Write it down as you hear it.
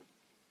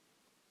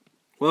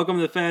Welcome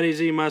to the Fat AZ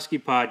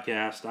Muskie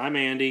Podcast. I'm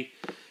Andy,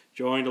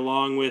 joined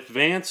along with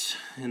Vance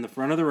in the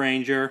front of the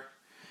Ranger.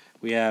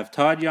 We have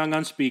Todd Young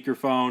on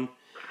speakerphone.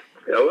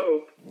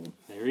 Hello.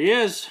 There he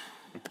is.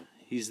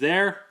 He's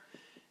there,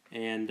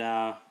 and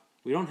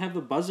we don't have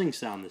the buzzing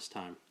sound this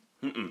time.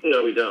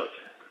 No, we don't.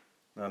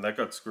 No, that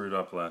got screwed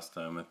up last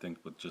time, I think,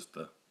 with just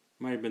the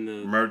Might have been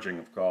the merging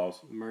of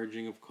calls.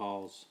 merging of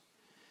calls.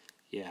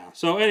 Yeah.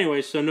 So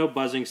anyway, no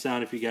buzzing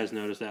sound. If you guys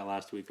noticed that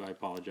last week, I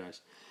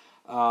apologize.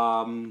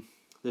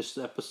 This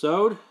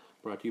episode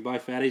brought to you by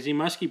Fat AZ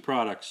Muskie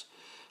Products.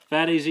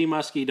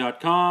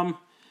 FatAZMuskie.com.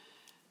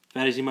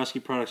 Fat AZ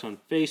Muskie Products on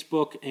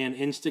Facebook and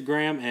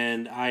Instagram,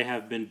 and I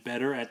have been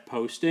better at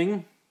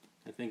posting.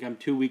 I think I'm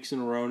 2 weeks in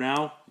a row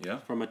now. Yeah.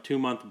 From a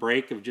 2-month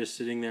break of just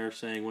sitting there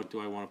saying, what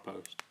do I want to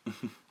post?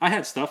 I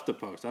had stuff to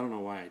post. I don't know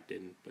why I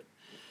didn't, but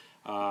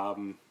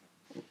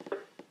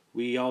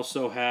we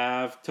also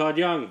have Todd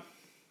Young.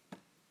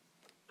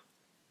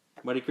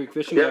 Muddy Creek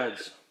Fishing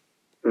Guides.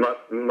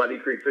 Muddy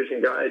Creek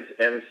Fishing Guides,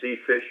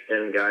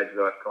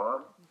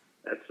 mcfishandguides.com.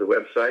 That's the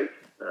website.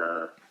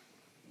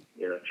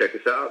 Check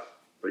us out.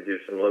 We do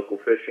some local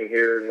fishing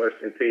here in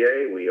Western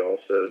PA. We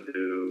also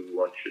do,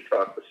 once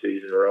the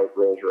season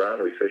rolls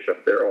around, we fish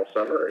up there all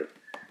summer. And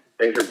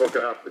things are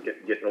booking up. We're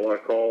getting a lot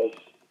of calls.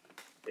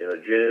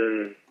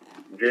 June,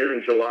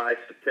 July,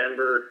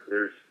 September,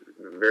 there's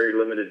very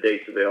limited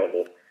dates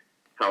available.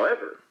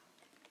 However,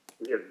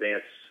 we have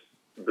Vance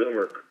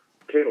Boomer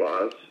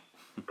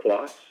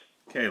Kloss.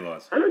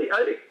 K-Laws.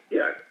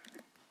 Yeah,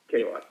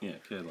 K-Laws. Yeah,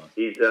 K-Laws.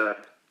 He's going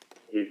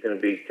to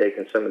be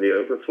taking some of the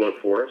overflow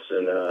for us,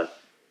 and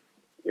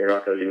you're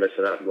not going to be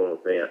missing out going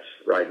with Vance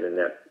riding in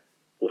that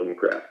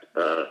Lumacraft.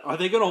 Are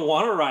they going to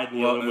want to ride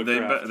in the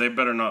Lumacraft? They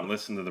better not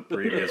listen to the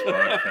previous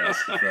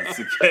podcast if that's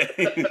the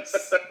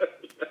case.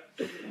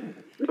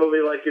 It'll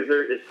be like, is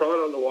Todd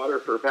on the water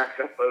for a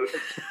backup boat?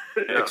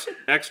 No.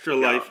 Extra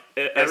life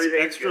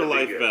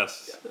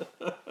vests.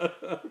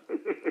 Yeah.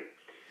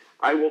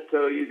 I will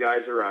tow you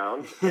guys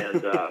around,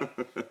 and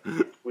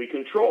we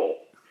control.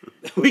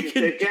 We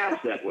can take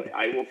gas that way.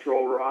 I will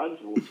troll rods.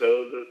 We'll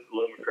tow the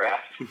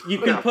Lumacraft. You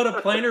can put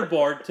a planer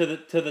board to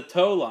the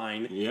tow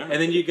line, yeah,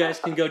 and then you guys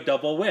can go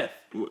double width.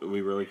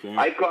 We really can.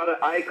 I caught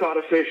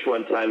a fish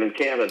one time in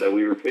Canada.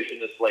 We were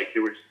fishing this lake. It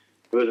was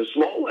a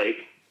small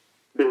lake.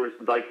 There was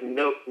like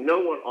no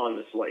one on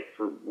this lake.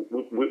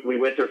 We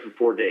went there for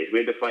 4 days. We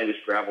had to find this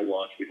gravel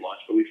launch. We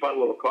launched, but we found a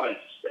little cottage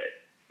to stay.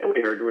 And we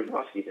heard there was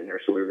muskies in there,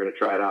 so we were going to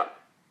try it out.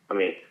 I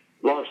mean,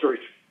 long story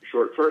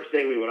short, first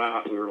day we went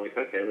out, we were like,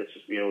 okay, let's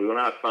just, we went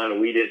out, found a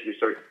weed edge.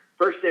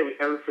 First day we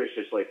ever fished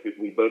this lake,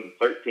 we boated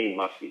 13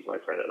 muskies, my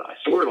friend and I.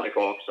 So we're like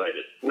all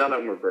excited. None of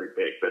them are very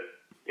big, but,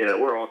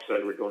 we're all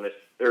excited. We're doing this.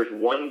 There's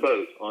one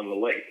boat on the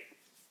lake,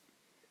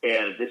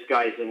 and this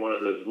guy's in one of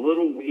those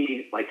little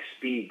wee, like,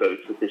 speed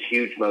boats with this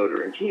huge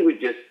motor, and he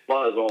would just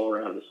buzz all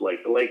around this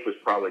lake. The lake was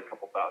probably a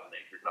couple thousand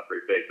acres, not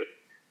very big, but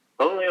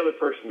the only other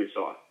person we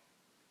saw.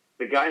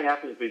 The guy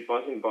happens to be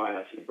buzzing by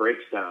us. He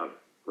breaks down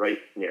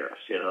right near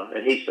us,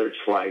 and he starts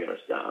flagging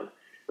us down.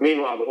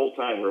 Meanwhile, the whole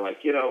time we're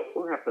like,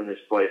 we're up in this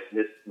place, and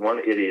this one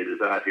idiot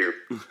is out here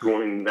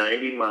going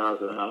 90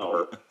 miles an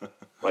hour,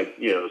 like,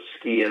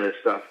 skiing and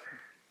stuff.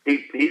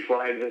 He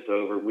flags us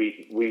over.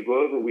 We go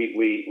over.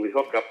 We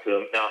hook up to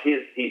him. Now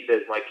he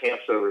says my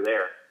camp's over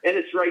there, and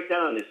it's right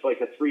down. It's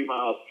like a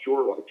 3-mile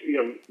shore,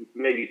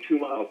 maybe 2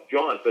 mile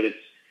jaunt, but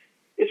it's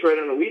right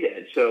on the weed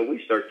edge. So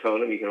we start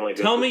towing him. You can only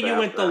go Tell me you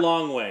went the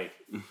long way.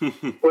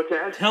 What's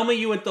that? Tell me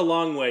you went the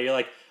long way. You're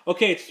like,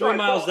 okay, it's 3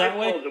 miles that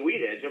way. I followed the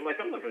weed edge. I'm like,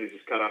 I'm not going to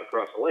just cut out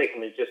across the lake. I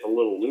mean, it's just a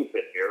little loop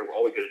in here.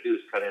 All we got to do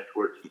is cut in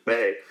towards the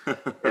bay.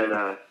 And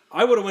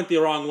I would have went the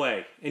wrong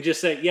way and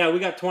just said, yeah, we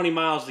got 20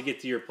 miles to get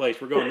to your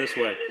place. We're going this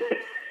way.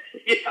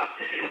 Yeah.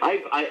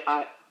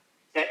 I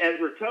as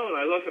we're towing,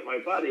 I look at my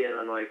buddy and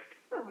I'm like,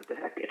 what the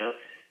heck,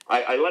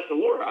 I let the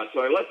lure out.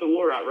 So I let the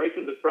lure out right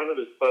to the front of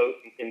his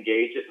boat and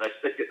engage it, and I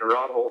stick it in the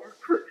rod hole.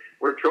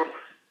 We're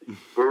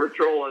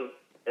trolling,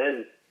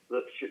 and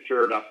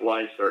sure enough, the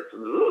line starts.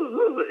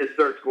 It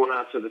starts going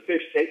out, so the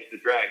fish takes the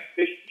drag.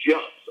 The fish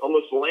jumps,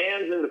 almost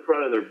lands in the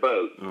front of their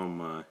boat. Oh,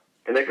 my.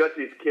 And they got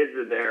these kids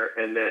in there,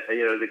 and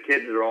the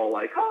kids are all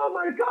like, "Oh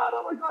my god!"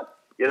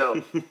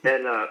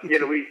 And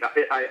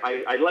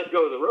I let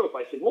go of the rope.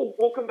 I said,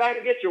 "We'll come back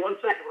and get you 1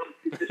 second.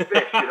 Let's get this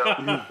fish."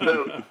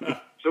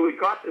 So we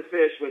caught the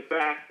fish, went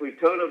back, we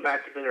towed them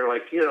back, and they're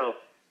like,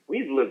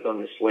 we've lived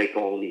on this lake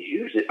all these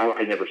years.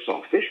 I never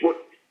saw fish.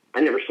 I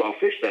never saw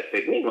fish that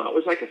big. Meanwhile, it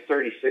was like a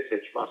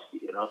 36-inch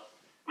muskie.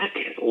 I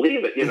can't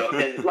believe it.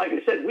 And like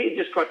I said, we had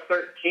just caught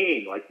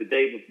 13 like the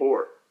day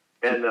before,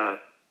 and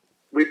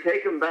we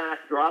take them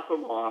back, drop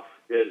them off,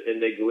 and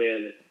they go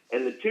in.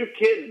 And the 2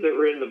 kids that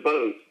were in the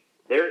boat,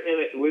 they're in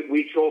it.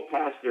 We troll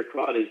past their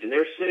cottage, and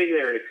they're sitting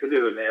there in a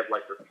canoe, and they have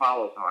like their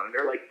collars on, and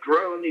they're like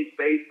throwing these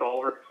baits all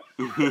over.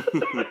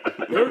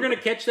 They were going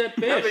to catch that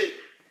fish. I mean,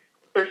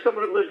 there's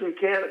someone that lives in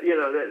Canada,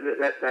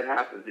 that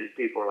happens. These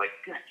people are like,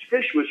 "God,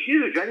 fish was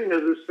huge. I didn't know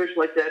there was fish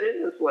like that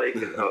in this lake."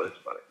 And, it's funny.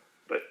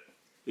 But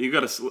You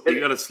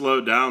gotta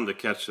slow down to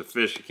catch the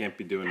fish. You can't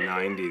be doing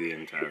 90 the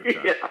entire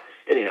time. Yeah.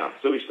 Anyhow,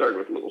 so we started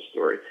with a little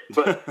story.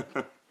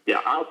 But,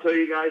 yeah, I'll tell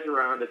you guys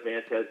around if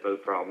Vance has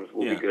boat problems.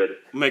 We'll be good.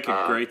 Make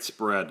a great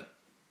spread.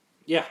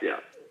 Yeah. Yeah.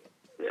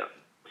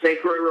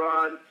 St. Croix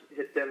rods,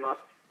 hit them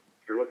up.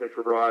 If you're looking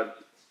for rods,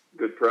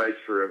 good price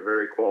for a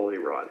very quality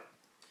rod.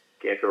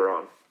 Can't go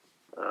wrong.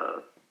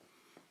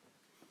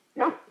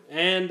 Yeah.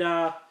 And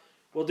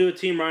we'll do a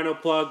Team Rhino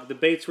plug. The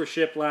baits were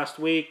shipped last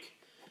week.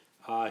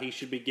 He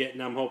should be getting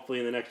them hopefully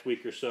in the next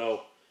week or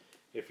so.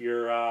 If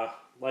you're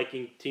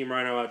liking Team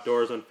Rhino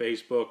Outdoors on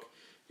Facebook,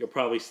 you'll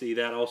probably see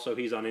that. Also,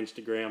 he's on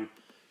Instagram.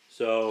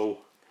 So,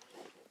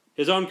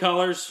 his own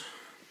colors,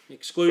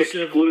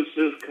 exclusive.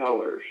 Exclusive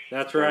colors.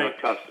 That's They're right.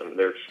 not custom.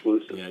 They're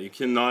exclusive. Yeah, you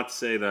cannot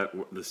say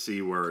the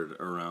C word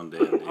around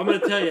Andy. I'm going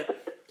to tell you.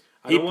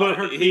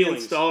 He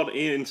installed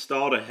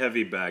a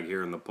heavy bag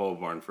here in the pole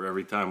barn for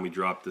every time we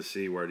drop the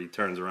C word. He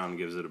turns around and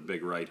gives it a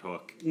big right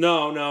hook.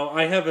 No.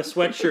 I have a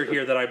sweatshirt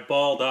here that I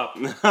balled up.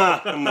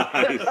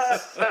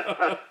 Nice.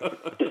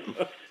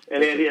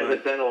 And Andy has a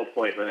dental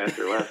appointment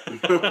after lesson.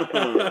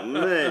 Oh,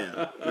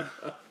 man.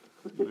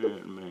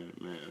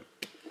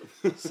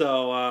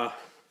 So,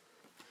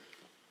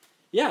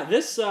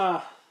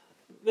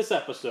 this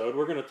episode,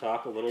 we're going to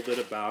talk a little bit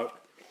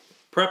about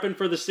prepping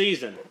for the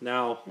season.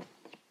 Now,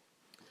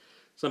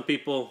 some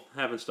people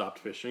haven't stopped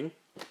fishing.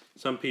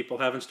 Some people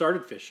haven't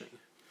started fishing.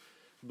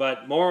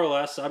 But more or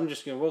less, we're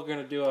going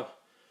to do a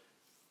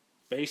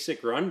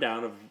basic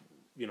rundown of,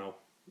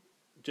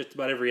 just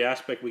about every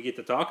aspect we get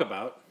to talk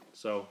about.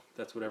 So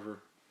that's whatever.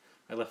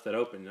 I left that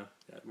open.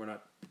 We're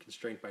not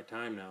constrained by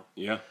time now.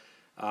 Yeah.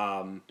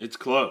 It's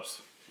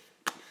close.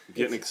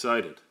 Getting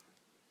excited.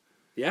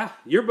 Yeah,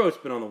 your boat's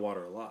been on the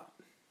water a lot.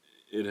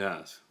 It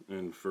has,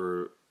 and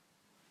for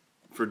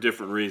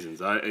different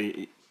reasons.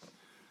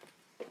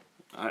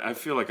 I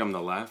feel like I'm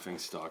the laughing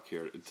stock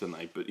here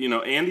tonight, but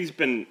Andy's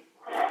been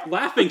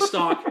laughing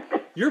stock.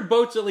 Your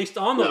boat's at least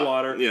on the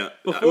water. Yeah.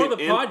 Before the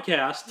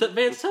podcast,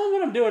 Vance, tell him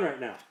what I'm doing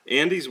right now.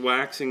 Andy's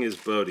waxing his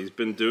boat. He's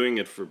been doing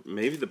it for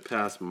maybe the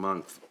past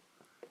month.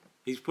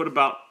 He's put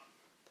about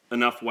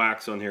enough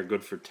wax on here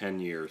good for 10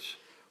 years.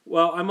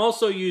 Well, I'm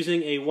also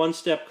using a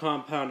one-step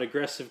compound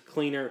aggressive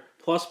cleaner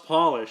plus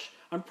polish.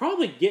 I'm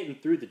probably getting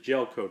through the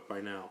gel coat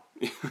by now.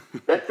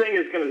 That thing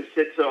is going to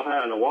sit so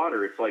high in the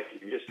water, it's like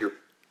just your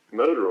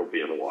motor will be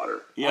in the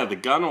water. Yeah, the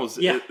gunnels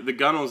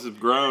have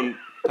grown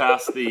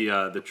past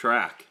the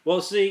track.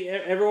 Well, see,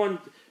 everyone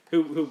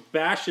who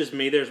bashes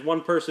me, there's one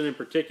person in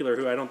particular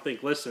who I don't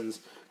think listens,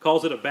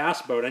 calls it a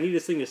bass boat. I need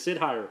this thing to sit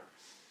higher.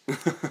 He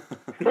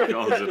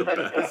calls it a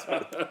bass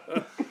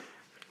boat.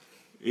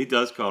 He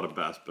does call it a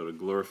bass boat, a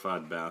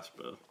glorified bass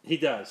boat. He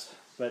does,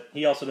 but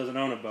he also doesn't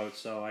own a boat,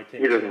 so I take.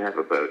 He doesn't have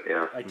a boat,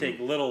 yeah. I take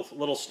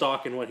little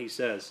stock in what he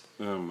says.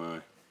 Oh my!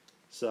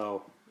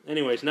 So,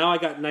 anyways, now I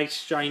got nice,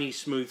 shiny,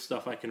 smooth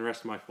stuff I can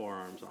rest my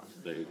forearms on.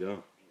 There you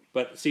go.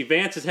 But see,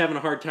 Vance is having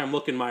a hard time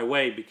looking my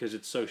way because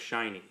it's so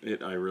shiny.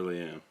 I really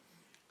am.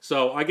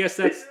 So I guess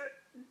that's.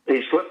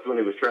 He slipped when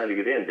he was trying to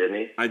get in, didn't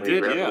he? I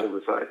did, yeah.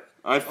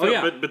 I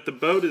feel, but the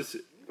boat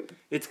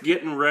it's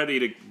getting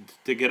ready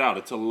to get out.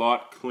 It's a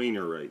lot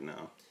cleaner right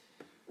now.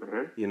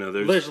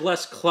 Mm-hmm. There's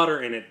less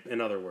clutter in it.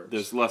 In other words,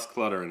 there's less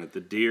clutter in it. The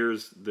deer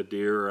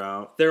are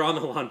out. They're on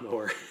the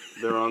lawnmower.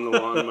 They're on the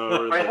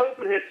lawnmower. I hope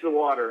it hits the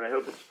water, and I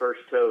hope its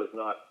first toe is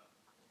not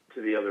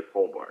to the other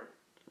pole barn.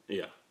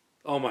 Yeah.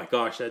 Oh my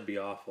gosh, that'd be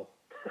awful.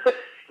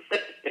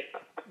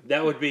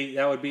 That would be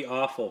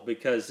awful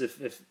because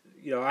if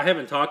I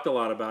haven't talked a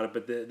lot about it,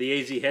 but the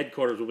AZ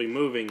headquarters will be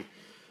moving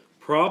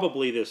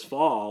probably this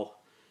fall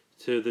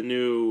to the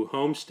new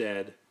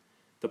homestead.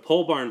 The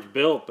pole barn's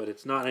built, but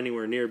it's not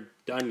anywhere near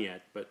done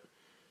yet. But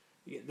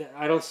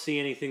I don't see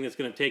anything that's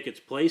going to take its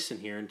place in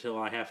here until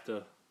I have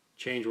to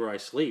change where I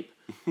sleep.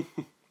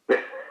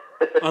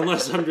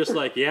 Unless I'm just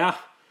like, yeah,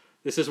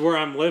 this is where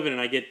I'm living,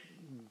 and I get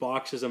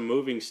boxes of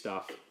moving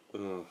stuff.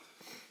 Yeah,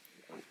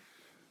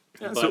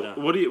 so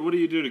what do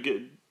you do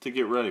to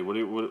get ready?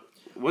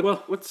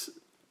 What's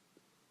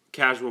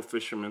casual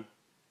fisherman?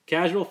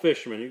 Casual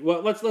fisherman.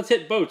 Well, let's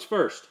hit boats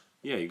first.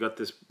 Yeah, you got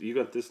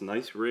this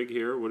nice rig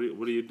here. What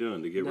are you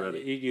doing to get ready?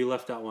 You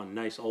left out one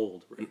nice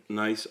old rig.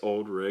 Nice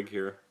old rig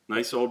here.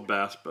 Nice old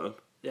bass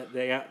boat. Yeah,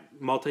 they got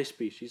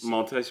multi-species.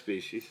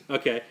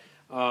 Okay.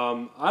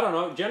 I don't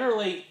know.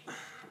 Generally,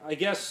 I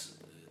guess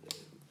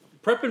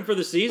prepping for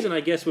the season, I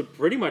guess, would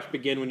pretty much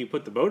begin when you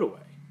put the boat away.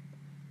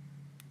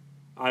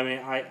 I mean,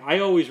 I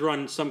always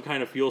run some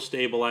kind of fuel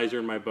stabilizer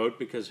in my boat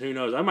because who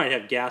knows? I might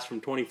have gas from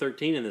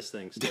 2013 in this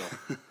thing still.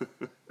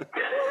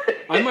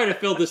 I might have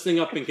filled this thing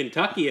up in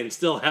Kentucky and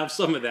still have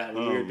some of that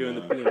when we were doing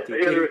the PMT.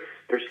 Yeah,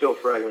 there's still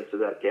fragments of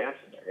that gas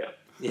in there,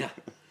 yeah.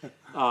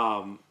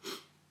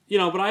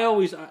 Yeah. But I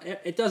always,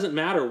 it doesn't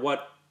matter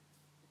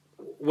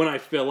when I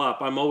fill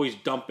up, I'm always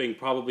dumping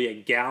probably a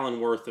gallon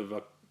worth of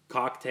a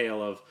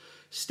cocktail of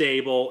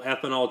stable,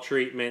 ethanol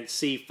treatment,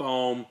 sea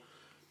foam,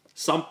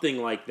 something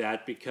like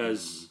that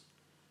because,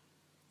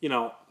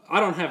 I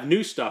don't have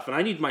new stuff and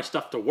I need my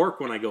stuff to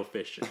work when I go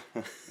fishing.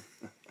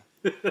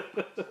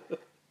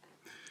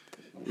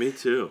 Me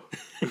too.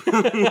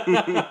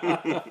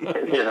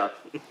 Yeah.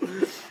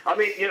 I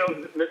mean,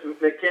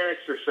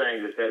 mechanics are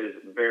saying that is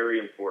very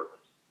important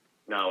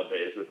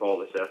nowadays with all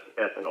this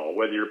ethanol.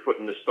 Whether you're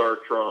putting the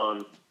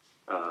Startron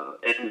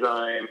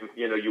enzyme,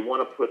 you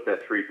want to put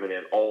that treatment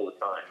in all the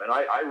time. And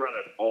I run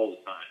it all the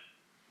time.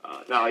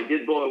 Now, I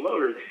did blow a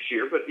motor this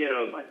year, but,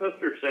 my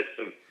motor set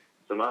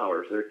some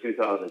hours. They're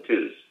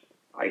 2002s.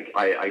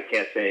 I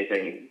can't say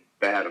anything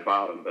bad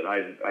about them, but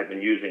I've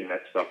been using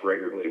that stuff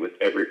regularly with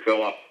every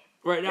fill-up.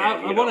 Right.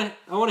 Now, I want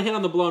to hit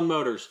on the blown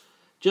motors.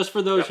 Just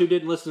for those who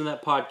didn't listen to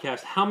that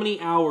podcast, how many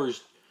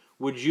hours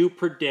would you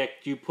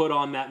predict you put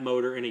on that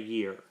motor in a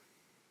year?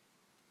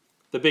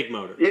 The big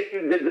motor.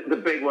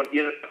 The big one.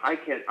 I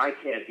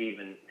can't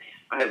even.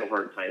 I have a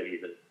hard time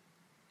even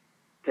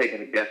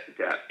taking a guess at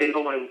that.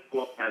 My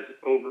one has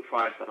over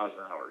 5,000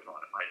 hours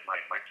on it.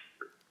 My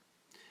kicker.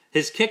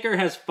 His kicker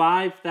has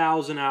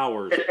 5,000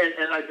 hours.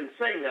 And I've been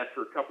saying that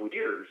for a couple of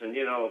years, and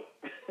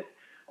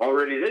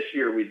already this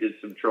year we did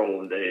some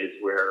trolling days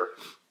where,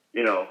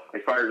 I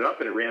fired it up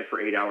and it ran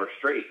for 8 hours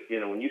straight.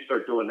 When you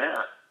start doing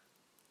that,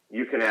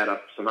 you can add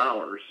up some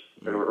hours.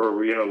 Mm-hmm. Or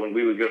when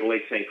we would go to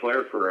Lake St.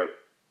 Clair for a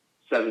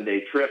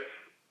 7-day trip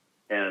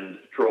and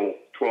troll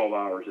 12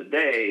 hours a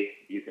day,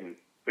 you can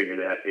figure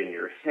that in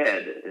your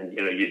head. And,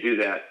 you do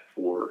that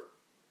for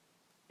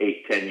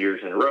 8-10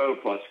 years in a row,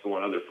 plus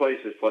going other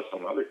places, plus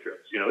some other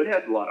trips. It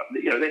has a lot of,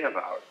 they have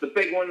hours. The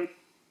big one,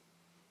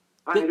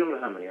 I don't know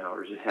how many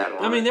hours it had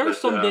on it. There were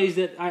some days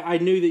that I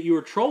knew that you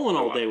were trolling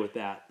all day with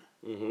that.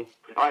 Mm-hmm.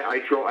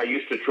 I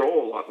used to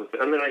troll a lot with it.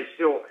 I mean, I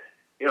still,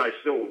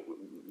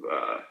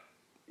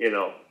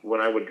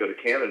 when I would go to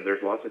Canada,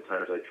 there's lots of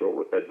times I troll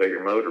with that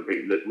bigger motor,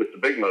 with the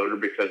big motor,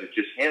 because it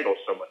just handles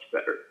so much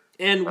better.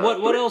 And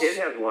what else? It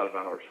has a lot of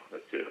hours on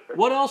it too.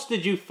 What else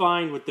did you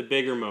find with the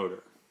bigger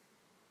motor?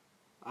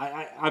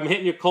 I'm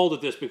hitting you cold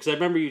with this because I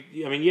remember you.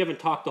 You haven't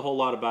talked a whole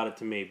lot about it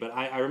to me, but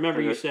I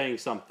remember you saying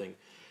something.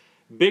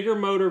 Bigger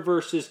motor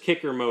versus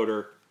kicker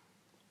motor.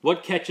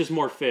 What catches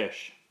more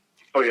fish?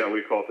 Oh yeah,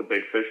 we call it the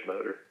big fish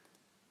motor.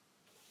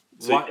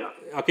 What?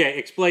 Okay,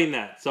 explain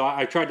that. So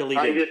I tried to lead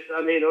in. I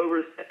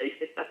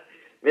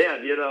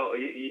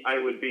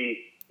would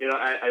be,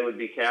 I would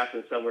be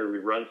casting somewhere, we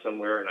run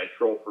somewhere, and I'd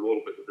troll for a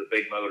little bit with the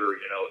big motor,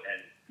 and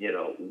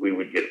we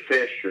would get a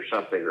fish or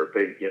something, or a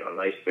big,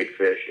 nice big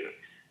fish,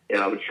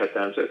 and I would shut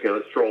down and say, okay,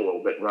 let's troll a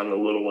little bit, run the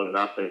little one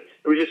enough, and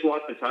it was just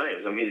lots of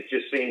times. It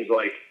just seems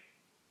like,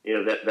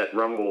 that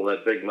rumble,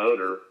 that big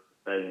motor,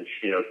 and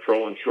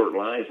trolling short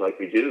lines like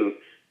we do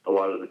a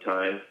lot of the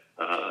time.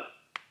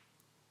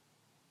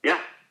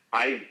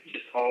 I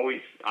just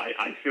always,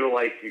 I feel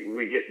like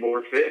we get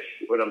more fish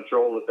when I'm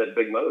trolling with that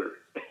big motor.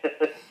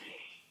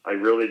 I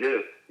really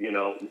do.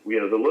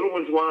 The little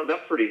ones wound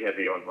up pretty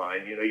heavy on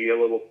mine. You get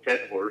a little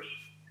 10 horse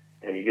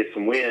and you get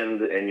some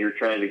wind and you're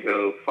trying to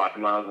go 5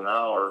 miles an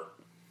hour.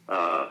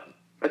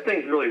 That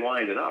thing's really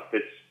winding up.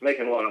 It's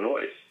making a lot of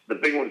noise. The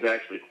big one's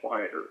actually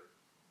quieter.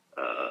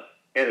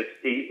 And it's,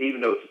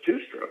 even though it's a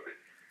 2-stroke,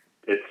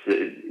 it's,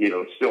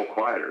 it's still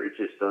quieter. It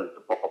just does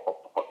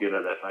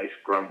that nice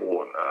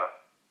grumble, and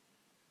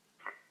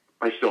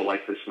I still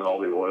like to smell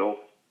the oil.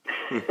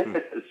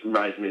 It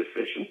reminds me of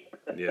fishing.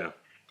 Yeah.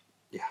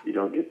 You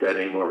don't get that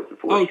anymore with the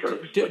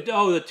 4-strokes.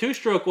 The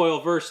 2-stroke oil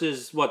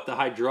versus what, the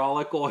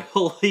hydraulic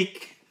oil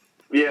leak?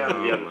 Yeah,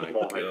 the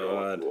small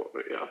hydraulic oil.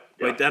 Yeah.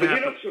 Like that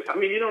happens.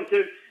 You don't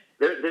do.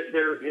 They're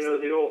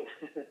the old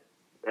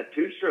that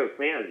 2-stroke,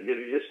 man.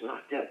 They're just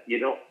not that. You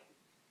don't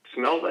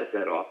smell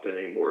that often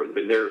anymore.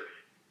 But they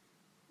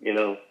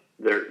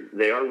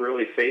are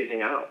really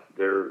phasing out.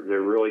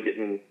 They're really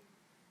getting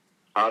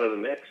out of the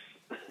mix.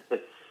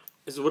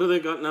 So what do they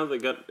got now? They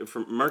got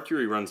from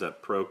Mercury runs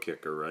that Pro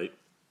Kicker, right?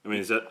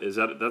 Is that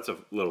that's a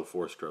little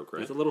 4-stroke,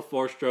 right? It's a little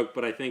 4-stroke,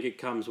 but I think it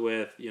comes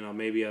with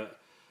maybe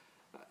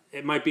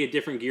it might be a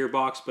different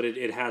gearbox, but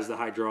it has the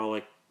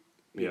hydraulic.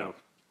 Yeah,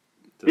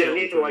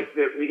 these are like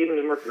even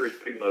the Mercury's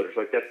big motors,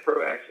 like that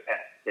Pro X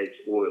takes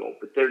oil,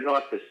 but they're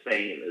not the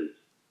same as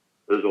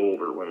those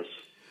older ones.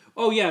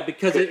 Oh yeah,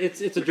 because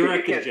it's a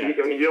direct inject.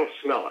 You don't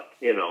smell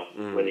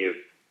it, when you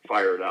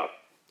fire it up.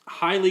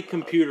 Highly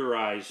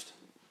computerized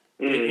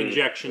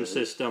injection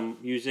system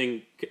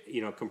using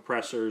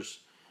compressors.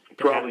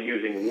 Probably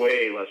using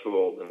way less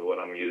oil than what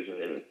I'm using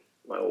in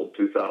my old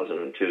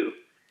 2002.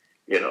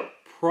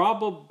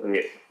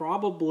 Probably.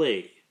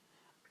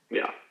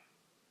 Yeah.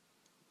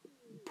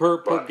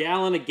 Per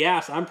gallon of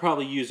gas, I'm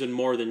probably using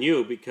more than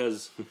you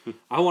because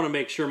I want to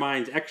make sure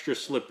mine's extra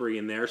slippery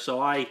in there, so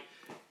I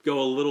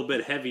go a little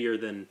bit heavier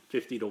than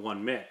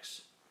 50-1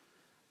 mix.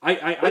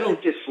 I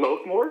don't just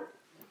smoke more.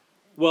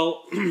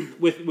 Well,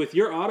 with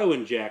your auto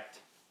inject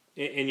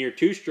and your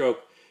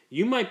 2-stroke,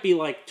 you might be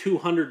like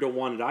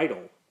 200-1 at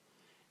idle,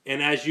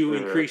 and as you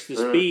increase the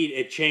speed,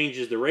 it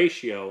changes the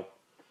ratio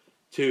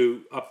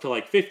to up to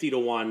like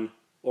 50-1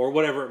 or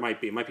whatever it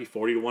might be. It might be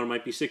 40-1, it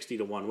might be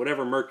 60-1,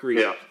 whatever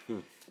Mercury. Yeah.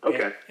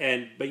 Okay.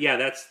 But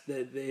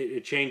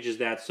it changes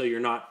that so you're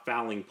not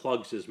fouling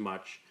plugs as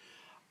much.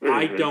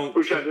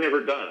 Which I've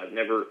never done.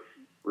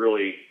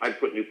 really, I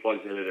put new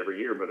plugs in it every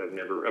year, but I've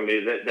never, I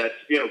mean, that's,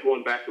 you know,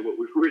 going back to what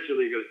we were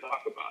originally going to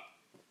talk about.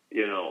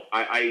 You know,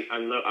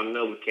 I'm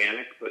no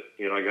mechanic, but,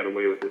 you know, I got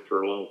away with it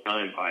for a long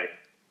time by,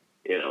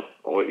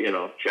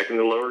 checking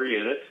the lower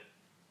unit,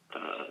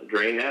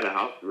 drain that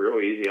out real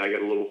easy. I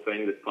got a little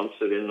thing that pumps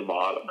it in the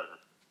bottom.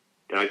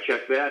 And I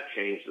check that,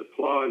 change the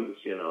plugs,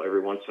 you know,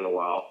 every once in a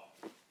while.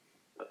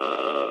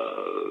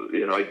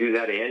 I do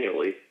that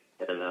annually,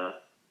 and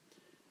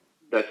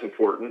that's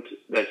important.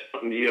 That's,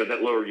 you know,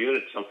 that lower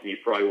unit's something you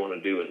probably want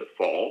to do in the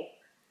fall.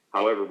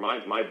 However,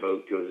 my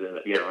boat goes in,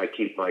 you know, I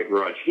keep my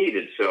garage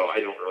heated, so I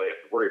don't really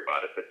have to worry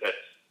about it, but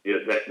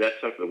that's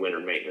some of the winter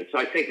maintenance.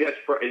 I think that's,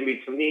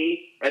 to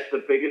me, that's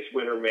the biggest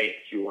winter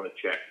maintenance you want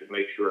to check, to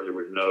make sure there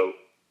was no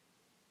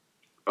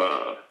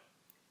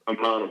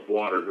amount of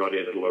water got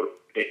into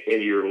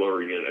your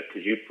lower unit,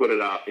 because you put it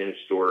out in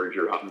storage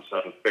or out in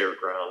some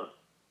fairground,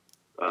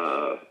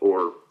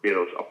 or, you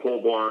know, a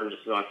pole barn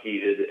that's not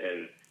heated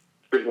and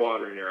there's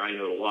water in there. I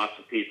know lots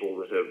of people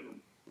that have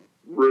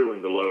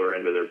ruined the lower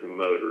end of their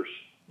motors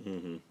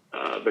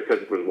because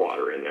there was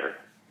water in there.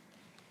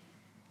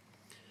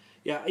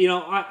 Yeah, you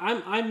know,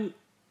 I'm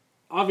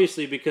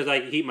obviously, because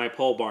I heat my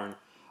pole barn,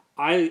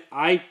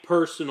 I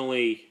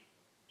personally,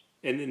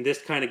 and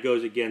this kind of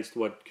goes against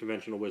what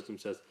conventional wisdom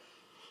says,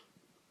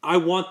 I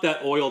want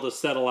that oil to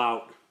settle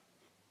out,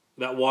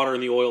 that water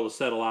and the oil to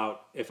settle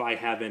out if I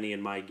have any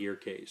in my gear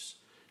case.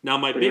 Now,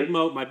 my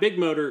big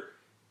motor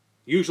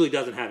usually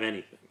doesn't have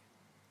anything,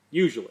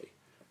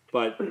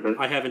 but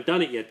I haven't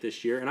done it yet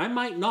this year, and I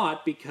might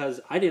not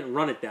because I didn't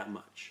run it that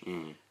much.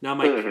 Now,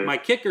 my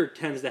kicker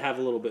tends to have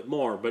a little bit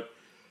more, but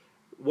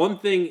one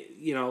thing,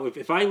 you know,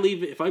 if I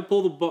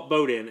pull the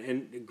boat in,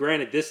 and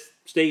granted, this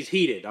stays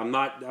heated. I'm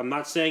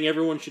not saying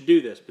everyone should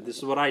do this, but this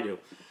is what I do.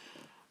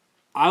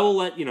 I will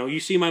let you know. You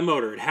see my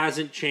motor; it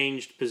hasn't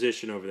changed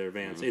position over there,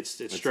 Vance. It's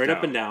straight down.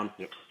 Up and down.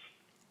 Yep.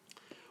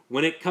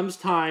 When it comes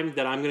time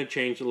that I'm going to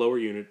change the lower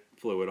unit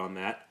fluid on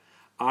that,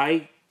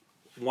 I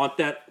want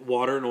that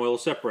water and oil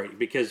separated,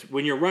 because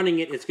when you're running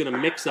it, it's going to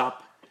mix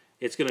up.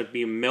 It's going to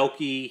be a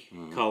milky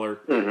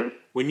color.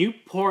 When you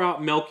pour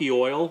out milky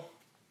oil,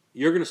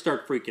 you're going to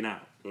start freaking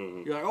out.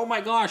 You're like, oh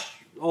my gosh,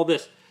 all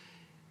this.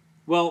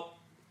 Well,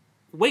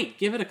 wait,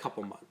 give it a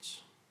couple months.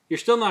 You're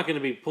still not going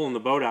to be pulling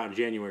the boat out in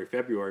January,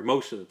 February,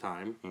 most of the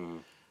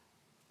time.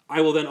 I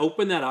will then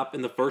open that up,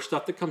 and the first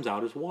stuff that comes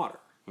out is water.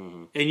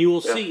 And you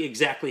will see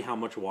exactly how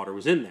much water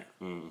was in there.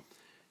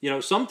 You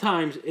know,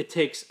 sometimes it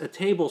takes a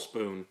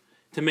tablespoon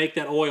to make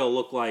that oil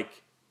look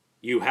like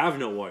you have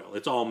no oil.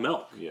 It's all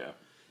milk. Yeah.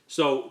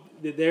 So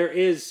there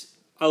is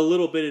a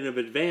little bit of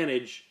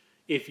advantage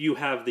if you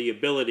have the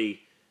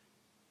ability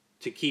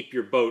to keep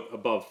your boat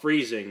above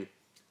freezing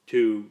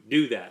to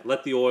do that.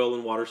 Let the oil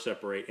and water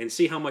separate and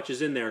see how much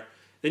is in there.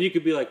 Then you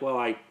could be like, well,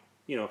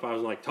 if I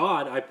was like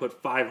Todd, I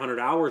put 500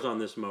 hours on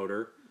this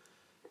motor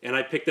and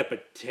I picked up a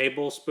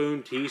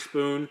tablespoon,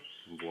 teaspoon.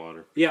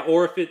 Water. Yeah,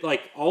 or if it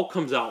like all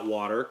comes out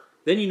water,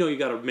 then you know you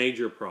got a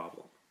major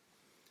problem.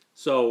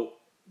 So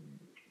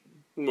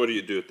what do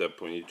you do at that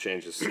point? You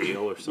change the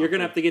seal or something? You're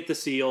going to have to get the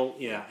seal,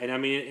 yeah. And I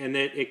mean, and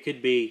it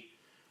could be,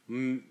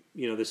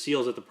 the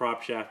seals at the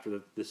prop shaft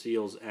or the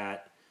seals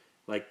at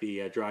like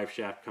the drive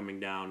shaft coming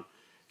down.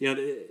 You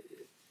know,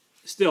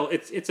 still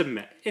it's a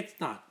mess. It's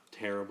not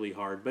terribly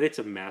hard, but it's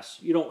a mess.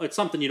 It's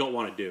something you don't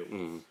want to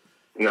do.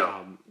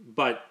 No.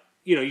 But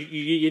you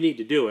need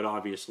to do it,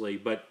 obviously.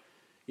 But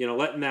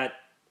letting that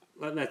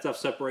stuff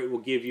separate will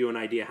give you an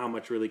idea how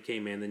much really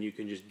came in. Then you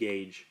can just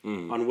gauge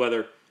on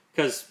whether,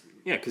 because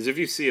if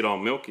you see it all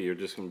milky, you're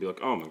just going to be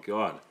like, oh my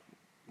god,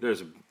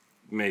 there's a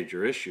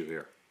major issue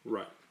here.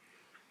 Right.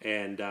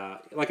 And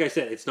like I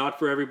said, it's not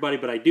for everybody,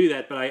 but I do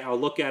that. But I'll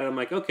look at it. I'm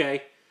like,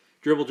 okay,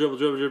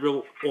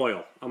 dribble,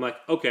 oil. I'm like,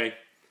 okay,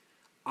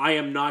 I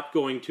am not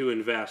going to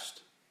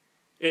invest.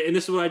 And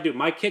this is what I do.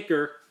 My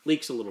kicker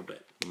leaks a little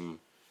bit.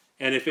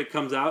 And if it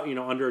comes out,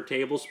 under a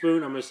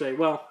tablespoon, I'm going to say,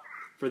 well,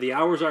 for the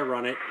hours I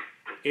run it,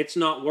 it's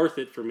not worth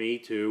it for me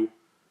to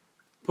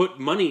put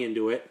money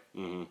into it.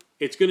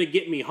 It's going to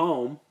get me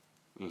home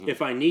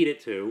if I need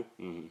it to.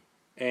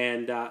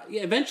 And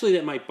eventually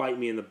that might bite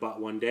me in the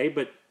butt one day,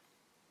 but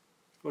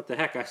what the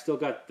heck? I still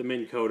got the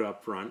Minn Kota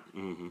up front.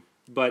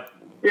 But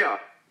yeah,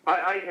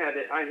 I had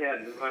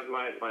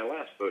my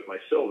last boat, my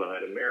Sylvan. I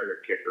had a Mariner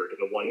kicker in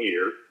the 1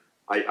 year.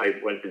 I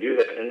went to do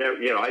that, and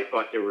there, I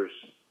thought there was,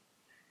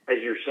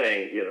 as you're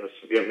saying,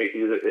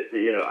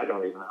 I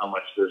don't even know how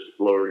much those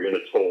lower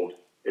units hold.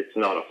 It's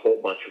not a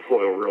whole bunch of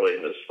oil really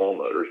in the small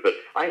motors, but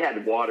I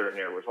had water in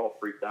there. It was all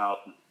freaked out,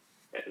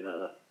 and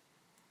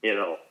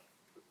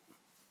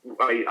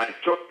I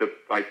took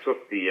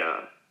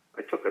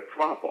the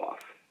prop off.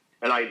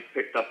 And I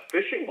picked up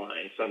fishing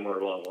line somewhere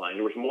along the line.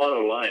 There was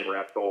mono line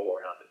wrapped all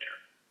around in there.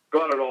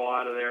 Got it all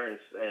out of there, and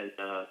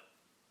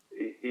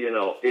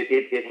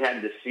it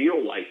had the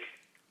seal like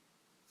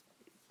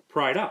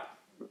pried up.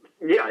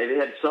 Yeah, it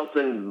had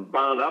something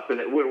bound up, and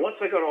once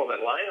I got all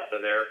that line out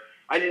of there,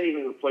 I didn't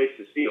even replace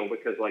the seal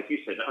because, like you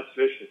said, now it's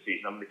fishing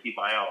season. I'm going to keep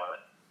my eye on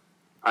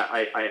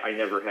it. I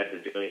never had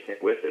to do anything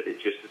with it.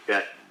 It's just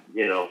that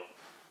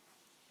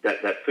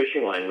that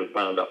fishing line was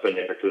bound up in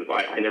there because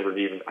I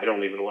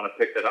don't even want to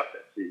pick that up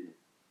that season.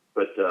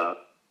 But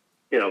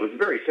you know, it was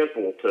very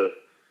simple to.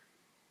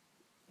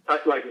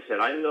 Like I said,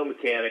 I'm no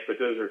mechanic, but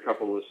those are a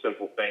couple of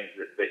simple things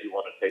that you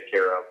want to take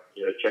care of.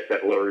 You know, check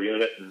that lower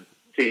unit and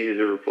see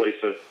either replace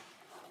do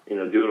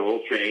an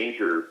oil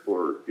change or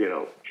you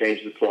know,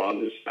 change the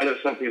plugs. I know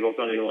some people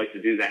don't even like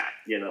to do that.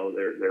 You know,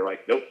 they're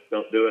like, nope,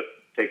 don't do it.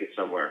 Take it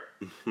somewhere.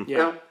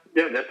 Yeah,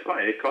 that's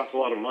fine. It costs a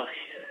lot of money.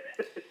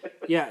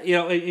 Yeah, you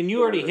know, and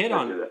you already hit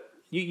on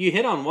you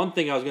hit on one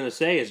thing I was going to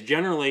say is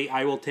generally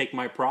I will take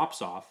my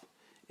props off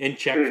and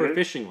check for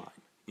fishing line.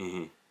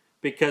 Mm-hmm.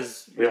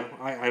 Because you know,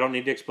 I don't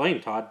need to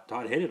explain. Todd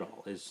hit it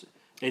all. It's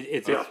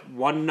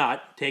one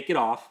nut, take it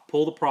off,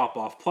 pull the prop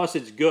off. Plus,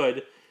 it's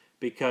good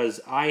because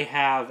I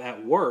have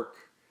at work,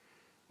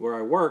 where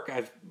I work,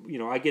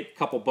 I get a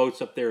couple boats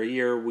up there a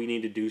year. We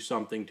need to do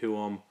something to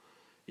them,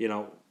 you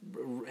know,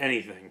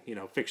 anything, you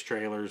know, fix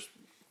trailers,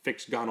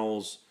 fix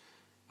gunnels.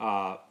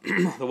 The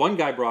one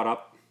guy brought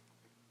up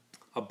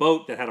a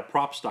boat that had a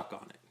prop stuck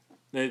on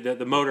it.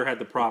 The motor had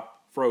the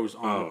prop froze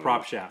on the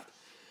prop shaft.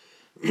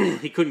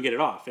 He couldn't get it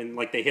off, and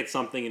like they hit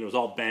something and it was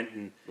all bent,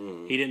 and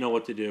he didn't know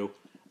what to do.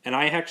 And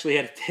I actually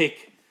had to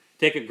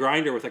take a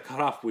grinder with a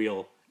cutoff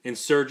wheel and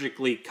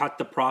surgically cut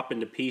the prop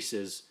into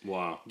pieces.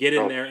 Wow! Get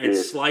in there and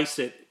slice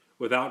it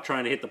without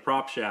trying to hit the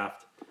prop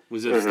shaft.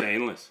 Was it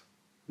stainless?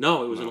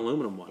 No, it was an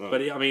aluminum one.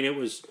 But I mean,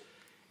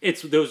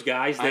 it's those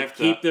guys that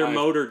keep their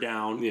motor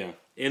down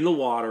in the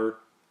water.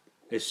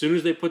 As soon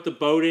as they put the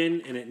boat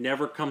in, and it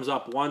never comes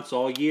up once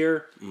all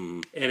year,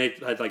 and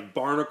it had like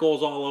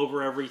barnacles all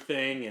over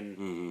everything,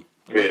 and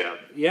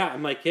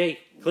I'm like, hey,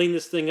 clean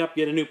this thing up,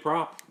 get a new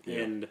prop,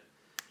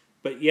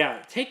 but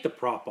take the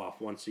prop off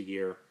once a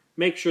year,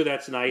 make sure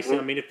that's nice. I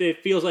mean, if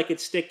it feels like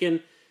it's sticking,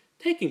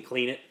 take and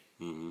clean it,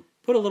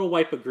 put a little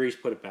wipe of grease,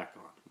 put it back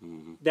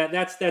on.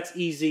 That's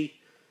easy.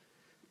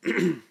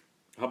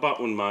 How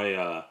about when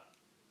my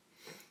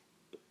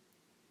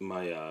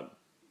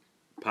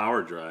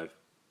power drive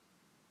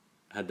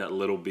had that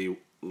little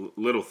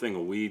thing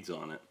of weeds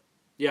on it.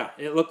 Yeah,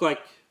 it looked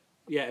like,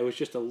 it was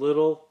just a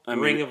little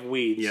ring of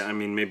weeds. Yeah, I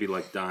mean, maybe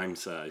like dime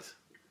size.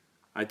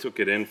 I took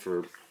it in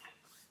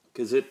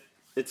because it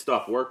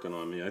stopped working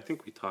on me. I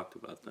think we talked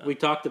about that. We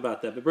talked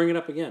about that, but bring it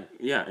up again.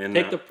 Yeah. And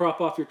take the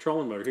prop off your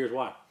trolling motor. Here's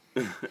why.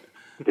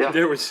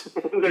 There was,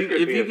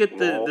 if you get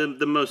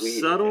the most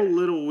subtle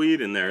little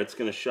weed in there, it's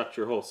going to shut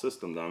your whole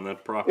system down.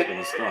 That prop's going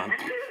to stop.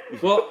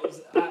 Well,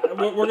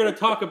 we're going to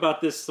talk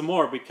about this some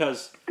more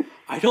because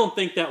I don't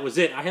think that was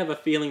it. I have a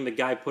feeling the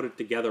guy put it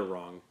together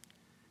wrong,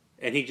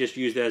 and he just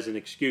used it as an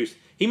excuse.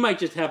 He might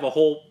just have a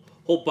whole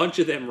bunch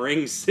of them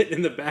rings sitting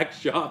in the back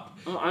shop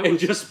and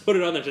just put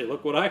it on there and say,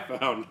 look what I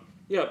found.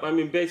 Yeah, I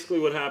mean, basically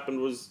what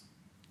happened was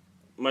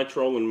my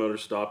trolling motor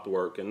stopped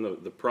working.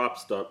 The prop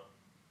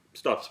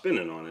stopped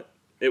spinning on it.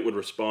 It would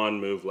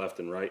respond, move left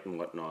and right and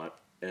whatnot.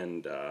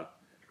 And,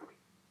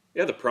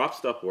 the prop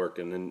stopped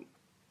working. And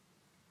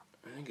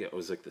I think it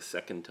was like the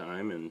second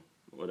time and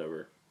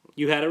whatever.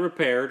 You had it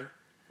repaired.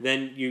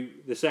 Then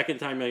the second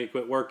time that it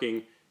quit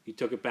working, you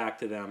took it back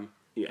to them.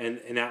 Yeah.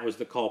 And that was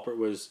the culprit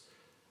was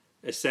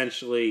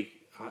essentially,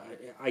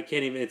 I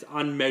can't even, it's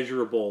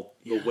unmeasurable,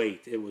 the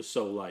weight. It was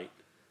so light.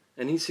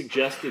 And he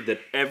suggested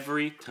that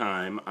every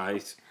time I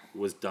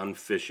was done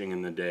fishing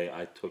in the day,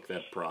 I took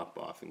that prop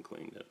off and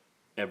cleaned it.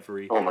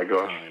 Every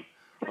time.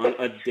 On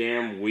a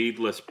damn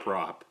weedless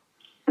prop.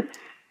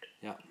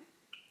 Yeah.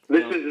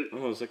 I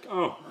was like,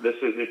 this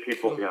is it,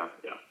 people. Yeah.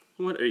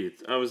 What are you?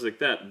 I was like,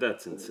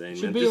 that's insane.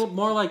 Should be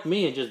more like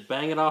me and just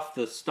bang it off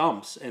the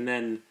stumps and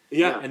then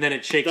and then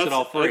it shakes it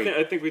all free.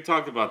 I think we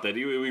talked about that.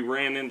 We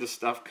ran into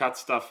stuff, cut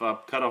stuff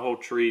up, cut a whole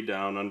tree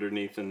down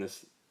underneath in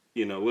this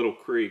little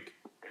creek.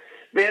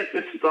 Man,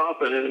 it's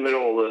stopping in the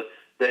middle of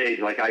the day.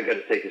 Like I got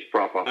to take this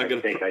prop off.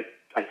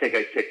 I think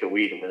I kicked a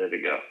weed a minute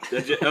ago.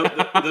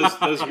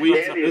 Those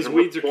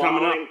weeds are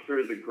coming up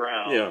through the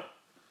ground. Yeah.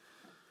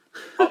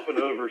 Up and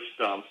over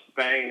stumps,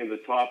 banging the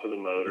top of the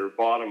motor,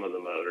 bottom of the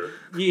motor.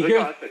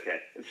 That's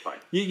okay. It's fine.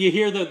 You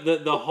hear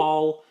the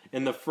hull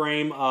and the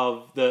frame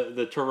of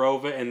the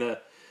Tarova and the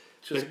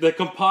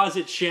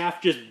composite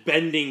shaft just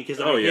bending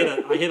because I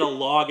hit a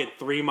log at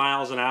 3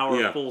 miles an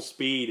hour at full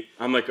speed.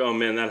 I'm like, oh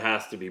man, that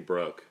has to be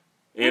broke.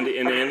 And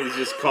Andy's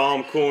just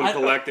calm, cool, and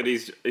collected.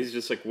 He's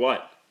just like,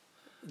 what?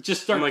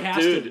 Just start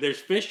casting. Dude, there's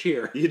fish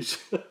here. You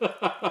just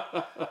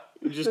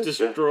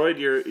destroyed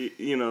your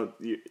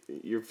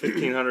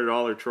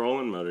 $1,500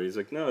 trolling motor. He's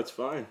like, no, it's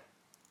fine.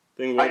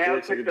 Thing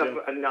works like a gem.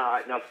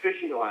 Now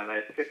fishing line I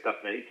have picked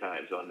up many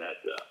times on that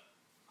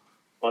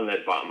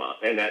Bama,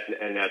 and that's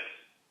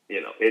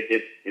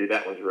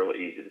that one's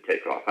really easy to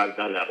take off. I've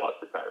done that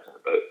lots of times on the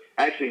boat.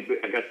 Actually,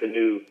 I got the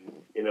new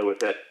with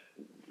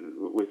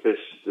this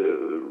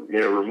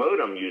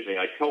remote I'm using.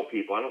 I tell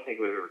people, I don't think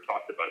we've ever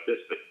talked about this,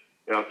 but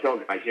I'll tell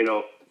guys,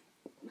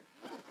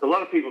 a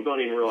lot of people don't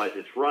even realize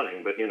it's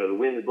running, but, the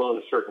wind's blowing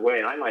a certain way,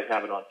 and I might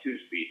have it on 2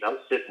 speeds. I'm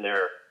sitting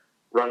there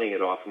running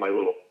it off my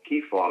little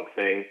key fob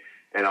thing,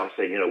 and I'll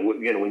say,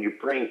 when you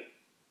bring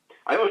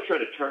I always try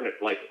to turn it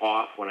like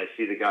off when I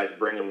see the guys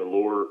bringing the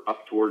lure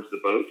up towards the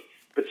boat.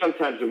 But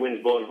sometimes the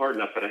wind's blowing hard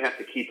enough that I have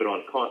to keep it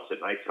on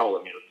constant. And I tell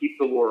them, keep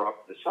the lure off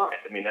to the side.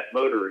 I mean, that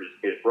motor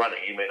is running.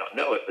 You may not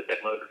know it, but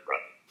that motor's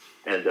running.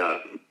 And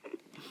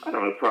I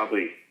don't know,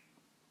 probably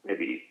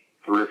maybe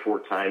 3 or 4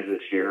 times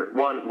this year.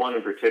 One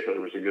in particular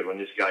was a good one.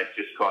 This guy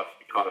just caught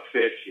a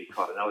fish. He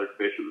caught another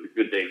fish. It was a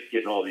good day. He was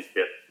getting all these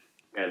hits.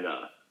 And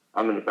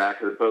I'm in the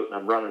back of the boat, and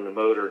I'm running the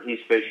motor, and he's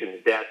fishing.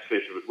 His dad's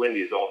fishing. It was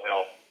windy as all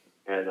hell.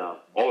 And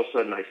all of a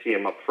sudden, I see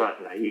him up front,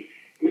 and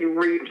he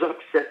reaves up,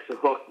 sets the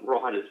hook,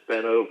 rod is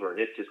bent over, and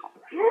it's just...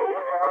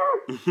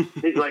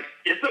 He's like,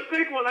 it's a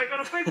big one. I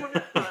got a big one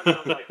this time. And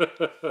I'm like,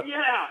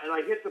 yeah. And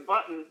I hit the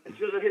button. As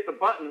soon as I hit the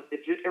button,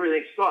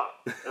 everything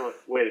stopped. And I went,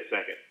 wait a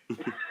second.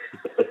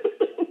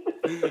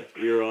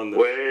 You're on the...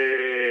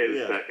 Wait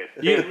a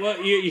second.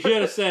 You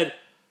should have said,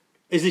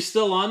 is he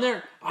still on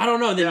there? I don't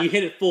know. And then you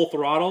hit it full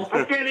throttle.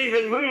 I can't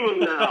even move him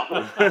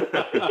now.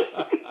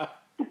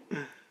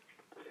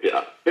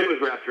 Yeah. It was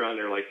wrapped around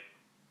there like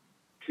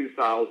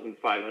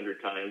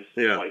 2,500 times.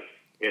 Yeah. Like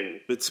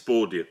in... It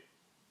spooled you.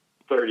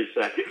 30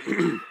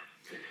 seconds.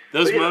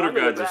 Those But, motor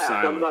guides are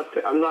silent.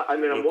 I'm No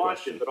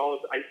watching, question. but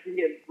I see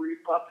him reef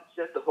up and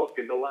set the hook,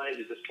 and the line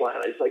is just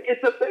flat. He's like,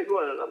 it's a big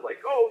one. And I'm like,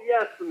 oh,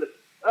 yes. And as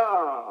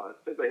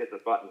soon as I hit the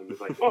button, he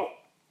was like, oh.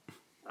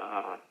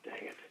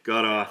 Dang it.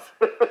 Got off.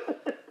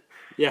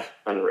 Yeah.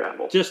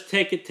 Unravel. Just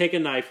take a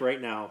knife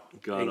right now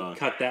Got and on.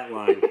 cut that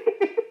line.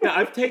 Yeah,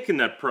 I've taken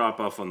that prop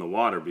off on the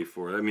water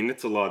before. I mean,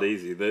 it's a lot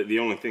easier. The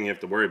only thing you have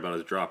to worry about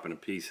is dropping a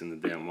piece in the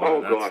damn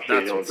water. Oh, gosh, you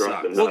that's don't what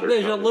drop the sucks. nut. Well,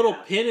 there's a little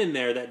pin in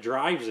there that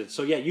drives it.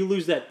 So, yeah, you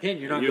lose that pin,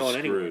 you're not going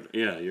anywhere. screwed.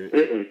 Yeah, you're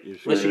Mm-mm.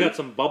 screwed. Unless you got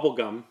some bubble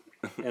gum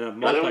and a It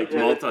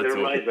multi-tool.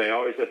 reminds me, I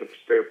always have a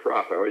spare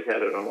prop. I always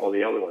had it on all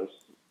the other ones.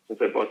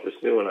 Since I bought this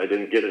new one, I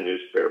didn't get a new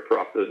spare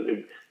prop. The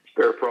new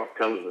spare prop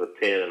comes with a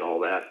pin and all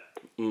that.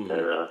 Mm-hmm.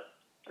 And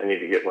I need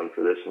to get one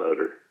for this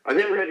motor. I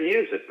never had to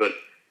use it, but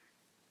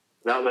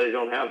now that I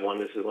don't have one,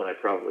 this is when I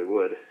probably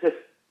would.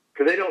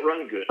 Because they don't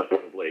run good on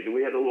one blade.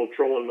 We had a little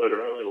trolling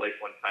motor. I only like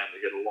one time to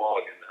get a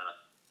log. And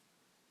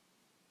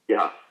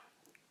yeah,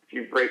 if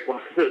you break one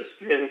of those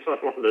pins on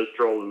one of those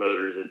trolling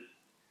motors,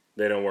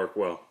 They don't work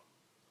well.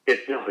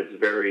 it's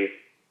very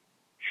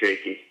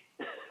shaky.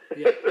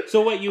 Yeah.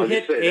 So what, you I'll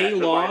hit just say a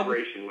that. log, The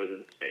vibration was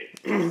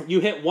insane. you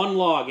hit one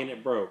log and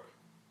it broke.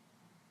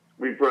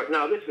 We broke.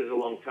 Now this was a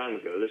long time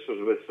ago. This was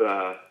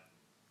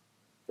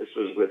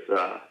with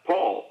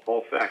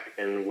Paul Feck,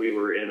 and we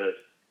were in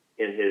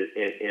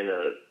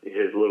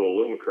his little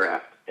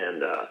Lumacraft,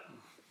 and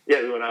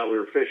we went out. We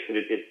were fishing.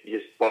 It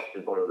just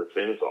busted one of the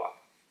fins off.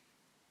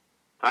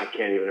 I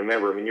can't even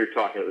remember. I mean, you're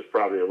talking. It was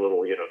probably a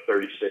little,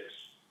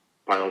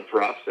 36-pound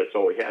thrust. That's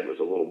all we had was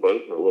a little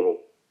boat and a little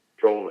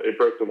trolling. It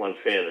broke the one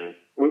fin,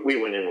 and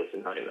we went in with the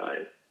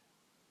 9.9.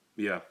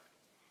 Yeah.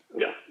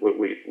 Yeah,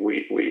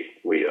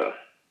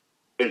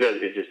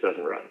 it just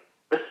doesn't run.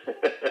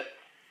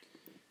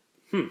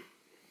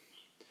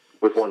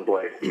 With one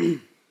blade.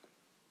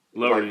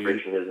 Lower unit.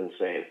 Vibration is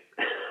insane.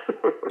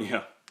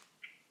 Yeah.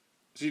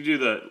 So you do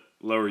the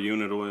lower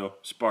unit oil,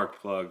 spark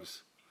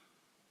plugs.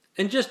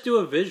 And just do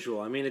a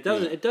visual. I mean, it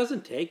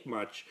doesn't take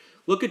much.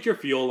 Look at your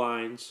fuel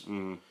lines.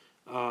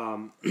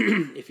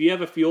 If you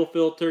have a fuel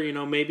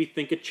filter, maybe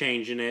think of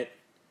changing it.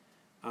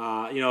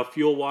 A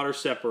fuel water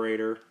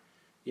separator.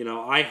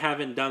 I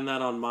haven't done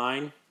that on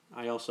mine.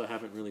 I also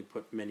haven't really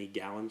put many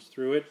gallons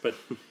through it, but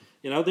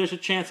there's a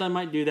chance I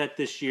might do that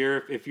this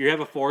year. If you have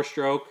a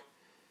 4-stroke,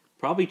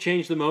 probably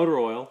change the motor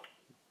oil.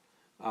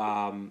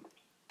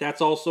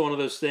 That's also one of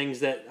those things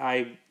that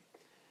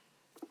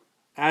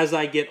as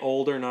I get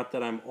older, not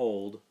that I'm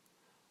old,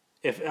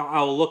 if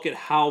I'll look at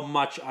how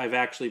much I've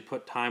actually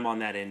put time on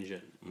that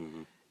engine.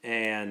 Mm-hmm.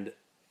 And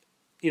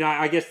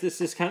I guess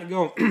this is kind of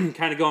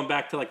going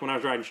back to like when I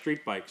was riding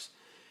street bikes.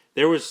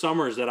 There was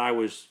summers that I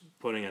was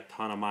putting a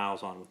ton of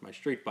miles on with my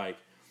street bike.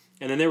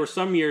 And then there were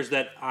some years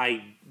that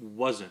I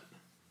wasn't.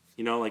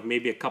 Like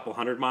maybe a couple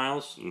 100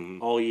 miles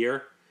all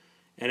year.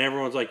 And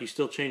everyone's like, you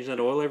still change that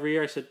oil every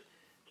year? I said,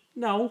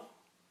 no.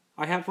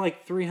 I have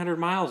like 300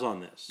 miles on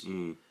this.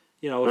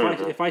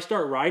 If I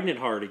start riding it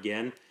hard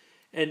again,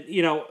 and,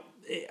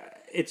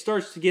 it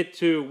starts to get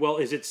to, well,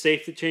 is it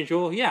safe to change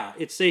oil? Yeah,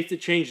 it's safe to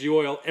change the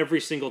oil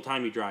every single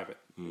time you drive it.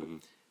 Mm-hmm.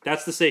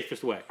 That's the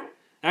safest way.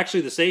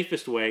 Actually, the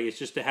safest way is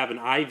just to have an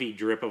IV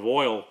drip of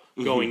oil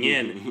going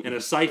in and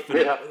a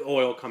siphon of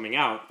oil coming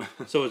out,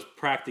 so it's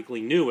practically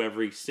new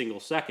every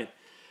single second.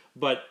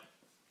 But,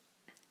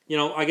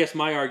 I guess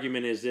my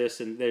argument is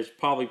this, and there's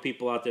probably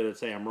people out there that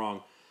say I'm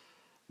wrong,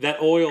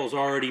 that oil is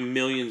already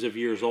millions of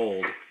years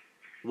old.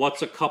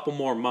 What's a couple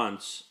more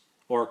months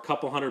or a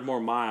couple 100 more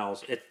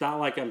miles? It's not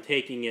like I'm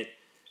taking it,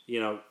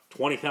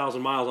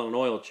 20,000 miles on an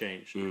oil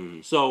change.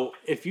 Mm. So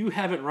if you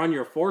haven't run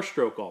your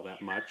 4-stroke all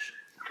that much,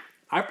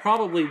 I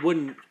probably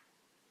wouldn't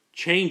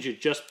change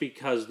it just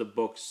because the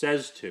book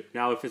says to.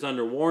 Now, if it's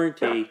under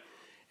warranty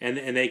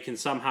and they can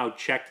somehow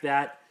check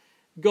that,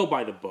 go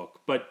by the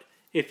book. But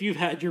if you've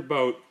had your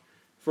boat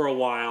for a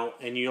while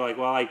and you're like,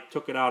 well, I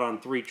took it out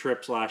on 3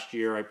 trips last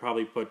year, I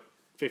probably put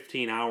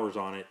 15 hours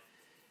on it,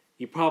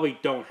 you probably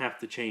don't have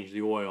to change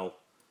the oil.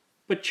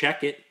 But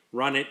check it,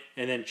 run it,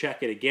 and then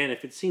check it again.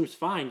 If it seems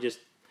fine,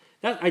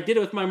 I did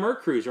it with my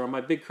Mercruiser on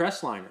my big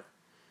Crestliner.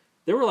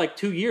 There were like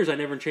 2 years I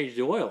never changed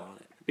the oil on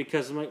it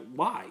because I'm like,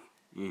 why?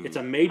 Mm-hmm. It's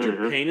a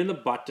major pain in the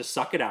butt to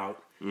suck it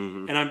out,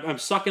 and I'm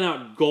sucking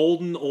out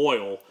golden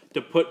oil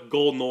to put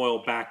golden oil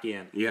back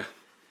in. Yeah.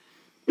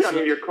 Yeah, I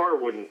mean, your car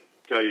wouldn't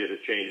tell you to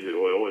change the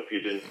oil if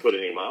you didn't put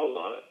any miles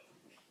on it.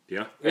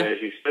 Yeah. And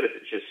as you said, if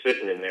it's just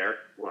sitting in there,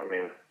 well, I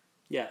mean...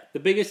 Yeah, the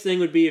biggest thing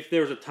would be if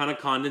there was a ton of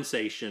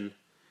condensation,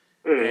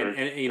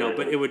 and you know,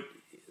 but it would,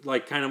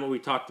 like kind of what we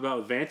talked about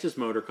with Vance's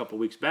motor a couple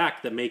weeks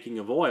back, the making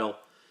of oil.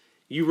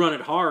 You run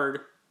it hard,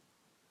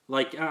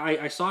 like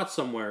I saw it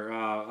somewhere,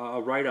 a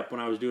write-up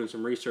when I was doing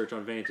some research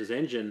on Vance's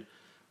engine,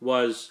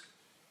 was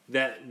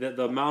that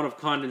the amount of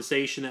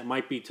condensation that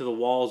might be to the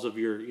walls of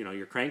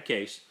your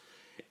crankcase,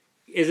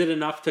 is it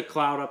enough to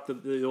cloud up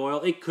the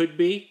oil? It could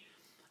be,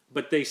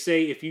 but they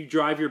say if you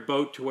drive your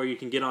boat to where you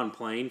can get on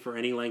plane for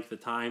any length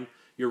of time,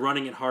 you're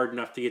running it hard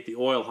enough to get the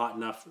oil hot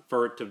enough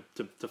for it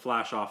to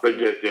flash off. But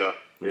yeah.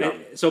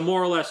 And so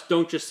more or less,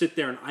 don't just sit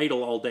there and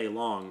idle all day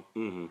long.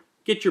 Mm-hmm.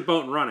 Get your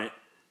boat and run it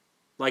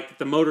like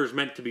the motor's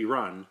meant to be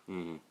run.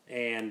 Mm-hmm.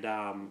 And,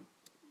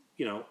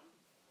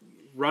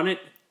 run it,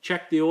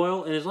 check the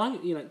oil, and as long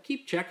as,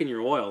 keep checking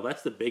your oil.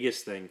 That's the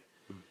biggest thing.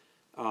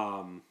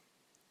 And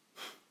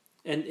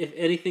if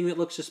anything that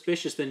looks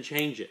suspicious, then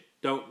change it.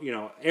 Don't,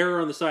 err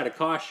on the side of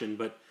caution,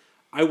 but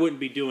I wouldn't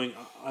be doing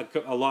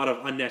a lot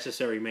of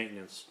unnecessary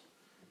maintenance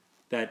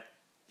that,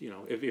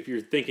 if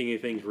you're thinking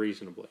of things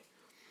reasonably.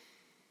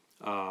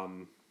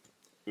 Man,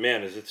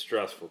 is it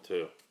stressful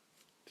too.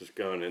 Just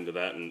going into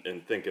that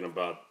and thinking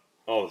about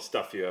all the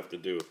stuff you have to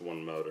do with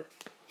one motor.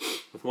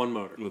 With one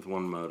motor. With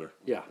one motor.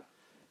 Yeah.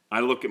 I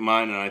look at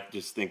mine and I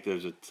just think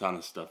there's a ton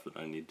of stuff that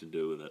I need to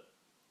do with it.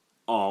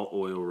 All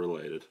oil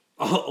related.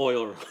 All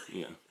oil related.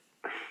 Yeah.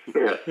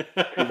 Yeah.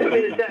 I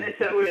mean, it's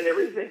that way in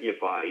everything you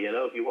buy.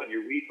 If you want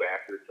your weed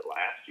whacker to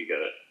last, you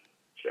gotta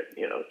check.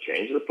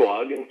 Change the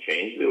plug and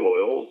change the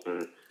oils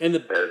and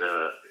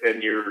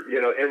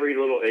your every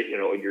little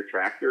your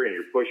tractor and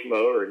your push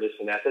mower and this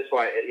and that. That's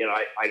why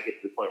I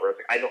get to the point where I was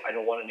like, I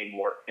don't want any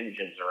more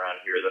engines around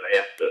here that I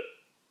have to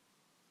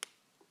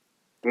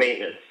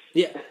maintenance.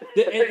 Yeah,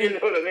 you know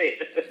what I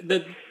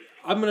mean.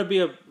 I'm gonna be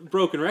a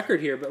broken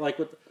record here, but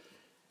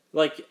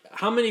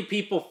how many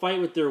people fight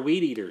with their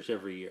weed eaters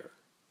every year?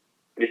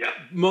 Yeah.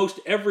 Most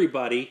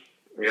everybody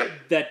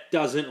that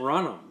doesn't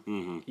run them.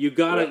 Mm-hmm. You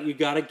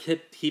gotta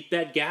keep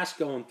that gas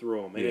going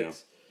through them, and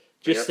it's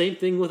just same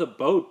thing with a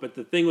boat. But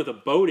the thing with a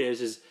boat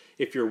is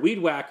if your weed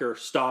whacker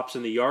stops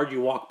in the yard,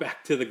 you walk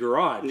back to the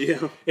garage.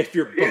 Yeah. If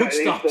your boat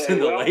stops in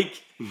the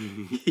lake,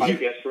 I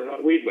guess we're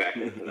not weed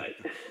whacking tonight.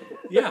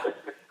 Yeah.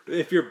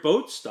 If your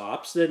boat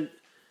stops, then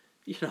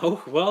you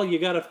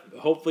gotta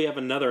hopefully have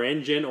another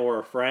engine or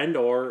a friend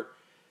or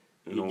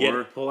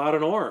pull out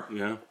an oar.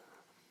 Yeah.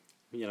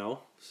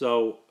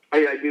 So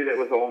I do that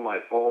with all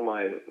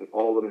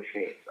the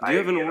machines. Do you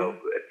have an oar?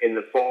 In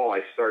the fall,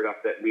 I start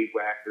up that weed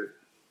whacker,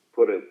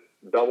 put a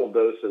double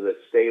dose of that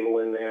stable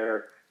in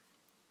there,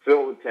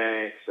 fill the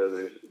tank so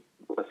there's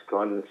less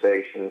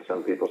condensation.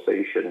 Some people say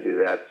you shouldn't do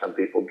that. Some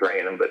people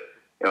drain them, but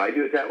I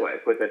do it that way. I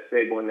put that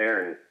stable in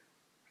there,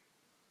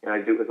 and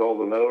I do it with all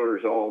the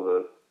motors, all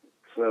the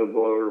snow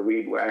blower,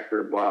 weed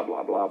whacker, blah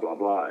blah blah blah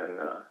blah,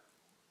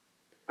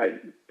 and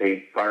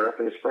they fire up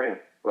in the spring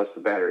unless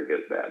the battery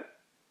goes bad.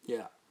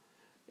 Yeah,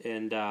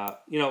 and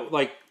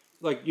like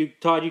you,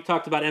 Todd, you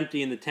talked about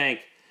emptying the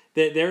tank.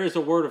 There is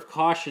a word of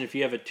caution if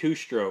you have a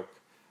two-stroke.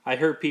 I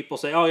heard people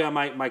say, "Oh yeah,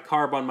 my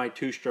carb on my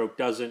two-stroke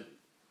doesn't,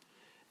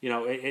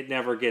 it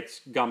never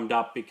gets gummed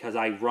up because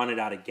I run it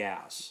out of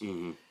gas."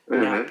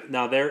 Mm-hmm.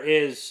 Now there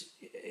is,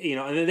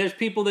 and then there's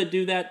people that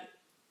do that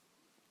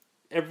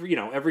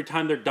every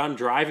time they're done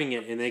driving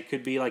it, and they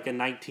could be like a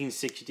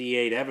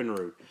 1968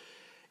 Evinrude.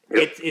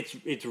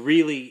 It's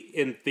really,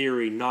 in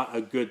theory, not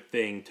a good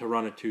thing to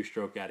run a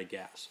two-stroke out of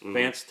gas. Mm-hmm.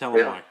 Vance, tell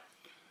them why.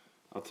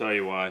 I'll tell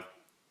you why.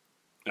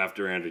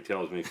 After Andrew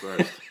tells me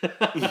first. So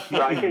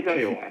I can tell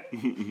you why.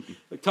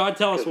 Todd,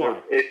 tell us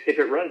why. If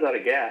it runs out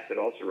of gas, it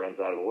also runs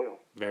out of oil.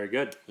 Very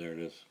good. There it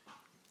is.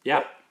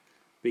 Yeah.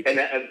 And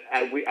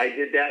I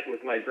did that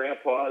with my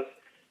grandpa's.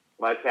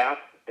 My pap,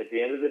 at the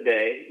end of the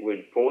day,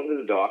 would pull into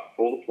the dock,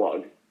 pull the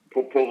plug,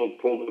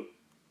 pull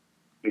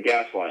the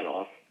gas line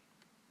off,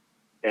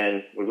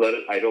 and would let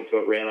it idle till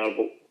it ran out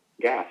of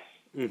gas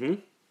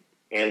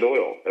and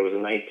oil. It was a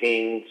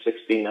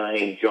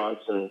 1969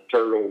 Johnson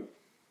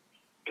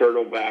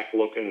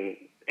turtleback-looking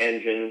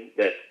engine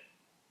that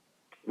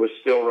was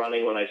still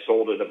running when I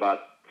sold it about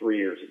 4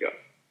 years ago,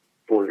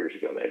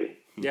 maybe.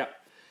 Yeah,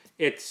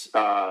 it's.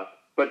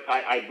 But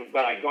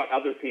I got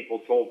other people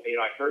told me.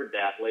 I heard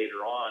that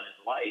later on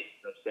in life,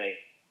 saying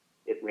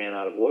it ran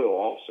out of oil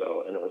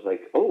also, and it was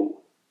like,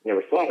 oh,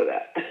 never thought of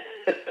that.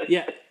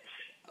 Yeah.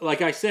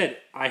 Like I said,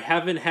 I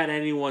haven't had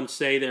anyone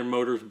say their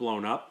motor's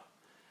blown up,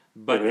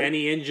 but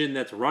any engine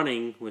that's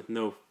running with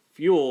no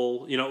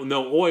fuel,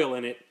 no oil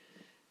in it,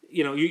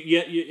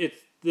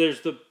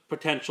 there's the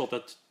potential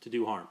to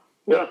do harm.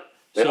 Yeah.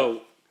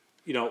 So,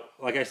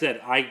 like I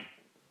said,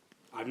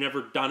 I've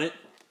never done it,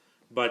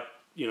 but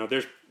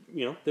there's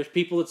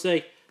people that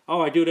say,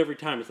 "Oh, I do it every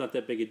time. It's not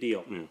that big a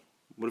deal." Yeah.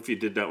 What if you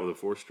did that with a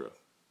 4-stroke?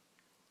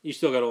 You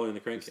still got oil in the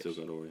crankcase. Still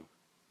got oil.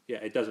 Yeah,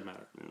 it doesn't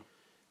matter. Yeah.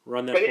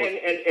 Run that.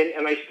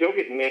 And I still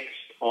get mixed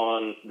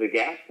on the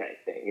gas tank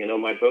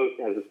thing. My boat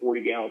has a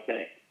 40-gallon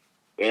tank.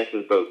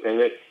 Vance's boat,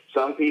 and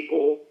some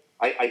people,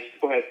 I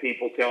still have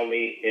people tell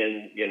me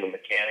in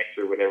mechanics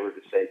or whatever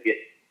to say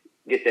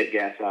get that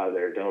gas out of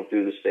there. Don't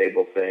do the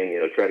stable thing.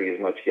 Try to get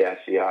as much gas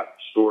as you got.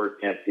 Store it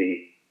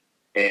empty.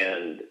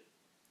 And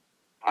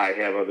I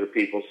have other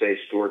people say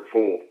store it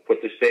full.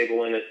 Put the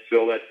stable in it.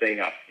 Fill that thing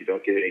up. You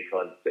don't get any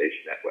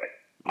condensation that way.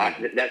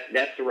 Mm-hmm.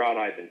 That's the route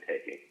I've been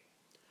taking.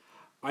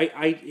 I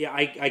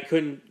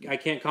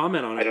can't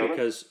comment on it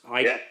because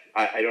I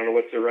don't know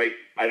what's the right.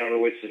 I don't know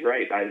which is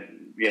right.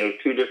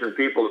 Two different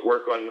people that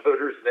work on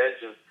motors and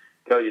engines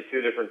tell you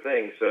two different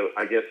things. So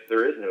I guess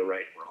there is no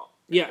right and wrong.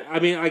 Yeah, I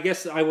mean, I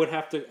guess I would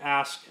have to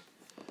ask,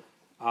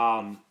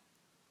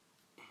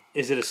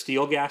 is it a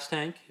steel gas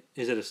tank?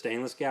 Is it a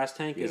stainless gas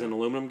tank? Yeah. Is it an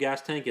aluminum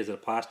gas tank? Is it a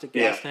plastic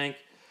gas tank?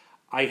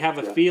 I have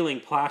a feeling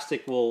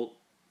plastic will,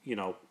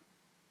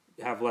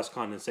 have less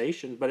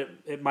condensation, but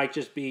it might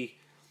just be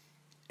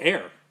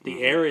air.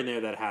 The air in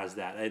there that has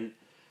that. And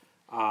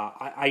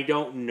I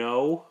don't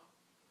know,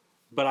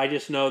 but I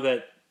just know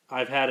that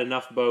I've had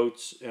enough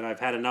boats and I've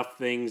had enough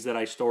things that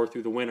I store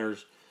through the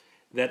winters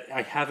that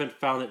I haven't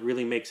found it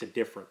really makes a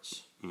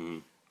difference.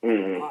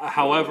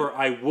 However,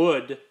 I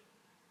would,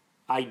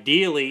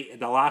 ideally,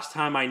 the last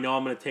time I know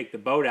I'm going to take the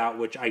boat out,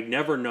 which I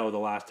never know the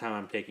last time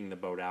I'm taking the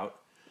boat out,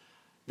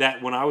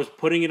 that when I was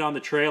putting it on the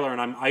trailer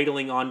and I'm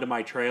idling onto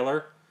my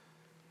trailer,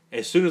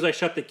 as soon as I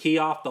shut the key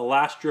off, the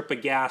last drip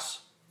of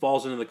gas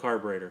falls into the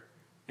carburetor.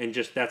 And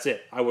just, that's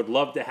it. I would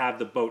love to have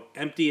the boat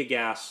empty of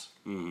gas,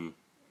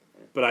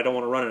 but I don't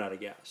want to run it out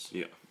of gas.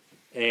 Yeah.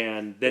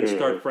 And then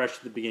start fresh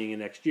at the beginning of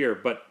next year.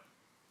 But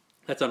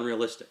that's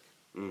unrealistic.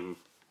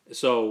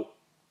 So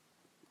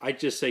I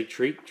just say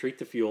treat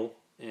the fuel,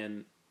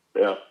 and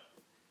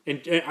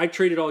I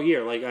treat it all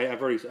year. Like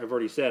I've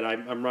already said,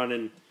 I'm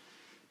running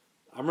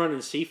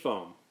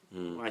Seafoam.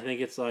 I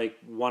think it's like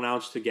 1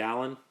 ounce to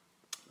gallon.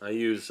 I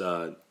use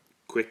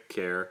Quick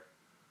Care,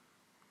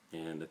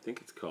 and I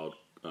think it's called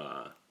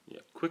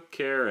Quick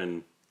Care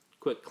and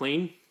Quick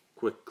Clean.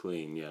 Quick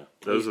Clean. Yeah,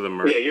 those are the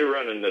Mercury. Yeah, you're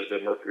running the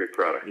Mercury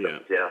product.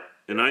 Yeah.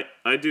 And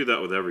I do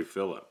that with every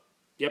fill up.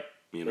 Yep.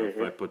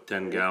 If I put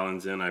 10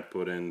 gallons in, I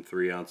put in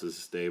 3 ounces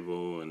of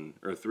stable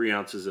or 3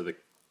 ounces of the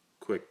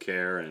Quick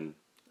Care and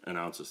an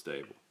ounce of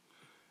stable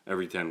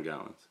every 10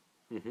 gallons.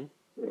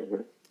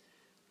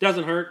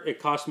 Doesn't hurt. It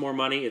costs more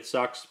money. It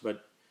sucks,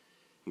 but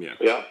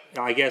Yeah.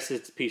 I guess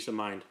it's peace of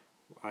mind.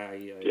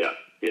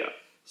 Yeah.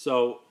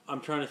 So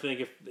I'm trying to think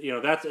if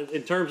that's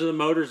in terms of the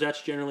motors.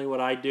 That's generally what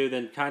I do.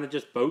 Then kind of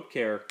just boat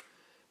care.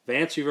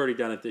 Vance, you've already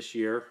done it this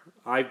year.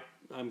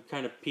 I'm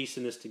kind of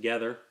piecing this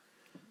together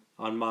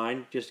on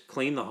mine. Just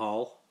clean the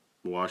hull.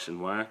 Wash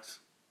and wax.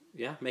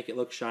 Yeah, make it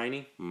look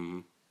shiny.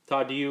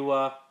 Todd, do you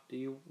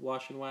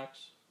wash and wax?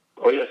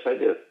 Oh yes, I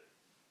do.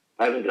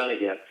 I haven't done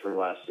it yet from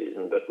last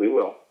season, but we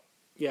will.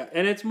 Yeah,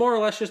 and it's more or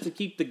less just to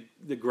keep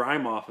the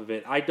grime off of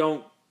it. I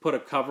don't put a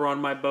cover on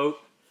my boat.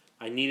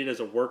 I need it as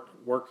a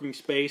working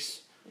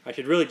space. I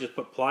should really just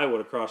put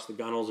plywood across the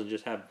gunnels and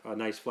just have a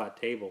nice flat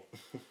table.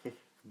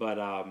 But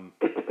and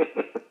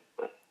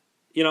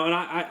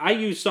I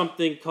use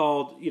something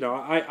called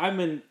I'm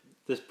in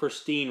this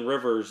pristine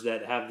rivers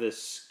that have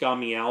this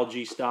scummy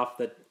algae stuff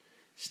that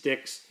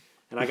sticks,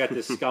 and I got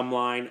this scum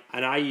line,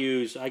 and I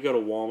go to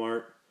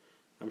Walmart.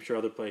 I'm sure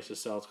other places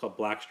sell. It's called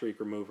Black Streak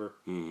Remover.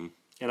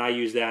 And I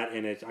use that,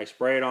 and I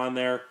spray it on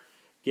there,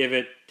 give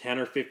it 10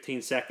 or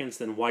 15 seconds,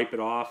 then wipe it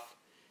off,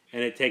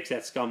 and it takes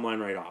that scum line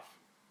right off.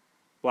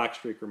 Black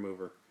Streak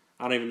Remover.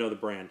 I don't even know the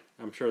brand.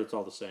 I'm sure it's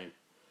all the same.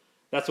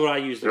 That's what I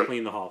use to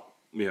clean the hull.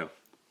 Yeah.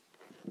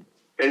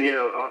 And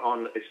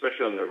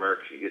especially on the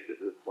Mercs, you get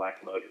the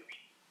black motors.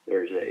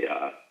 There's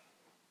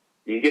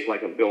you get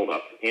like a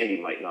buildup. Andy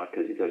might not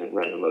because he doesn't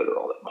run the motor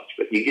all that much,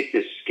 but you get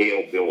this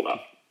scale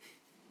buildup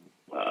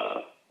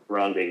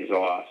around the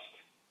exhaust.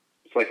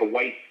 It's like a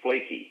white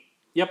flaky.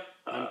 Yep.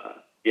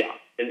 Yeah,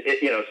 and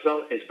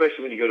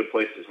especially when you go to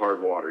places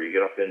hard water, you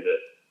get up into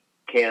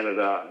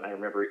Canada, and I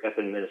remember up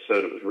in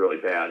Minnesota it was really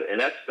bad. And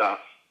that stuff,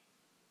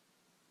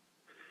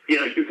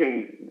 you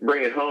can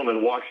bring it home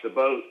and wash the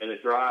boat, and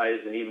it dries,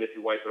 and even if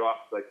you wipe it off,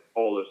 it's like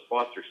all those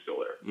spots are still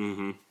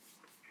there.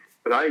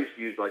 But I used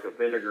to use like a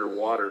vinegar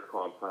water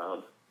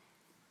compound,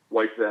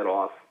 wipe that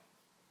off,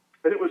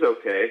 and it was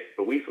okay.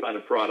 But we found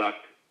a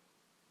product,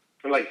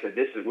 and like I said,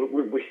 this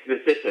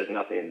has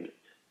nothing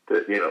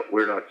to,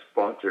 we're not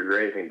sponsored or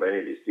anything by any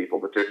of these people,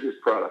 but there's this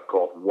product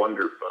called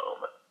Wonder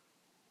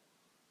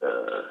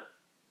Foam,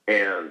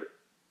 and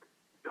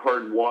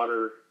hard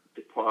water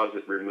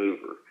deposit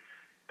remover.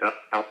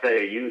 I'll tell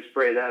you, you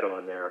spray that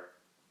on there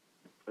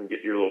and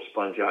get your little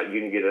sponge out. You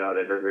can get it out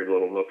of every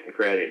little nook and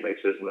cranny. It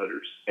makes those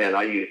motors. And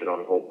I use it on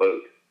the whole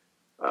boat.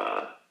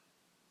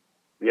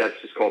 Yeah,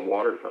 it's just called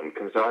water foam. It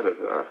comes out of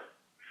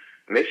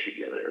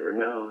Michigan, or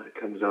no, it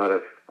comes out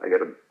of. I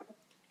got a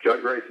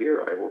jug right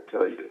here. I will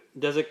tell you.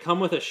 Does it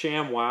come with a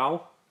sham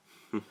wow?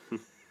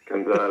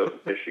 Comes out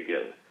of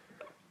Michigan.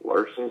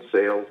 Larson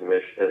Sales,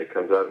 Michigan. It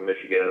comes out of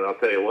Michigan, and I'll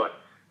tell you what,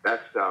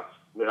 that stuff.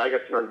 I mean, I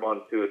got turned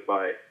on to it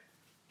by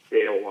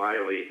Dale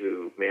Wiley,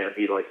 who, man,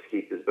 he likes to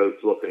keep his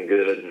boats looking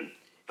good. And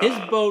His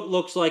boat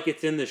looks like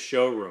it's in the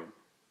showroom.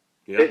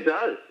 Yeah. It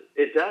does,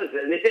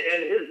 and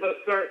his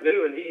boats aren't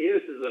new, and he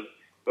uses them.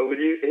 But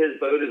his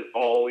boat is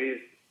always.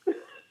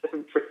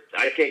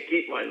 I can't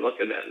keep mine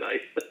looking that nice.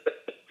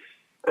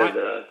 And,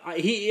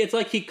 it's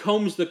like he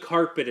combs the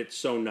carpet. It's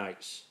so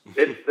nice.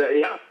 It's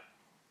yeah.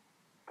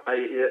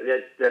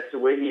 That's the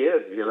way he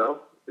is, you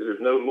know.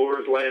 There's no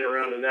lures laying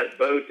around in that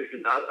boat. There's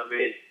not. I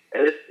mean,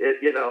 and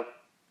it's you know.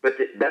 But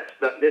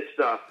this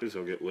stuff. This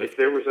will get If lifted.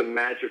 there was a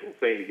magical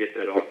thing to get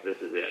that off, this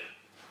is it.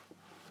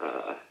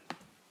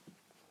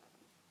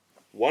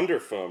 Wonder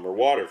foam or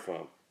water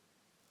foam.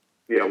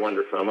 Yeah,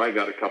 Wonder Foam. I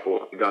got a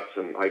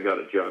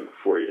jug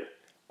for you.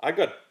 I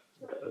got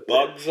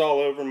bugs all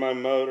over my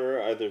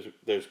motor.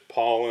 There's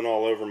pollen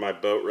all over my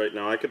boat right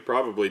now. I could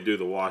probably do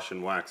the wash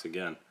and wax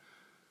again.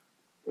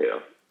 Yeah.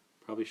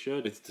 Probably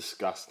should. It's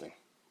disgusting.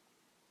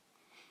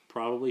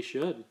 Probably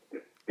should.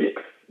 Yeah.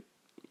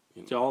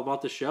 It's all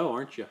about the show,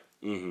 aren't you?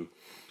 Mm-hmm.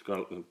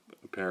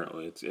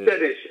 Apparently, it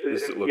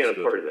looks looks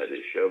good. part of that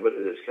is show, but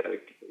it is kind of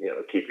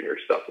keeping your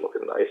stuff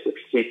looking nice. If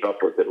you keep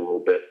up with it a little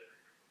bit,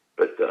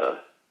 but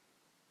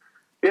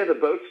yeah, the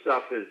boat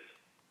stuff is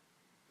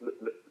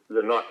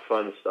the not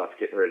fun stuff.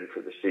 Getting ready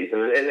for the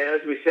season, and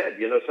as we said,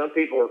 some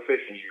people are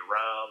fishing year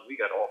round. We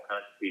got all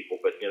kinds of people,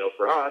 but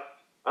for us,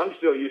 I'm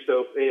still used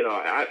to.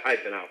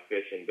 I've been out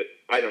fishing, but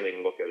I don't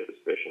even look at it as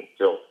fishing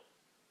till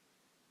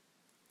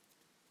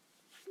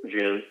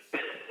June.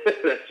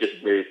 That's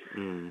just me.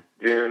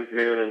 June,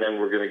 and then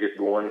we're going to get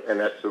going, and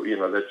that's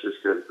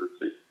just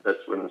because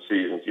that's when the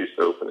season's used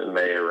to open in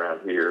May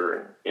around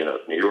here, and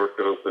New York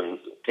opens,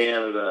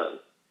 Canada,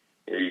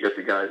 and you got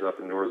the guys up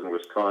in northern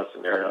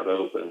Wisconsin, they're not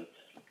open,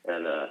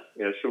 and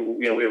so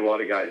we have a lot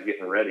of guys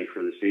getting ready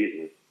for the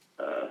season.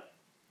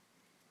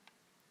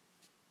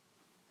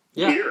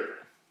 Yeah. Gear.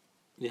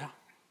 Yeah.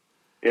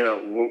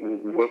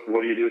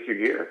 What do you do with your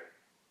gear?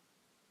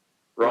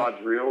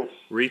 Rods, reels,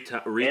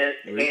 Andy,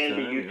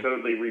 you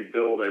totally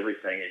rebuild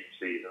everything each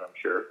season, I'm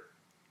sure.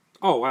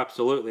 Oh,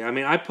 absolutely. I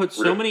mean, I put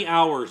so many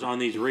hours on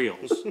these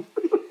reels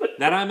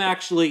that I'm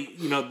actually,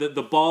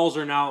 the balls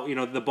are now,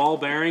 the ball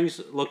bearings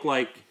look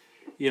like,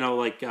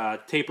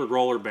 tapered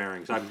roller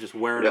bearings. I'm just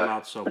wearing them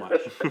out so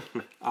much.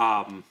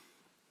 I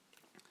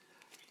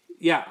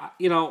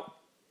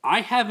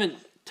haven't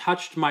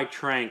touched my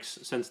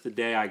Tranx since the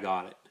day I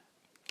got it.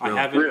 I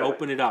haven't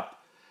opened it up.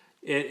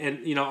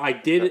 And I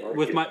did it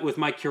with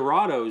my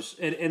Curados,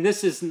 and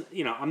this is,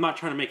 I'm not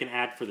trying to make an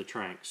ad for the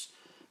Tranx,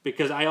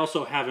 because I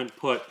also haven't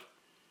put,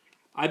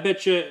 I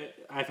bet you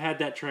I've had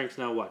that Tranx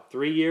now,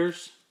 3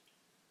 years?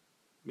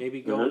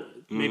 Maybe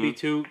maybe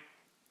two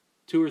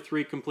or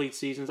three complete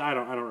seasons. I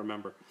don't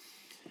remember.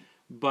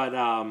 But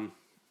I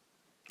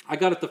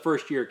got it the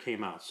first year it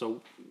came out,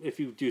 so if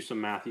you do some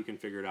math, you can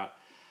figure it out.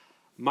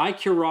 My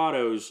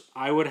Curados,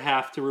 I would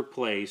have to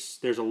replace.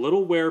 There's a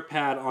little wear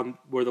pad on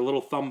where the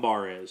little thumb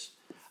bar is.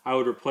 I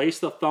would replace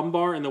the thumb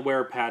bar and the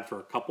wear pad for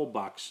a couple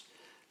bucks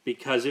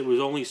because it was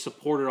only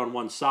supported on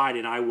one side,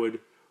 and I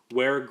would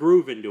wear a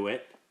groove into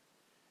it,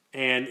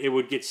 and it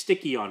would get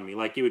sticky on me,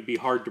 like it would be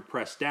hard to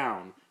press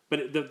down.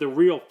 But the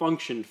reel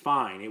functioned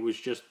fine. It was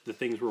just the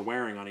things were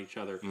wearing on each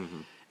other.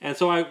 Mm-hmm. And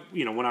so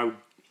when I would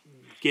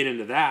get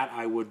into that,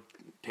 I would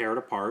tear it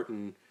apart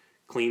and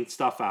clean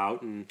stuff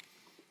out and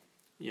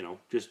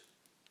just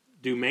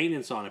do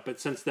maintenance on it. But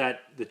since the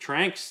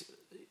Tranx,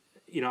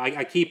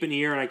 I keep an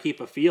ear and I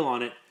keep a feel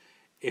on it.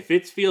 If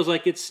it feels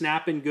like it's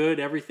snapping good,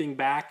 everything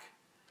back,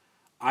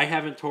 I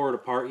haven't tore it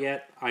apart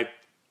yet. I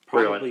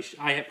probably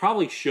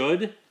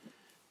should,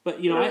 but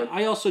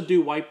I also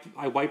do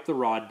wipe the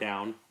rod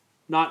down.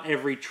 Not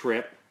every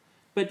trip,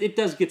 but it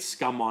does get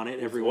scum on it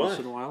every once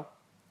in a while.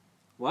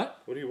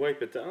 What? What do you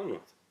wipe it down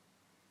with?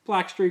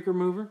 Black streak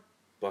remover.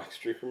 Black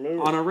streak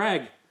remover on a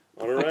rag.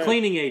 A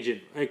cleaning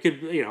agent. It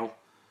could,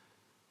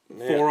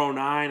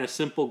 409, a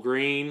simple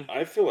green.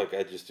 I feel like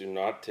I just do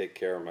not take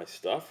care of my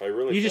stuff.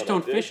 You just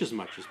don't fish as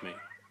much as me.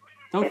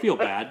 Don't feel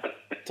bad.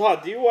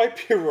 Todd, do you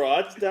wipe your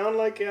rods down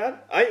like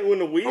that? When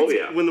the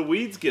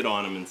weeds get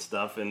on them and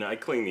stuff, and I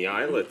clean the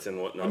eyelets and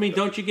whatnot. I mean,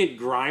 don't you get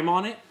grime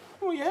on it?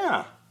 Oh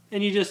yeah.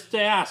 And you just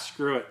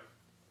screw it.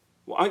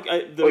 Well,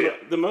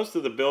 the most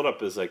of the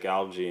buildup is like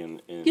algae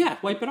and yeah,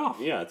 wipe it off.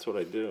 Yeah, that's what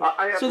I do.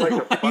 So then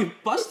why are you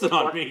busted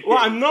on me? Well,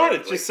 I'm not.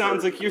 It just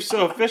sounds like you're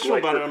so official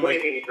about it. I'm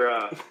like,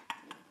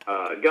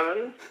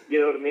 gun. You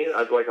know what I mean?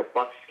 I'd like a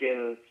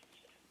buckskin.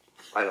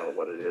 I don't know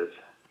what it is.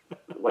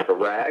 Like a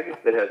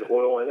rag that has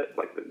oil in it,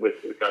 like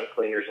with the gun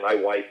cleaners, and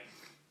I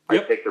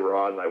take the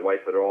rod and I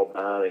wipe it all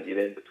down and get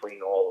in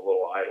between all the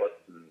little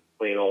eyelets and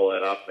clean all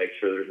that up, make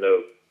sure there's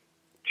no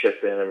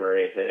chip in them or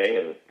anything.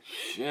 And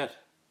shit.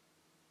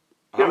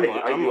 I'm do all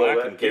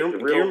lacking. that. Take the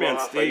reels Gearman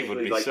off. I Steve would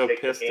usually, be so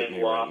take the pissed at me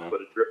handle right off, now.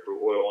 Put a drip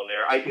of oil in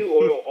there. I do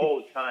oil all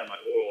the time. I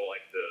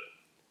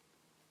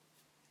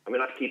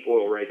keep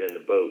oil right in the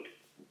boat.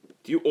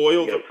 Do you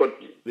oil You know,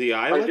 the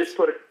I eyelets? just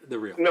put it. The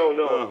reel. No,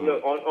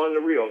 Uh-huh. on the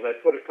reels. I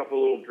put a couple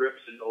little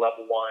drips in the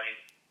level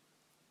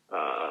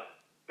line.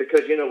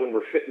 Because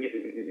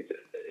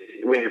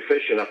when you're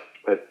fishing up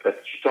at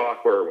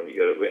Chautauqua, or when you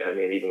go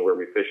to, even where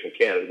we fish in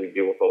Canada, we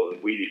deal with all the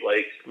weedy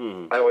lakes.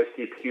 Mm-hmm. I always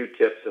keep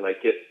Q-tips, and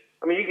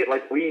you get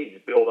like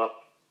weeds build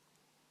up.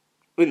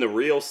 In the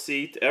reel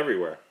seat,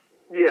 everywhere.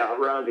 Yeah,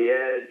 around the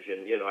edge,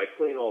 and I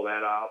clean all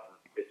that out.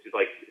 It's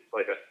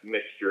like a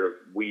mixture of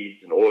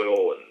weeds and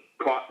oil and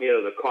cotton.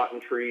 The cotton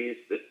trees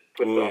that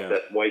puts off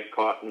that white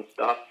cotton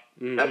stuff.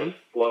 Mm-hmm. That was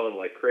flowing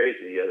like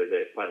crazy the other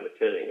day at Planet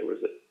Tinning.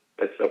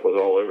 That stuff was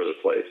all over the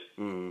place.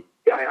 Mm-hmm.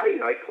 Yeah,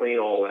 I clean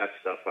all that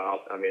stuff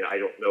out. I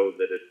don't know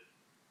that it.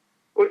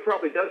 Well, it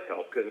probably does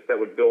help, because if that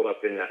would build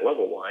up in that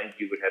level line,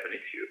 you would have an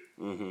issue.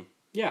 Mm-hmm.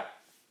 Yeah.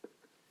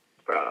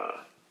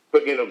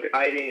 But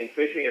guiding and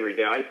fishing every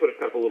day, I put a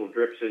couple little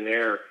drips in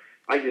there.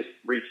 I just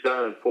reach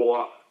down and pull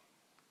off,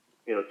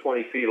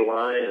 20 feet of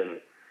line and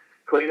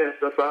clean that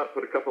stuff out.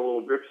 Put a couple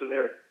little drips in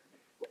there.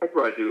 I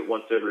probably do it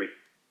once every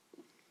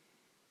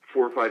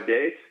 4 or 5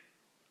 days.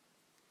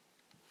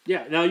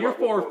 Yeah. Now your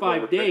 4 or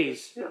 5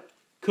 days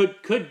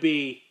could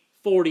be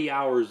 40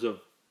 hours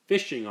of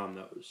fishing on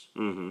those.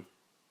 Mm-hmm.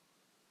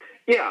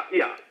 Yeah.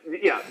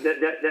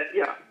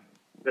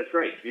 That's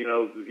right.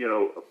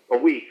 A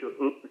week.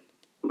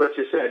 Let's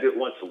just say I do it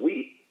once a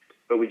week,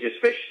 but we just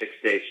fish 6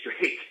 days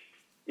straight.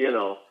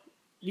 You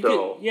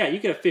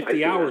could have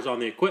 50 hours on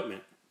the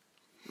equipment.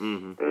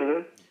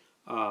 Mm-hmm.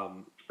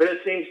 But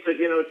it seems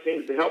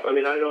to help. I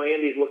know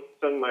Andy's looked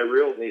at some of my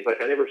reels, and he's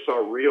like, I never saw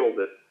a reel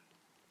that.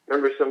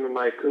 Remember some of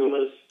my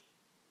Akumas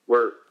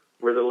where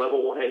the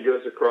level line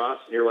goes across,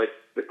 and you're like,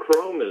 the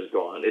chrome is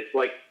gone. It's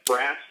like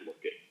brass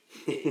looking.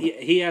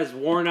 He has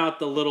worn out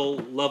the little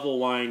level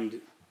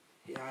lined.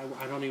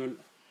 I don't even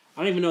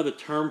know the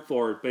term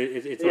for it, but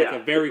it's like a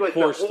very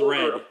coarse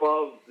thread.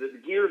 Above the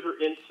gears are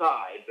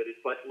inside, but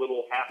it's like a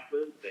little half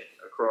moon thing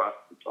across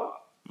the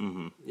top.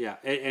 Mm-hmm. Yeah,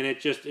 and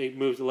it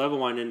moves the level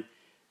line, and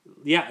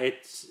yeah,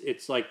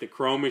 it's like the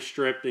chrome is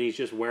stripped, and he's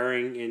just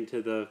wearing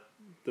into the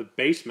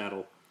base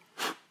metal.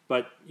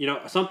 But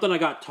something I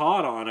got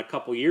taught on a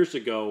couple years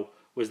ago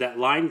was that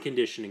line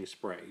conditioning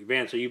spray.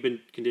 Vance, so you've been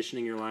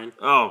conditioning your line?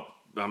 Oh,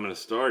 I'm gonna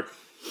start.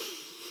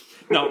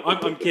 No,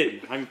 I'm kidding.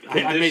 I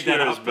made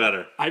that up.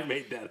 Better. I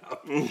made that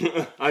up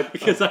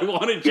because I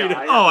wanted you to.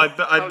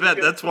 I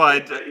bet that's why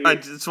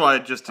that's why I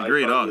just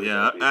agreed.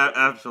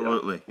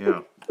 Absolutely, yeah.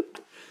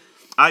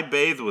 I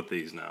bathe with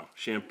these now.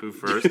 Shampoo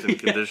first and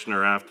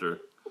conditioner after.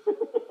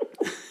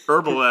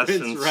 Herbal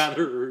essence. Rinse,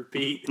 rather,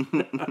 repeat.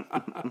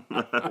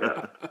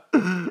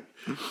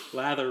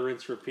 Lather,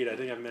 rinse, repeat. I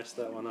think I messed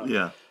that one up.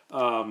 Yeah.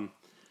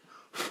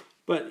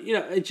 But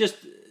it just,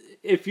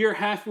 if you're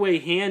halfway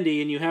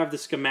handy and you have the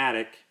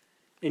schematic,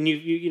 and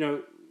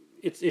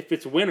if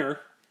it's winter,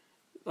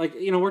 like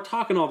we're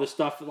talking all this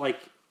stuff like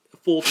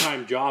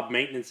full-time job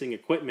maintaining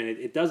equipment.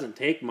 It doesn't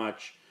take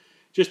much,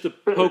 just to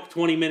poke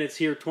 20 minutes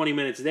here, 20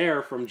 minutes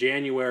there from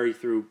January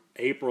through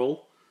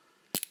April.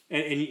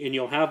 And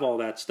you'll have all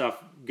that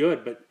stuff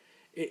good, but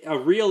a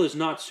reel is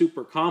not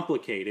super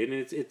complicated,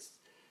 and it's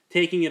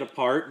taking it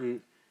apart,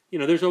 and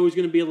there's always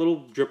going to be a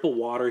little drip of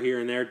water here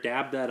and there.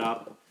 Dab that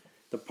up.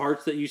 The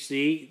parts that you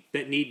see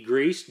that need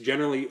grease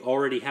generally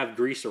already have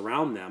grease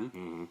around them.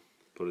 Mm-hmm.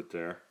 Put it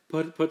there.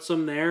 Put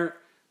some there.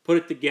 Put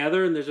it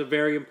together, and there's a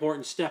very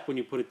important step when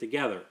you put it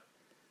together.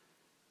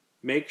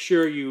 Make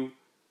sure you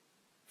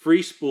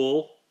free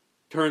spool.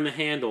 Turn the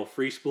handle,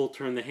 free spool,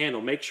 turn the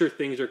handle. Make sure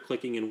things are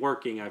clicking and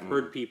working. I've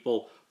heard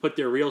people put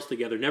their reels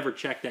together, never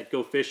check that,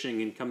 go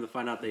fishing, and come to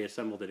find out they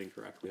assembled it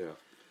incorrectly. Yeah.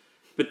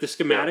 But the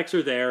schematics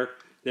are there.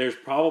 There's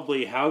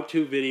probably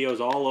how-to videos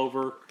all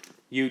over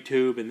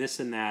YouTube and this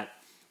and that.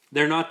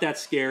 They're not that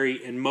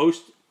scary, and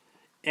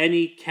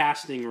any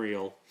casting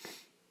reel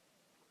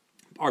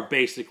are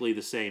basically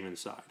the same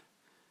inside.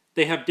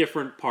 They have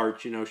different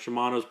parts.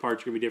 Shimano's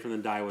parts are going to be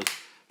different than Daiwa's,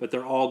 but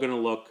they're all going to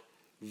look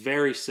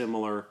very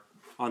similar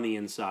on the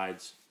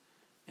insides,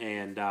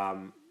 and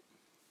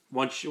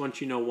once you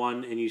know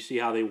one and you see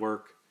how they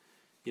work,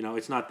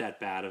 it's not that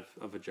bad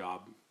of a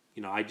job.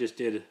 I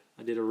did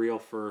a reel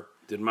for.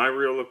 Did my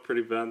reel look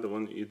pretty bad? The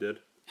one that you did?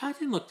 It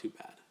didn't look too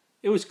bad.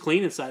 It was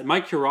clean inside.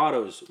 My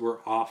Curados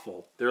were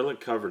awful. They're like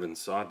covered in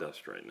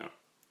sawdust right now.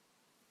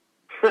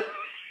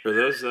 Are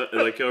those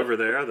like over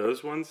there?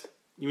 Those ones?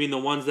 You mean the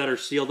ones that are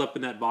sealed up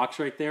in that box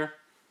right there?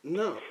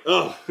 No.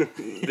 Oh,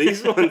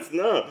 these ones?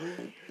 No.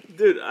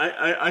 Dude,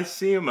 I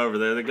see them over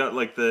there. They got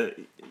like the,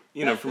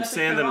 from that's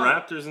Sand and Curado.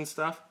 Raptors and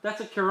stuff.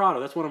 That's a Curado.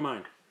 That's one of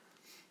mine.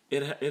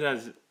 It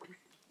has.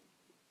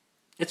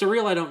 It's a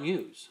reel I don't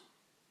use.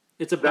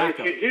 It's a Now,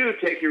 backup. if you do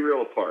take your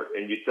reel apart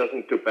and it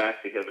doesn't go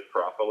back together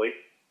properly,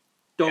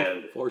 Don't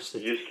and force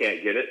it. you just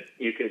can't get it,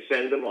 you can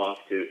send them off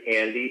to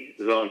Andy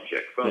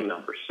Zonchik, phone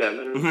number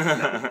 7.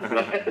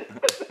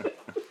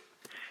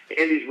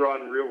 Andy's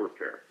rod and reel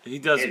repair. He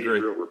does Andy's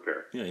great. reel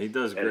repair. Yeah, he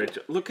does a And- great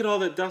job. Look at all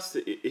that dust.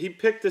 He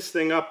picked this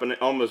thing up and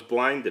it almost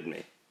blinded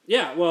me.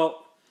 Yeah,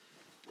 well,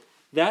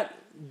 but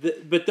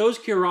those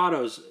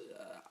Curados,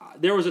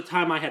 there was a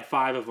time I had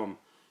 5 of them,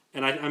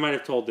 and I might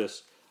have told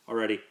this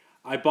already.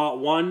 I bought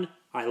one,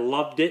 I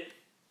loved it,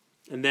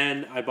 and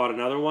then I bought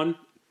another one,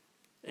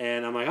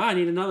 and I'm like, I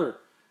need another.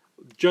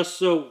 Just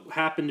so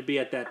happened to be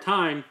at that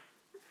time,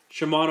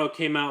 Shimano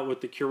came out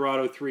with the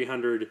Curado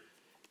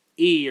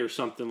 300E or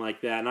something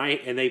like that,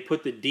 and they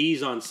put the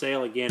Ds on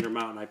sale at Gander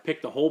Mountain. I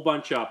picked a whole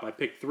bunch up. I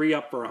picked 3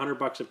 up for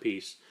 $100 a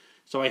piece.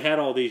 So I had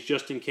all these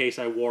just in case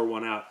I wore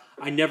one out.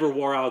 I never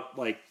wore out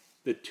like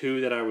the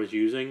 2 that I was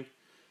using,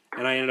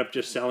 and I ended up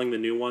just selling the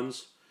new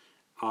ones.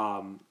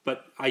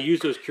 But I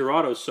used those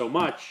Curados so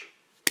much,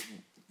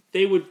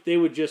 they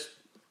would just.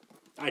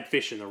 I'd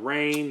fish in the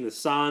rain, the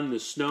sun, the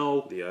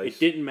snow. The ice. It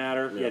didn't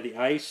matter. Yeah, the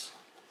ice.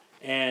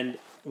 And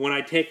when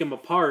I take them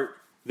apart,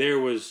 there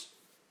was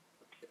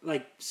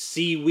like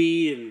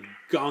seaweed and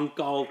gunk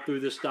all through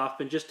the stuff.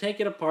 And just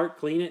take it apart,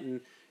 clean it, and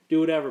do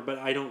whatever. But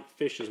I don't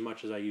fish as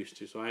much as I used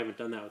to, so I haven't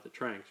done that with the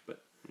Tranks.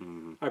 But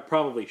I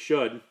probably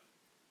should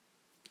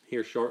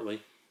here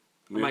shortly.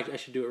 Yeah. I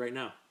should do it right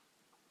now.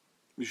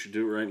 You should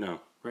do it right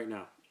now. Right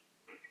now.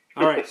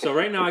 All right, so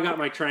right now I got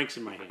my Tranks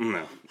in my hand.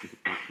 No.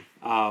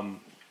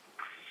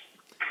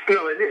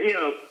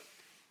 No,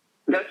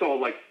 that's all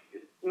like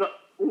not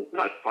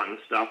fun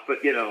stuff,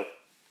 but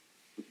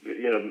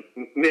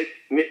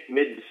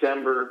mid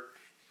December,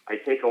 I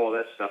take all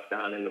that stuff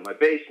down into my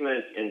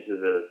basement, into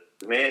the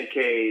man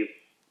cave,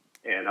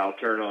 and I'll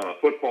turn on a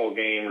football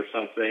game or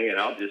something, and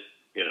I'll just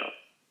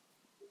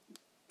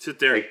Sit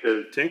there take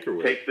and the tinker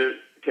with it.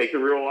 take the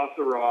reel off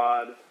the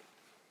rod,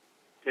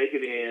 take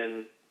it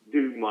in,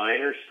 do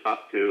minor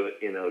stuff to it,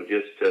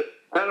 just to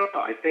I don't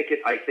know. I think it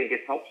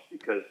helps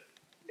because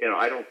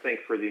I don't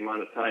think for the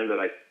amount of time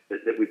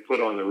that we put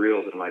on the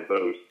reels in my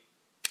boat,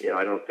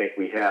 I don't think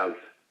we have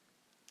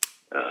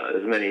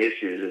as many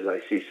issues as I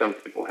see some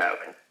people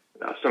having.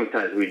 Now,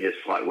 sometimes we just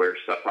flat wear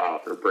stuff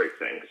out or break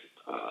things.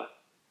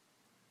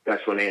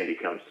 That's when Andy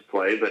comes to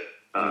play. But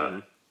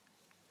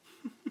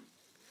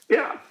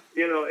yeah,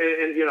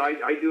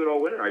 I do it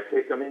all winter. I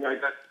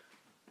got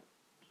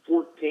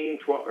 14,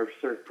 12, or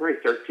probably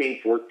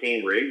 13,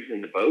 14 rigs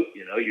in the boat.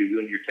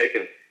 You're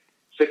taking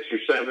 6 or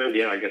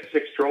 7. I got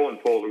 6 trolling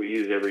poles that we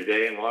use every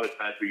day, and a lot of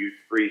times we use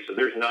 3. So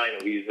there's 9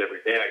 that we use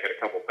every day. I got a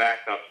couple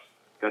backups,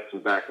 got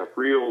some backup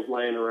reels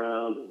laying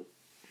around,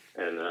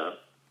 and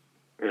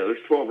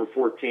there's 12 or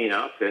 14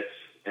 outfits,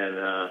 and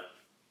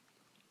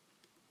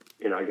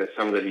I got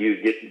some that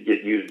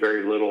get used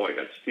very little. I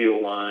got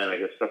steel line, I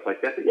got stuff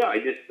like that. But yeah, I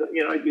just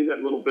I do that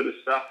little bit of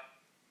stuff.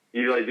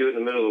 Usually I do it in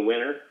the middle of the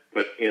winter,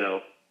 but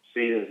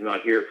season's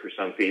not here for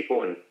some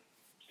people, and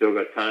still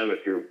got time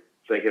if you're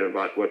thinking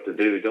about what to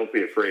do. Don't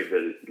be afraid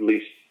to at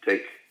least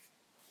take,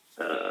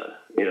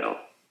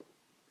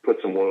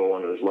 put some oil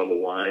on those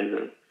level lines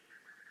and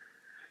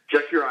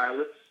check your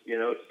eyelets.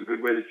 It's a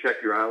good way to check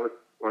your eyelets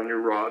on your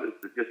rod is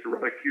to just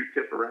run a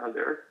Q-tip around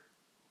there.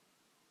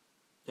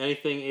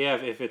 Anything,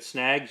 if it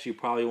snags, you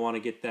probably want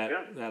to get that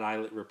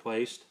eyelet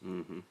replaced.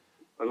 Mm-hmm.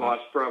 I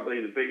lost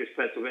probably the biggest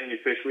Pennsylvania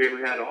fish we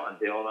ever had on.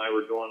 Dale and I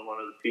were doing one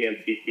of the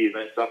PMTT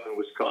events up in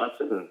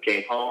Wisconsin and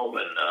came home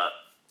and,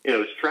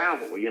 it's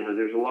travel.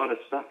 There's a lot of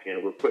stuff.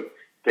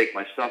 Take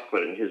my stuff,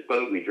 put it in his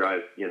boat. We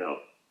drive,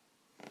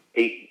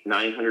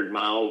 800-900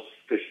 miles,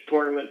 fish a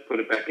tournament, put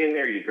it back in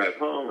there. You drive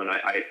home. And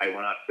I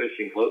went out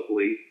fishing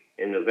locally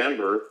in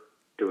November.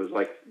 It was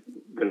like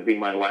going to be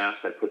my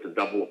last. I put the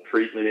double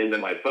treatment into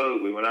my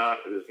boat. We went out.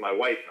 It was my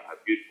wife and I. A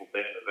beautiful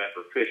day in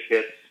November. Fish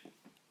hits.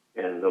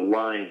 And the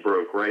line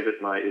broke right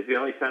at my, it's the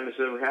only time this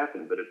ever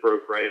happened, but it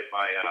broke right at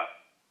my,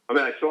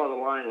 I saw the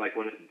line like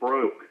when it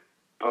broke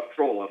up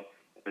trolling.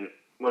 And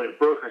when it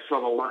broke, I saw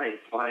the line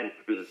flying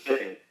through the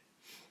thing.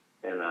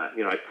 And,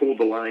 I pulled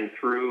the line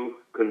through,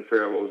 couldn't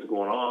figure out what was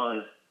going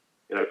on.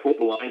 And I pulled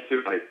the line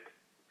through.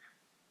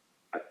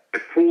 I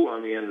pulled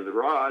on the end of the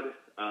rod.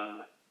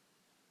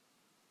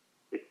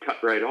 It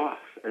cut right off.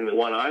 And the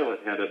one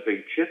eyelet had a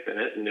big chip in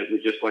it, and it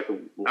was just like a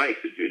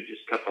knife. It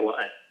just cut the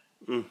line.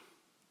 Mm.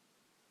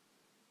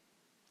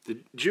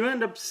 Did you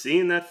end up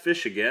seeing that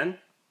fish again?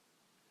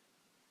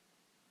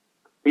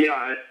 Yeah,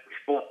 I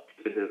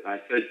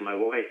said to my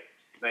wife,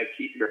 "Can I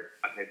keep your?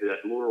 Maybe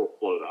that lure will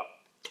float up."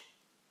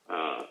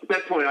 At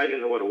that point, I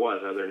didn't know what it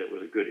was, other than it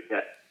was a good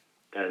hit.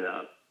 And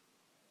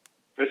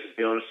this is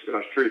the honest to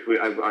God's truth.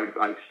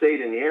 I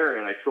stayed in the area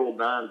and I trolled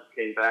down,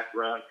 came back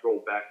around,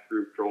 trolled back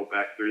through.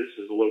 This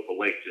is a local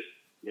lake, just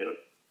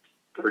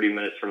 30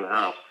 minutes from the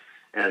house,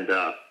 and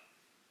it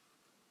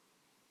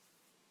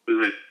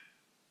was a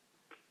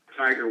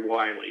Tiger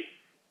Wiley,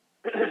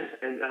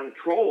 and I'm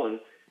trolling,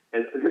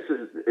 and this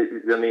is,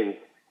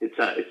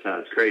 it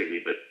sounds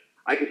crazy, but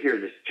I could hear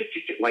this,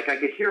 like I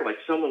could hear like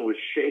someone was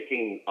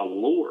shaking a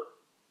lure.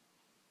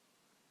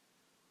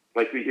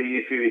 Like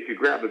if you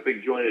grab a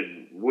big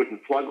jointed wooden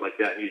plug like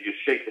that and you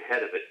just shake the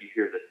head of it, you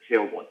hear the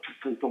tail going,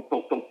 thump, thump,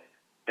 thump, thump.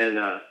 And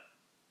I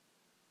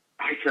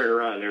turn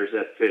around and there's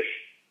that fish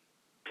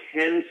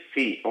 10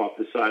 feet off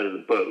the side of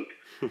the boat,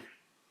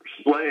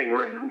 laying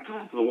right on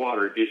top of the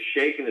water, just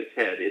shaking his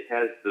head. It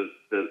has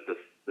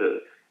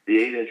the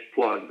 8-inch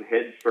plug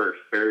head first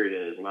buried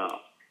in his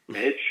mouth. And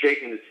it's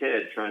shaking his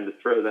head trying to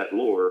throw that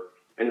lure,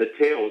 and the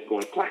tail is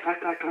going clack, clack,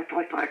 clack, clack,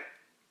 clack, clack.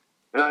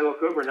 And I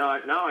look over, now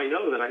I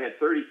know that I had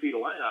 30 feet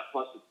of line out,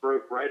 plus it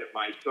broke right at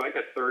so I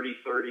got 30,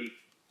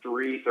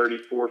 33,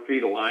 34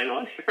 feet of line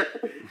on there.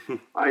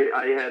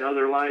 I had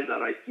other lines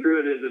out. I threw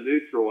it into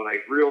neutral, and I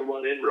reeled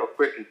one in real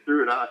quick and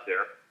threw it out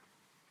there.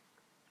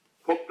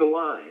 Hooked the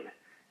line,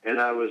 and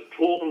I was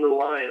pulling the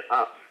line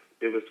up.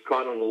 It was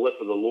caught on the lip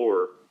of the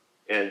lure,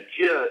 and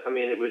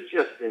it was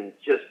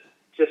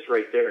just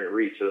right there in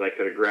reach so that I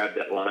could have grabbed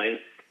that line,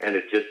 and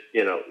it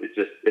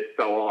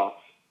fell off.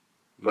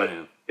 But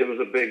Man. it was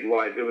a big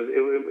wide. It was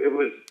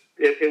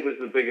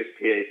the biggest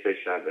PA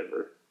fish I've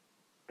ever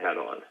had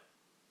on,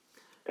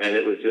 and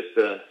it was just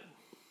a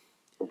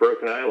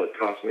broken eyelet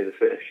cost me the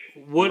fish.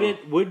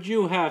 Would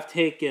you have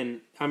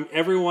taken?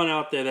 Everyone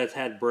out there that's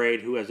had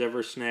braid who has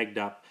ever snagged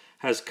up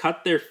has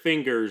cut their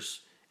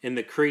fingers in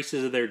the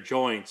creases of their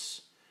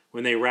joints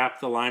when they wrap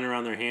the line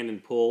around their hand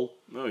and pull.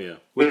 Oh yeah.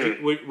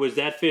 Was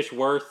that fish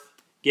worth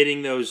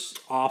getting those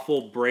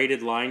awful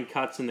braided line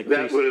cuts in the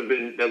crease? That would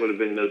have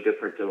been no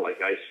different than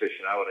like ice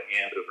fishing. I would have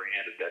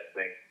hand-over-handed that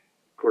thing.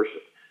 Of course,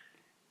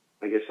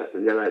 I guess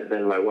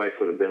then my wife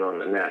would have been on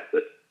the net.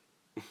 But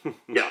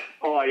yeah,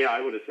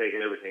 I would have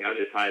taken everything. I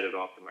just tied it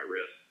off to my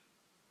wrist.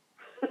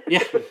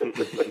 Yeah.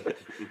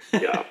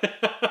 Yeah.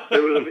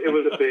 It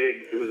was a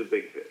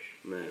big fish.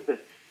 Man.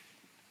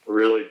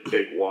 Really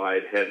big,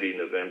 wide, heavy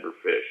November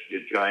fish,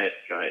 giant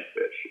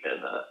fish,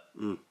 and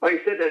like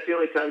I said, that's the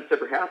only time it's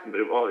ever happened.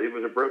 But it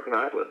was a broken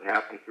eyelet. It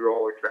happened through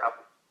all our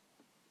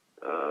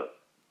travels.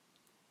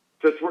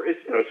 So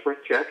it's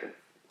worth checking.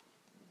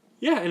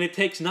 Yeah, and it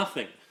takes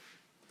nothing.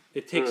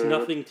 It takes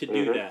nothing to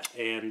do that,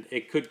 and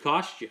it could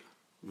cost you.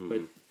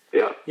 But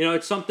yeah,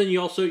 it's something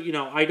you also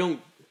I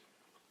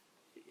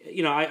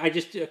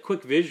just a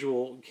quick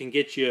visual can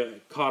get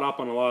you caught up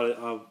on a lot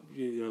of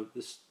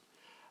this.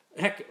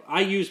 Heck,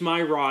 I use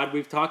my rod.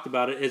 We've talked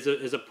about it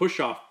as a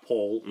push-off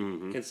pole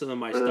in some of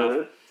my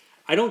stuff.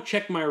 I don't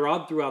check my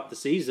rod throughout the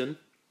season.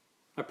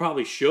 I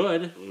probably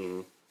should.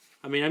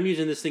 I mean, I'm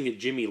using this thing at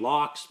Jimmy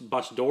locks,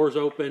 bust doors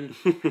open,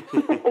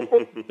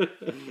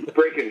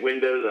 breaking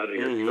windows out of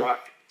your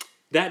truck.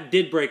 That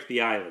did break the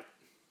eyelet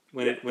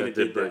when it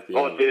did break the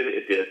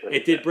that.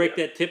 It did break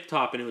that tip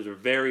top, and it was a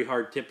very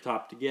hard tip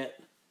top to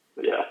get.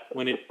 Yeah.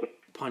 When it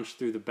punched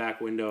through the back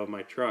window of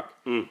my truck.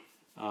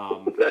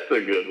 That's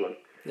a good one.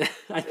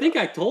 I think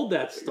I told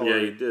that story. Yeah,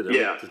 you did.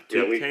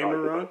 We talked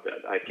about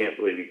that. I can't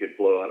believe you could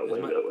blow out a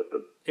window with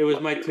the. It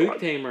was my tooth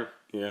tamer.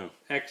 Yeah.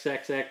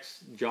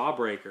 XXX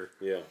jawbreaker.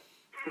 Yeah.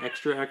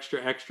 Extra,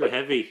 extra, extra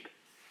heavy.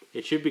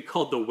 It should be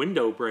called the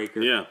window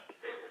breaker. Yeah.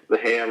 The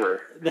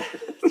hammer.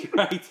 That's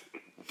right.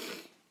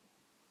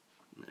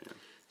 Man.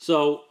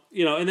 So,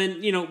 and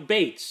then,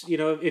 baits.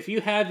 If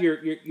you have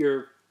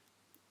your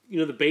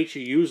the baits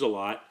you use a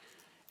lot,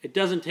 it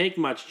doesn't take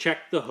much.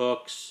 Check the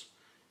hooks.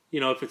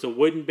 If it's a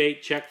wooden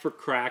bait, check for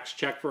cracks,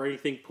 check for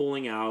anything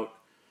pulling out.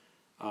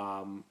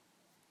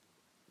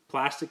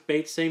 Plastic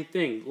baits, same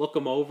thing. Look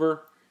them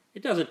over.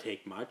 It doesn't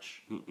take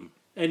much.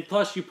 And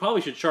plus, you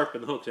probably should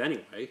sharpen the hooks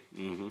anyway.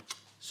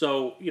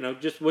 So,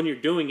 just when you're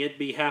doing it,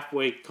 be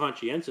halfway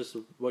conscientious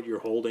of what you're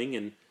holding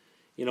and,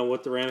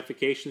 what the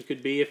ramifications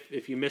could be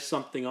if you miss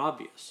something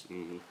obvious.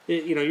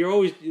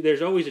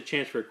 There's always a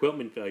chance for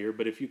equipment failure,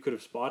 but if you could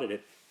have spotted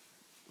it,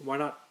 why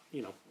not,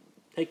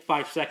 take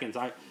 5 seconds.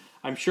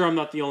 I'm sure I'm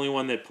not the only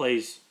one that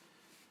plays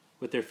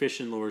with their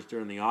fishing lures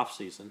during the off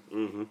season.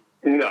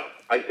 No,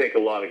 I think a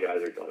lot of guys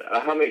are doing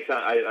that. How many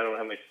times? I don't know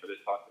how much for this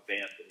talk to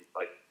Vance, and he's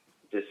like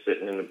just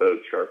sitting in the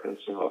boat sharpening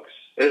some hooks.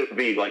 It would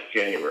be like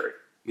January.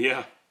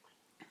 Yeah.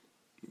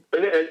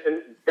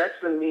 And that's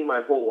been me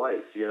my whole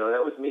life.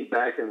 That was me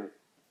back in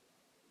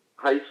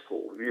high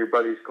school. Your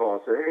buddies call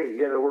and say, "Hey,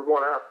 we're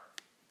going out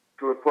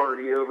to a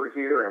party over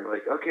here." I'm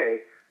like,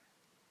 "Okay."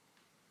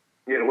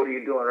 What are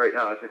you doing right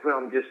now? I said, "Well,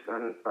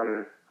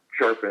 I'm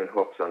sharpening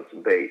hooks on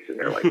some baits," and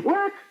they're like,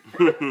 "What?"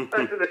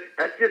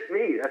 That's just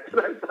me. That's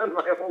what I've done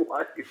my whole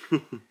life.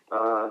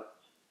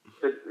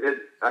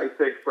 I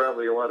think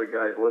probably a lot of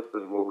guys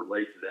listening will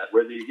relate to that,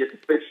 whether you get to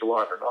fish a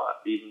lot or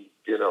not. Even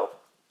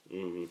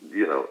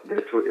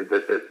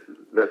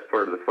that's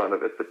part of the fun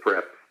of it, the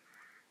prep,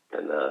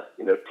 and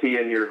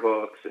teeing your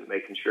hooks and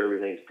making sure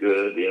everything's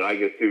good. I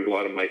go through a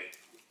lot of my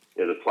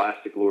the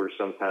plastic lures.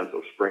 Sometimes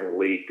they'll spring a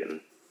leak, and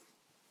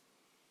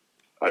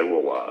I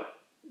will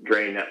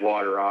drain that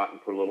water out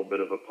and put a little bit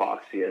of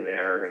epoxy in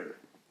there and,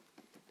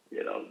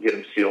 get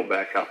them sealed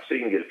back up so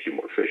you can get a few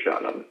more fish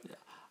out of them.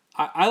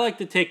 I like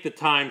to take the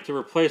time to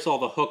replace all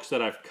the hooks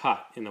that I've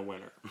cut in the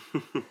winter.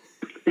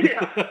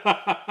 Yeah.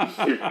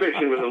 You're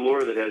fishing with a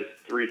lure that has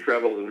 3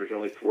 trebles and there's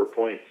only 4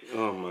 points.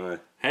 Oh, my.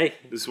 Hey.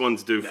 This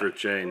one's due for a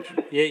change.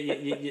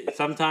 Yeah,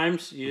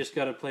 sometimes you just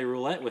got to play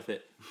roulette with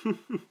it.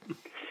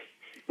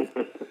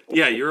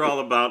 Yeah, you're all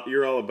about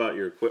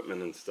your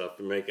equipment and stuff,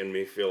 and making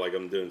me feel like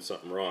I'm doing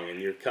something wrong. And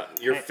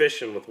you're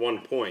fishing with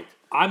 1 point.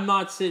 I'm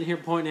not sitting here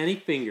pointing any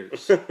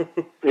fingers.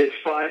 His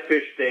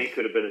 5-fish day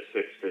could have been a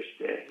 6-fish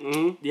day.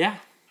 Mm-hmm. Yeah.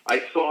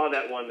 I saw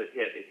that one that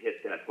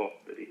hit that hook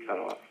that he cut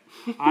off.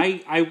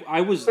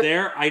 I was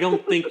there. I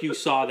don't think you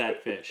saw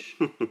that fish.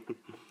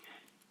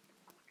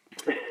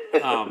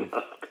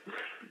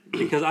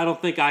 Because I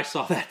don't think I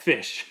saw that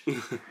fish.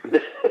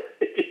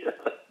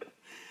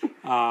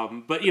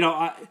 But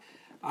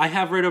I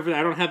have right over there.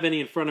 I don't have any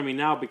in front of me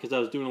now because I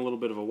was doing a little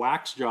bit of a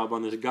wax job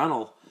on this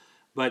gunnel.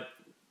 But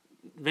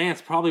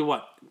Vance, probably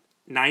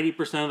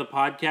 90% of the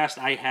podcast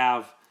I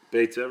have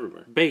Baits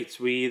everywhere. baits.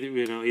 We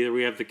either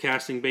we have the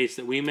casting baits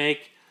that we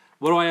make.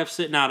 What do I have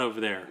sitting out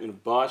over there? In a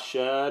Boss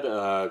shad,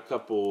 a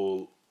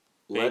couple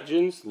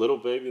legends, little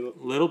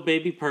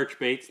baby perch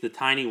baits, the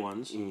tiny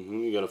ones.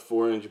 Mm-hmm. You got a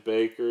 4-inch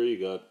baker. You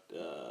got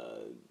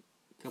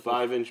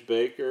 5-inch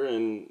baker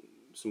and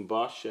some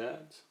Boss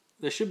shads.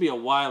 There should be a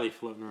Wiley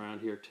floating around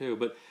here too.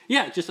 But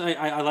yeah, just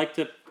I like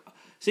to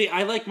see.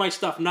 I like my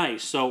stuff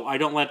nice, so I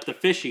don't let the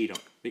fish eat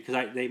them because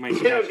they might.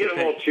 You don't get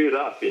them all chewed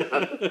up.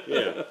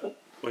 Yeah,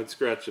 might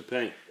scratch the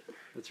paint.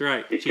 That's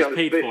right. He She's comes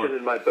paid fishing for it.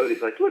 in my boat.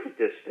 He's like, "Look at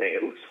this thing.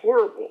 It looks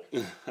horrible."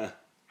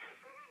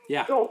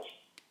 Yeah. Don't.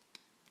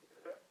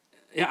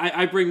 Yeah,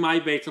 I bring my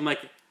baits. I'm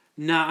like,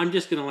 nah, I'm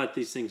just gonna let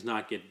these things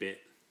not get bit.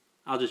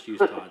 I'll just use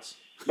Todd's.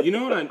 You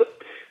know what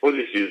We'll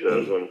just use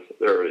those ones.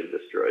 They're already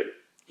destroyed.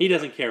 He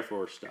doesn't care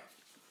for stuff.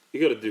 You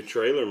got to do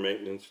trailer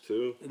maintenance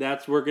too.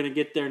 We're gonna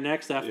get there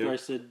next. After Yeah. I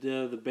said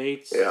the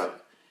baits. Yeah,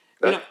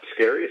 that's the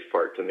scariest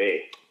part to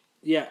me.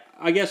 Yeah,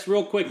 I guess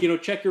real quick,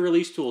 check your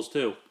release tools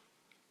too.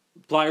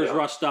 Pliers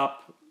rust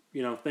up,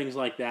 things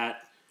like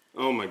that.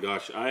 Oh my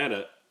gosh, I had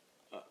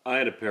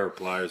a pair of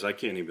pliers. I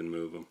can't even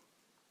move them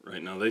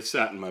right now. They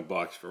sat in my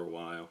box for a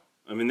while.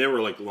 I mean, they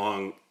were like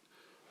long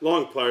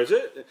pliers.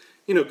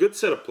 Good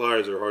set of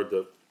pliers are hard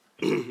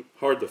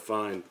to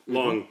find.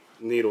 Long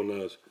needle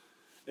nose,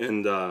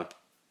 and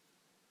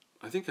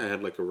I think I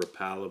had like a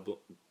Rapala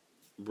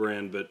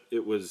brand, but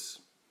it was,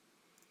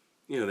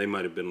 they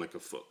might have been like a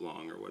foot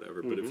long or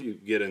whatever. But if you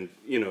get in,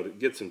 to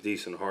get some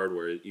decent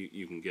hardware,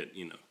 you can get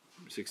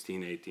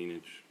 16,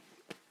 18-inch,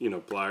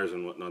 pliers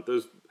and whatnot.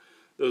 Those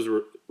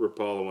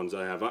Rapala ones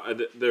I have,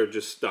 they're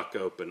just stuck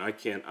open. I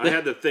can't. I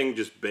had the thing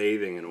just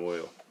bathing in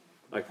oil.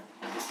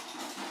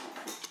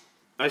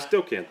 I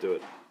still can't do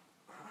it.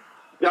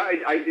 Yeah,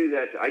 I do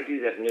that. I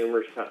do that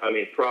numerous times. I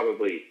mean,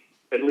 probably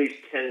at least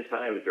 10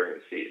 times during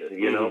the season.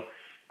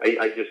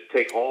 I just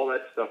take all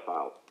that stuff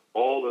out.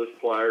 All those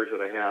pliers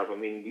that I have. I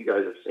mean, you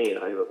guys have seen.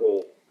 I have a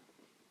whole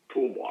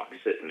toolbox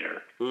sitting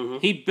there. Mm-hmm.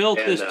 He built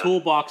this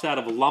toolbox out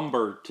of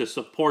lumber to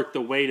support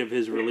the weight of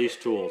his release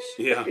tools.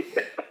 Yeah.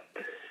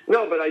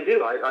 No, but I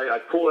do. I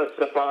pull that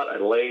stuff out. I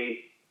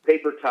lay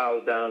paper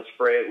towels down,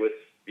 spray it with,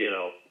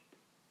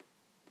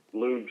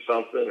 lube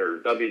something or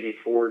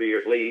WD-40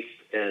 at least,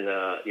 and,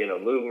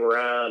 move them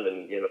around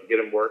and, get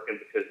them working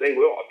because they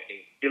will. I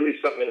mean, you leave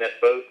something in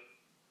that boat,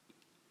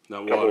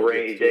 a couple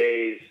rainy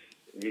days,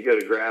 you go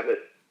to grab it,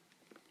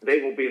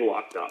 they will be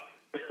locked up.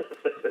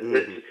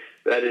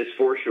 That is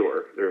for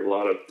sure. There's a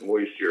lot of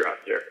moisture out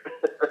there.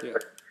 Yeah.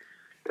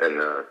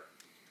 And,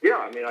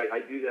 I mean,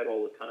 I do that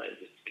all the time,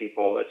 just to keep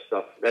all that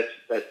stuff. That's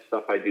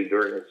stuff I do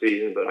during the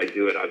season, but I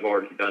do it. I've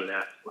already done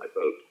that to my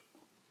boat.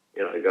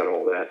 I got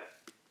all that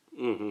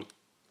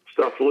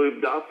stuff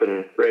lubed up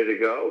and ready to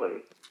go.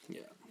 And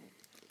yeah.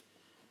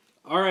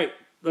 All right,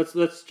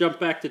 let's jump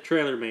back to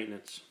trailer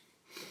maintenance.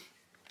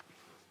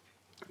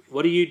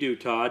 What do you do,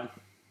 Todd?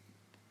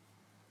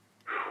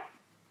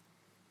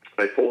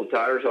 I pull the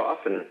tires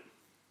off and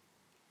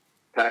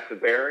pack the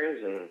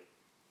bearings and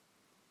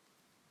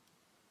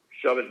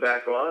shove it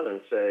back on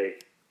and say,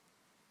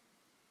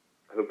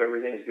 I hope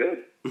everything's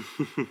good.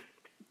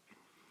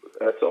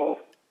 That's all.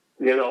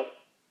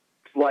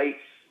 Lights,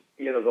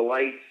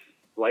 the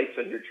lights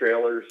on your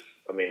trailers,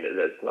 I mean,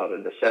 that's not a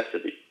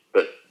necessity,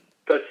 but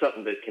that's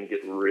something that can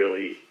get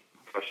really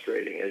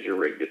frustrating as your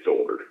rig gets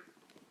older.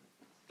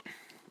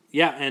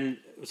 Yeah, and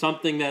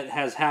something that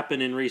has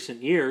happened in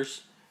recent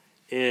years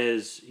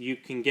is you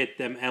can get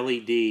them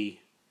LED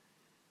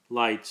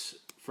lights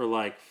for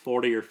like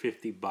 $40 or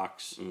 $50.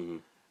 Mm-hmm.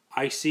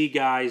 I see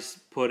guys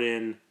put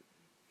in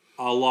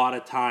a lot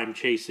of time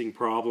chasing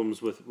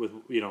problems with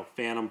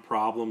phantom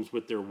problems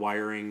with their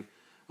wiring.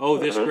 Oh,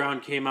 this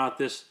ground came out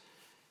this.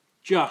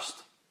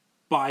 Just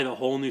buy the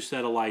whole new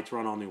set of lights,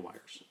 run all new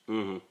wires.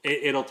 Mm-hmm.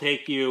 It'll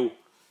take you,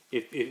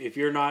 if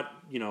you're not,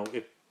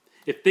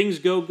 if things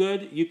go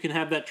good, you can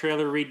have that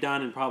trailer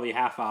redone in probably a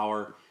half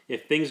hour.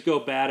 If things go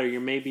bad or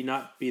you're maybe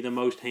not be the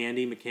most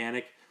handy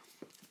mechanic,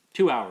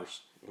 2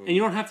 hours. Mm-hmm. And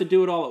you don't have to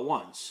do it all at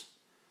once.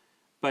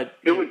 But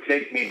it would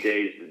take me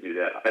days to do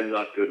that. I'm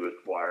not good with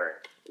wiring,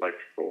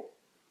 electrical.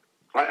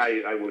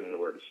 I wouldn't know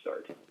where to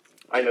start.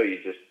 I know you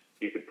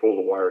could pull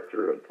the wire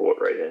through and pull it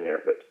right in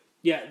there, but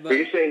yeah. Are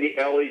you saying the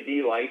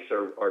LED lights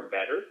are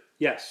better?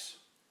 Yes.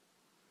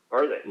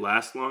 Are they?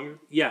 Last longer?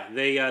 Yeah,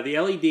 they the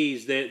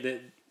LEDs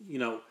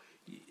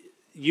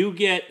you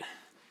get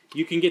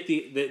you can get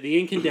the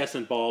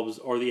incandescent bulbs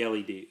or the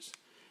LEDs,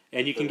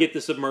 and you can get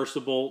the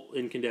submersible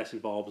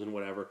incandescent bulbs and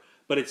whatever.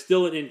 But it's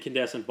still an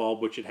incandescent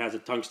bulb, which it has a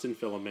tungsten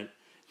filament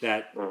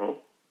that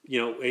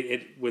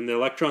when the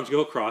electrons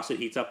go across, it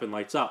heats up and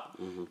lights up.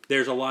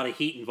 There's a lot of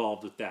heat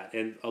involved with that,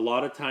 and a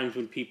lot of times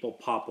when people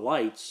pop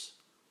lights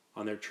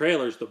on their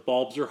trailers, the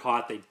bulbs are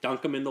hot. They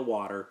dunk them in the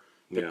water.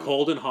 They're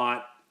cold and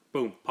hot.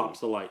 Boom,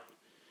 pops the light.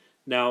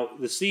 Now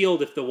the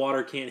sealed, if the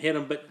water can't hit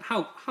them, but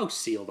how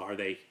sealed are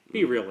they?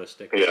 Be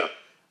realistic. Yeah.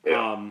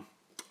 Yeah.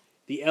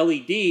 The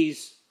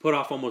LEDs put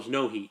off almost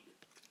no heat.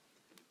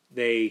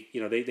 They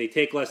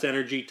take less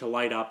energy to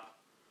light up.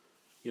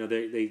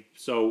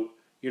 So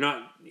you're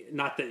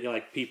not that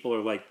like people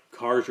are like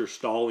cars are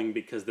stalling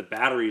because the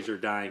batteries are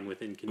dying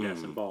with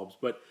incandescent bulbs,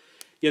 but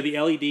the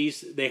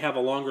LEDs, they have a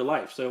longer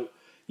life. So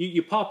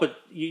you pop it,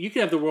 you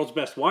can have the world's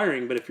best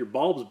wiring, but if your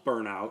bulbs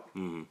burn out,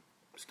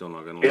 Still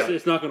not going to work.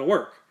 it's not going to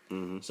work.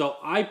 So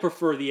I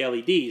prefer the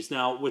LEDs.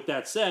 Now, with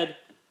that said,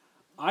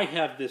 I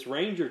have this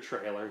Ranger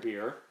trailer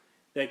here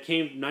that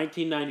came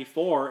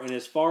 1994, and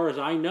as far as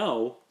I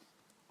know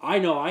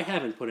I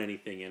haven't put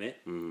anything in it,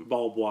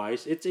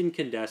 bulb-wise. It's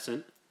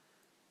incandescent,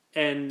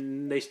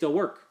 and they still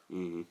work.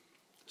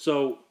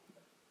 So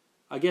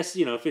I guess,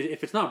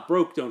 if it's not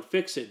broke, don't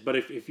fix it. But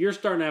if you're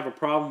starting to have a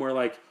problem where,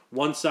 like,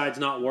 one side's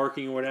not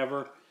working or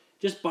whatever,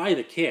 just buy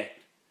the kit.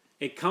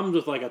 It comes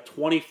with, like, a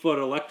 20-foot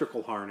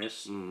electrical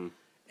harness.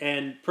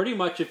 And pretty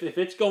much if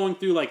it's going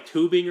through, like,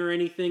 tubing or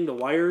anything, the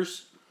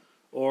wires,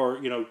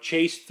 or,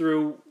 chase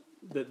through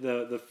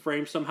the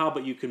frame somehow,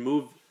 but you can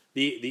move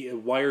the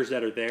wires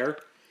that are there,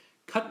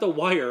 cut the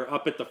wire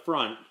up at the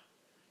front,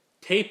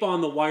 tape on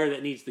the wire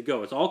that needs to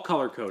go. It's all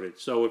color-coded.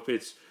 So if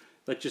it's,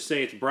 let's just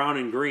say it's brown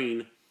and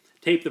green,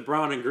 tape the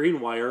brown and green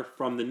wire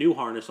from the new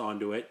harness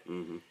onto it,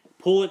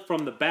 pull it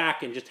from the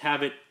back, and just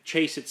have it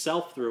chase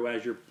itself through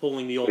as you're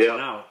pulling the old one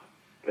out.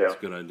 Yeah. That's a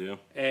good idea.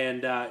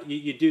 And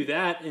you do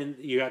that, and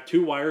you got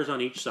 2 wires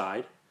on each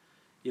side.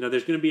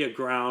 There's going to be a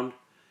ground.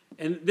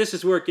 And this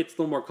is where it gets a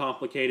little more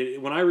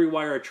complicated. When I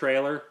rewire a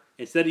trailer,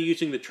 instead of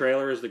using the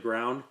trailer as the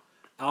ground,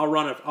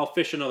 I'll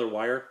fish another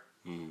wire,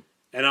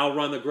 and I'll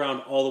run the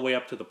ground all the way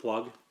up to the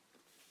plug.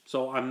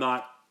 So I'm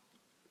not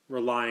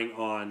relying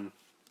on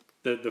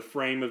the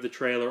frame of the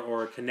trailer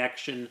or a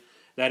connection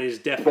that is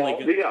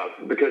definitely good. Yeah,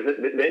 because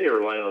then you're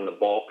relying on the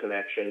ball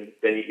connection.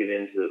 Then you get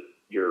into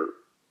your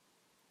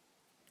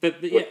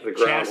the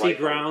chassis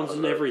grounds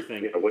and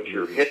everything. What's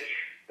your hitch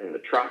and the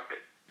truck?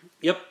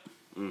 Yep.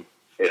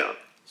 Yeah.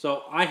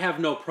 So I have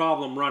no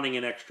problem running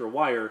an extra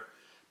wire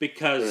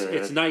because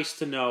it's nice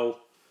to know.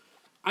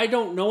 I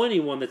don't know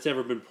anyone that's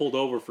ever been pulled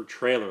over for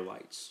trailer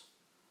lights.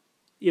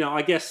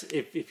 I guess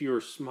if you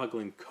were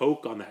smuggling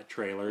coke on that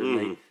trailer,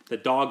 and the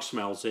dog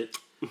smells it.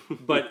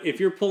 But if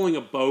you're pulling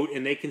a boat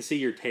and they can see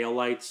your tail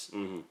lights,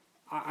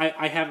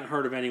 I haven't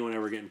heard of anyone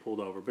ever getting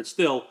pulled over. But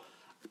still,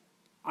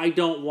 I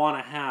don't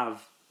want to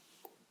have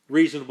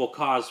reasonable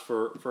cause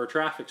for a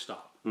traffic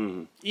stop,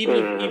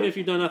 even if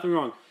you've done nothing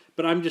wrong.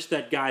 But I'm just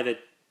that guy that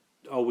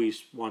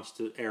always wants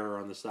to err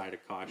on the side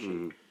of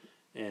caution.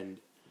 And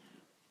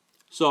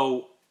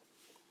so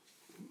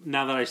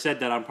now that I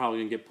said that, I'm probably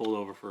going to get pulled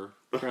over for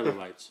trailer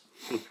lights.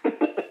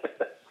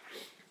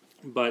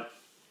 But,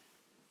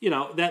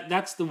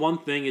 that's the one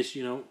thing is,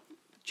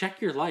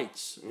 check your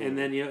lights. And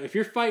then, if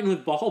you're fighting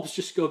with bulbs,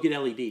 just go get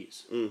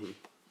LEDs.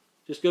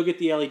 Just go get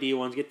the LED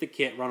ones, get the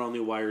kit, run all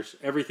new wires.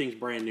 Everything's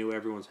brand new.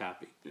 Everyone's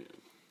happy.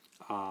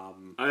 I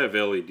have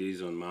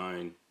LEDs on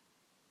mine.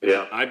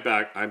 Yeah. I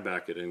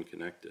back it in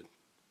connected.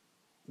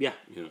 Yeah.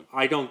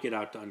 I don't get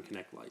out to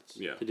unconnect lights.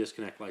 Yeah. To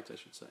disconnect lights, I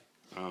should say.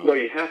 Well,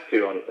 you have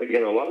to.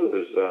 A lot of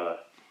those,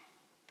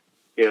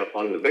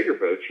 on the bigger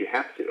boats, you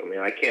have to. I mean,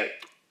 I can't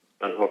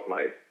unhook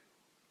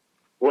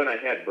when I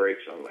had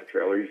brakes on my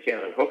trailer, you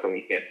can't unhook them.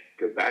 You can't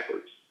go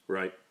backwards.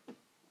 Right.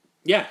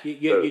 Yeah,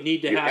 you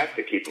need to you have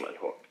to keep them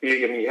unhooked.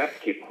 You have to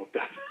keep them hooked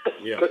up.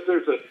 Yeah. But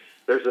there's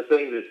a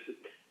thing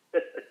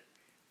that's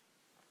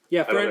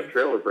yeah. I don't have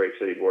trailer brakes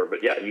anymore,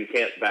 but yeah, you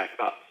can't back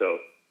up. So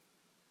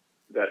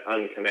that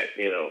unconnect,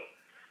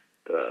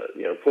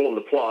 pulling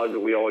the plug.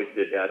 We always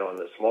did that on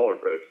the smaller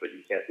boats, but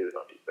you can't do it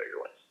on these bigger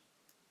ones.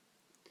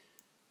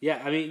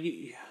 Yeah, I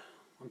mean,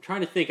 I'm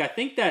trying to think. I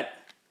think that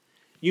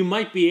you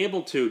might be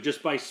able to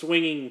just by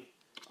swinging,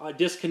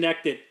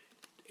 disconnect it,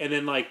 and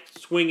then like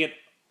swing it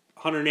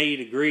 180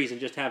 degrees and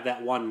just have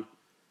that one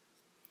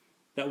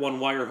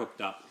wire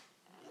hooked up.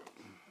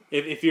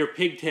 If you're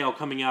pigtail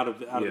coming out of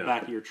the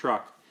back of your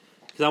truck,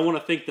 because I want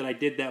to think that I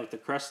did that with the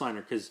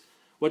Crestliner. Because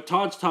what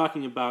Todd's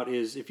talking about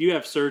is if you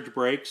have surge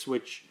brakes,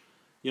 which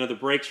the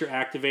brakes are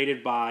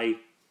activated by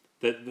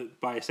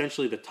by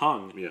essentially the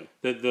tongue. Yeah.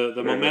 The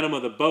momentum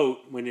of the boat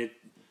when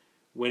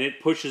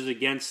it pushes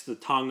against the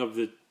tongue of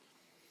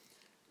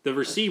the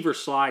receiver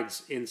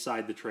slides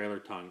inside the trailer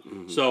tongue.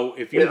 Mm-hmm. So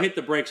if you hit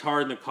the brakes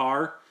hard in the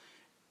car,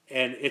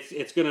 and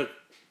it's going to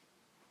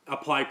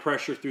apply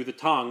pressure through the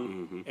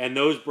tongue, and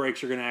those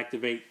brakes are going to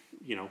activate,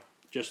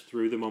 just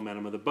through the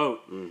momentum of the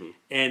boat. Mm-hmm.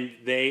 And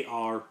they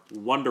are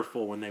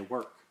wonderful when they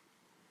work.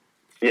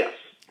 Yes.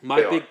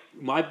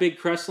 my big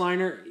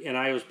Crestliner, and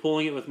I was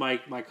pulling it with my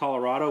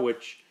Colorado,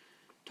 which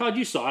Todd,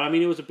 you saw it. I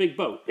mean, it was a big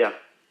boat. Yeah,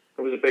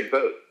 it was a big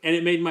boat, and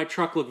it made my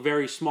truck look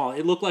very small.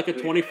 It looked like a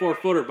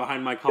 24-footer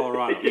behind my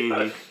Colorado.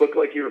 It looked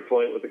like you were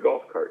playing with a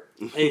golf cart.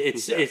 It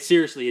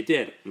seriously, it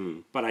did.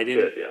 But I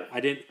didn't. I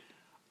didn't.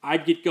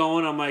 I'd get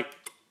going. I'm like,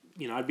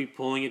 I'd be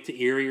pulling it to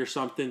Erie or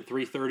something.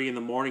 3:30 in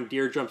the morning.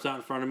 Deer jumps out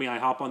in front of me. I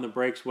hop on the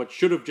brakes. What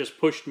should have just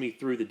pushed me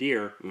through the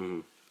deer,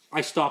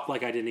 I stopped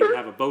like I didn't even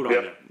have a boat on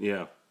it.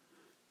 Yeah.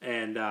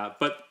 And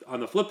but on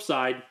the flip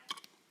side,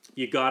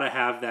 you got to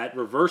have that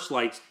reverse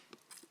lights,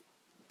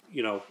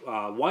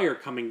 wire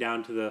coming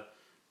down to the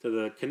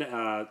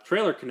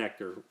trailer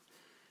connector,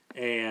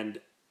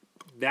 and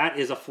that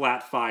is a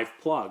flat 5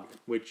 plug,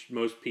 which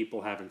most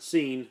people haven't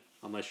seen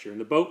unless you're in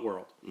the boat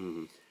world.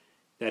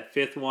 That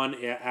 5th one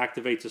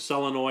activates a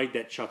solenoid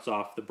that shuts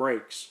off the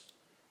brakes.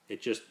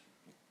 It just,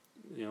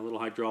 a little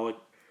hydraulic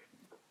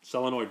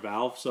solenoid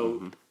valve.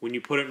 So when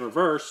you put it in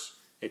reverse,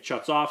 it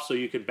shuts off so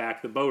you can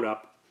back the boat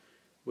up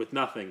with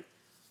nothing.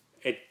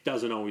 It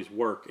doesn't always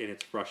work, and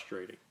it's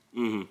frustrating.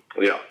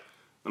 Yeah.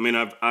 I mean,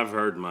 I've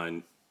heard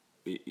mine,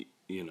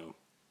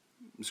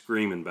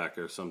 screaming back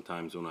there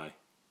sometimes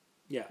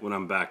when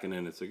I'm backing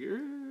in. It's like,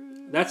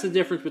 that's the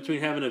difference between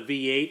having a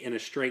V8 and a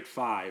straight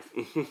 5.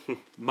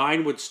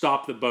 Mine would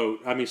stop the boat.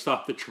 I mean,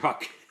 stop the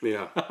truck.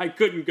 Yeah. I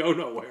couldn't go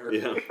nowhere.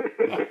 Yeah.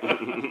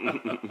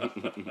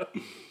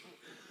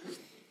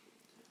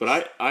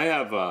 But I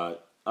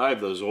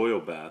have those oil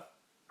bath.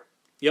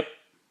 Yep.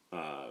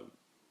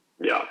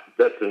 Yeah,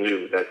 that's the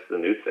new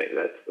thing.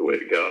 That's the way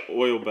to go.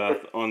 Oil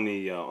bath on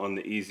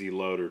the Easy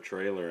Loader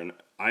trailer, and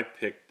I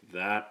picked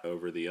that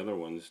over the other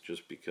ones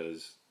just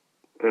because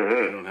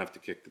I don't have to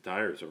kick the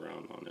tires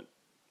around on it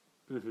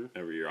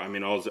every year. I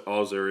mean,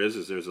 all there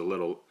is there's a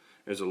little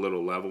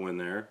level in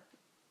there.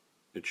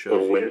 It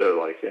shows a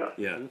window,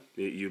 Yeah,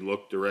 you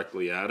look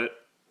directly at it.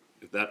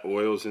 If that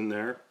oil's in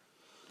there,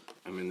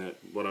 I mean,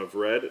 what I've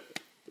read,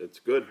 it's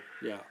good.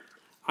 Yeah.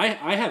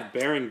 I have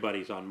bearing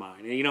buddies on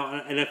mine. And,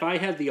 and if I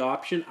had the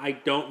option, I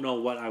don't know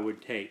what I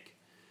would take.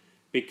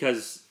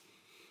 Because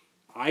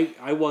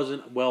I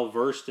wasn't well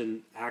versed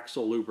in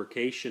axle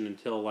lubrication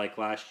until like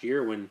last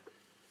year when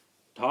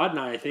Todd and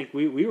I think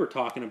we were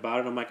talking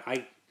about it. I'm like,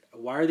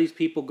 why are these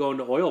people going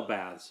to oil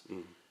baths?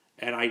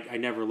 And I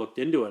never looked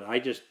into it. I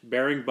just,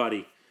 bearing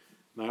buddy.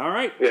 I'm like, all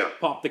right,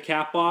 pop the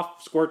cap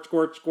off, squirt,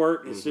 squirt,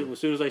 squirt. As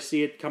soon as I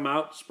see it come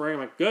out, spray, I'm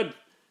like, good.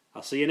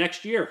 I'll see you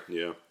next year.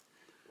 Yeah.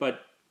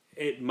 But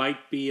it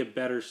might be a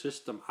better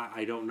system.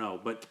 I don't know.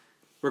 But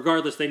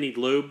regardless, they need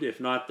lubed. If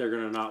not, they're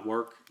going to not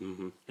work.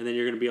 And then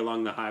you're going to be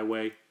along the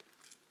highway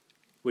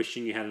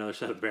wishing you had another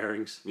set of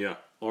bearings. Yeah.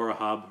 Or a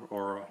hub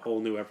or a whole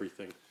new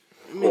everything.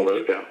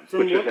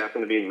 Which has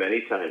happened to me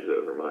many times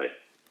over my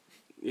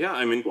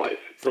life.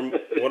 From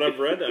what I've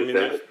read, I mean,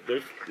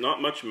 there's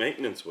not much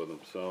maintenance with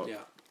them. So yeah.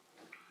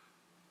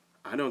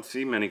 I don't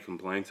see many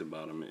complaints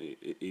about them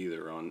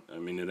either.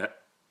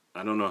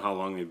 I don't know how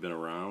long they've been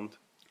around.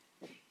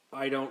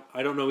 I don't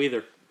know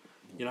either.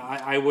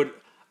 I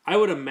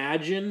would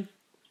imagine,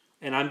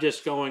 and I'm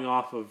just going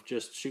off of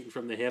just shooting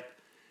from the hip.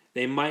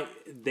 They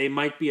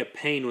might be a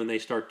pain when they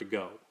start to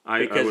go.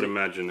 I would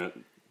imagine that.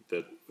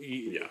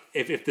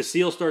 If the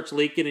seal starts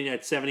leaking and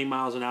at 70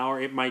 miles an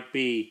hour, it might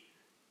be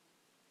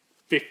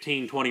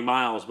 15, 20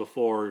 miles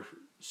before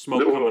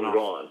smoke coming off.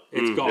 Gone.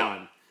 It's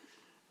gone.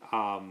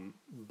 Yeah.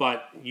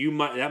 But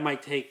that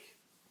might take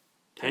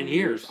 10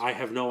 years. I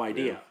have no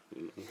idea.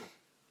 Yeah.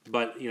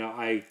 But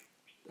I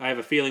have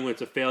a feeling when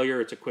it's a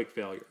failure, it's a quick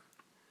failure.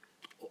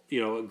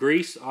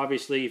 Grease,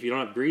 obviously, if you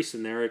don't have grease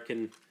in there, it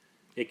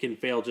can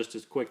fail just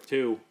as quick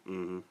too.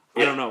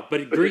 I don't know,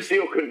 but grease. The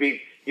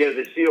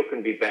seal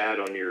can be bad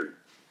on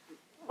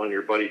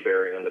your buddy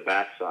bearing on the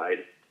backside,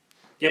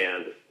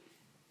 and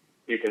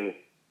you can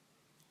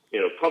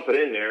pump it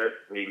in there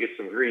and you get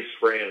some grease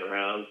spraying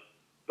around,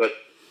 but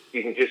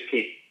you can just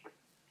keep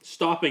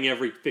stopping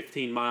every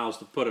 15 miles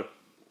to put a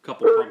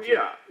couple pumps in.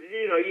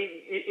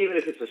 Even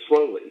if it's a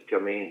slow leak. I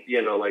mean,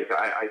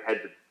 I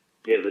had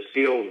the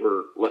seals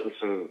were letting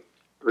some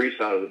grease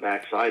out of the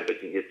backside,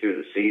 but you get through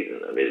the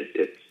season. I mean,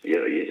 it's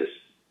you just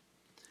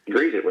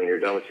grease it when you're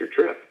done with your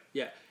trip.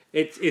 Yeah,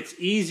 it's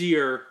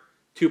easier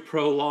to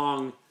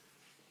prolong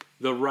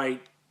the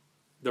right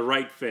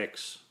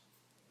fix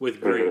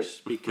with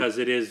grease because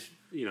it is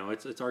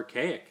it's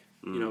archaic.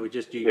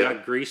 You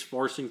got grease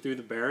forcing through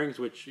the bearings,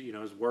 which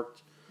has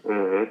worked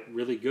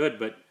really good,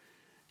 but.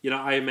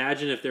 I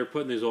imagine if they're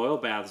putting these oil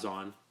baths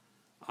on,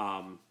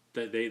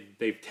 that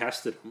they've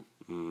tested them.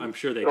 I'm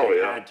sure they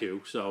had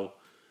to. So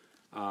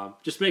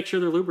just make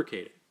sure they're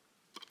lubricated.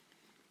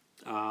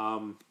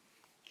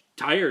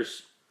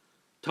 Tires.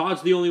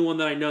 Todd's the only one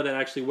that I know that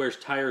actually wears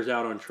tires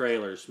out on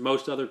trailers.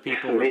 Most other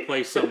people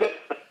replace them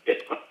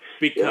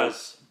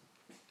because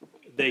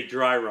they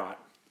dry rot.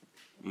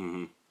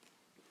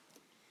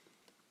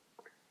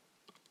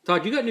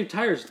 Todd, you got new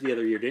tires the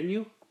other year, didn't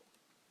you?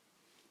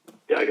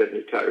 Yeah, I got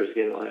new tires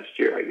again last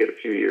year. I get a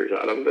few years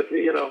out of them, but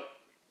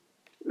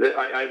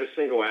I have a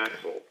single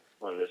axle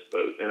on this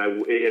boat, and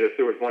if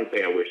there was one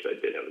thing I wished I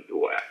did have a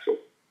dual axle.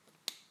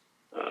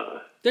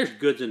 there's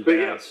goods and So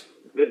yeah, bads.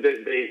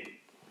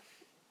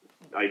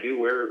 I do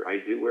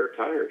wear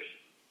tires.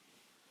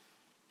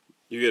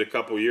 You get a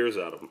couple years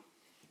out of them.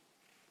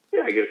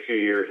 Yeah, I get a few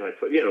years, and I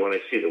put, when I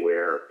see the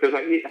wear, because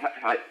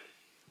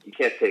you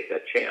can't take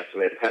that chance. I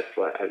mean, a pet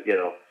flat,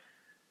 you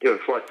have a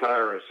flat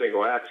tire and a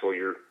single axle,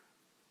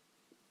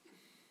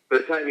 by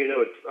the time you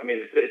know it, I mean,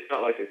 it's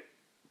not like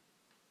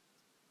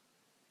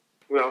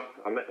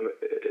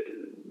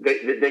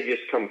they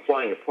just come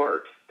flying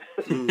apart.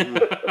 By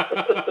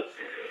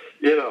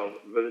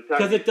the time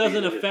Because it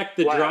doesn't affect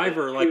the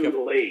driver like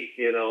too late.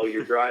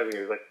 You're driving,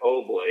 you're like,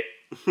 oh boy.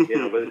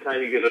 By the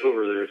time you get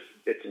over,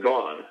 it's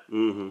gone.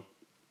 Mm-hmm.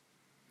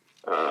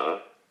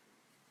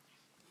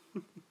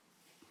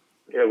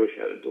 Yeah, I wish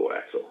I had a dual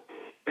axle,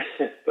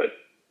 but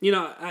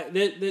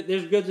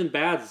there's goods and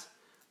bads.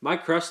 My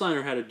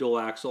Crestliner had a dual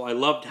axle. I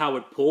loved how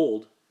it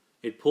pulled.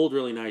 It pulled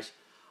really nice.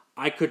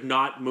 I could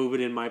not move it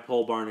in my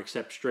pole barn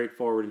except straight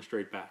forward and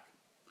straight back.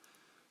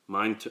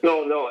 Mine too.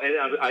 No,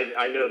 and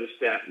I noticed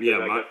that.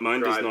 Yeah,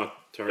 mine does not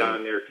turn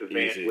down there to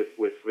easy.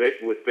 with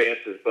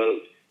Vance's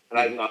boat, and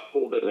I've not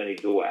pulled as any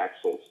dual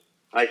axles.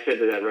 I said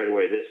to that right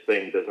away. This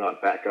thing does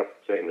not back up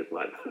the same as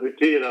my boat.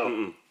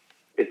 Mm-mm.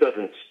 It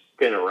doesn't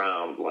spin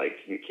around like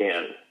you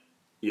can.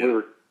 Yeah. We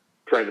were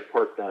trying to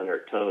park down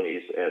there at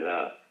Tony's, and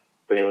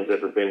if anyone's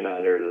ever been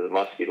down there to the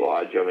Muskie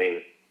Lodge, I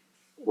mean,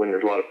 when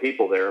there's a lot of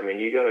people there, I mean,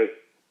 you got to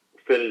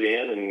fit it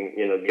in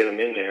and get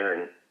them in there.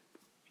 And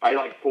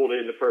I pulled it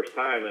in the first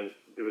time, and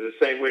it was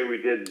the same way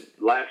we did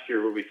last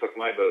year when we took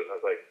my boat. And I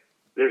was like,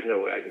 "There's no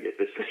way I can get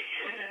this thing."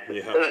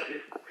 Yeah.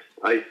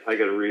 I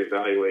got to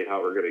reevaluate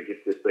how we're going to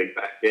get this thing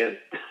back in.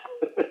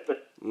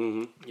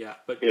 Mm-hmm. Yeah,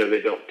 but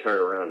they don't turn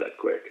around that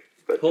quick.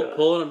 But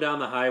pulling them down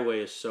the highway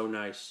is so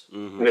nice.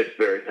 Mm-hmm. it's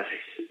very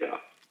nice. Yeah.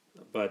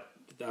 But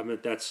I mean,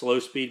 that slow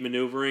speed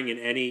maneuvering and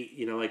any,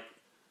 like,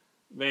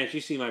 Vance,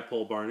 you see my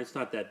pole barn. It's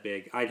not that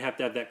big. I'd have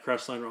to have that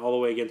Crestliner all the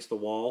way against the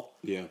wall.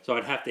 Yeah. So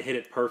I'd have to hit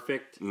it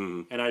perfect.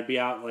 Mm-hmm. And I'd be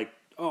out like,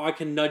 I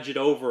can nudge it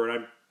over,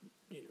 and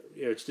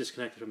it's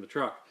disconnected from the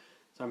truck.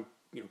 So I'm,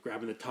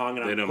 grabbing the tongue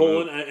and I'm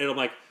pulling, and I'm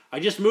like, I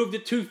just moved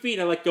it 2 feet.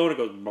 And I let go, and it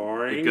goes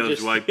boring. It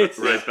goes right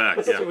back.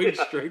 Yeah. Swing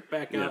straight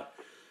back Yeah. out.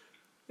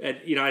 And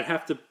I'd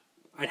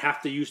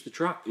have to use the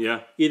truck.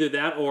 Yeah. Either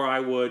that, or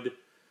I would.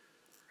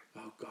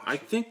 Oh gosh. I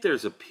think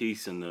there's a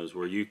piece in those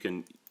where you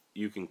can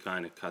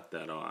kind of cut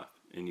that off,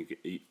 and you can.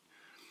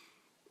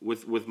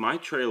 With my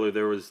trailer,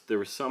 there was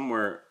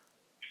somewhere.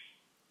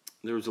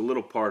 There was a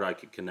little part I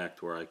could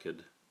connect where I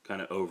could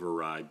kind of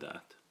override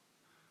that.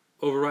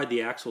 Override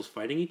the axles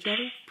fighting each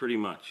other? Pretty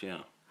much, yeah.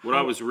 What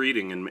I was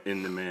reading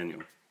in the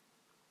manual.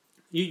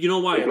 You know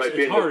why? might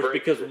be It's in the hard brake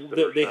because system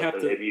they or have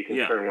something. to. Maybe you can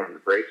Yeah. turn one of the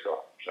brakes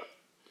off. So.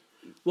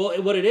 Well,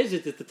 what it is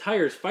that the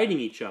tires fighting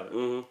each other.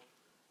 Mm-hmm.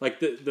 Like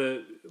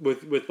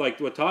with like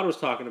what Todd was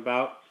talking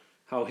about,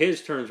 how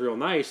his turns real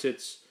nice.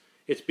 It's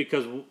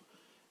because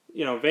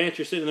Vance,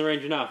 you're sitting in the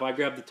Ranger now. If I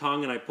grab the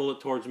tongue and I pull it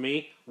towards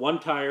me, one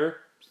tire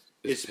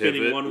is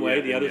spinning pivot, one way,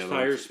 yeah, the and other the other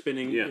tire is one's-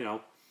 spinning. yeah.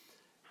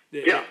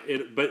 Yeah.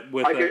 But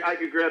with I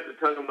could grab the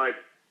tongue of my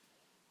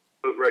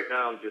boat right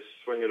now and just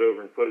swing it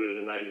over and put it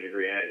at a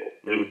 90-degree angle.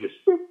 And it would just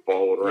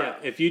follow it yeah,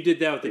 around. if you did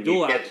that with the And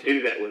dual you can't axle,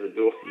 do that with a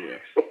dual Yeah.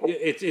 axle.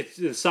 it's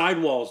the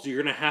sidewalls.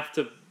 You're gonna have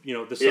to,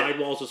 the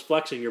sidewalls is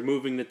flexing. You're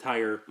moving the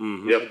tire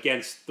Mm-hmm. Yep.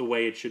 against the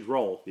way it should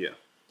roll. Yeah.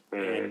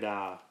 And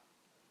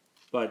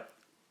but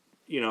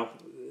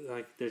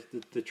like there's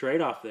the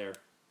trade-off there.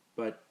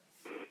 But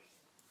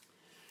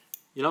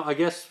I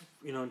guess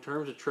in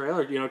terms of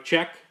trailer,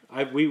 check.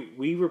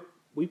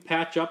 We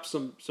patch up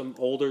some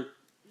older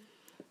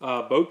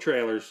boat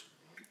trailers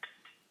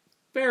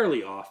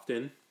fairly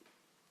often,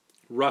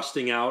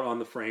 rusting out on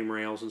the frame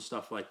rails and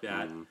stuff like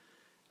that.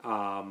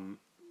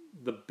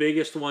 The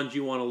biggest ones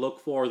you want to look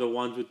for are the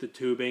ones with the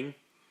tubing.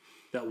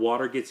 That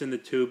water gets in the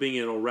tubing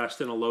and it'll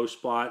rest in a low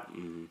spot.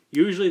 Mm-hmm.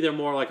 Usually they're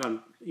more like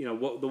on, the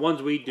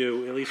ones we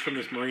do, at least from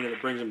this marina that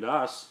brings them to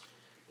us,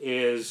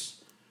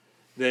 is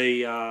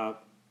they, I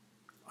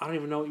don't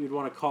even know what you'd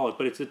want to call it,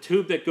 but it's a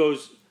tube that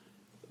goes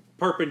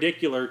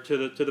perpendicular to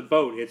the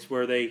boat. It's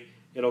where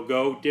it'll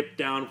go dip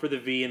down for the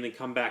V and then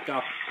come back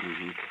up.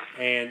 Mm-hmm.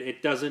 And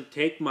it doesn't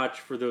take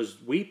much for those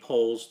weep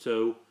holes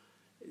to,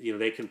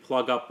 they can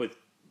plug up with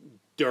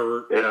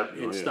dirt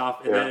and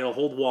stuff, and then it'll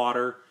hold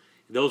water.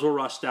 Those will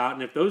rust out,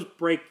 and if those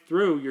break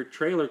through, your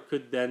trailer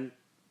could then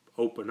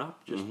open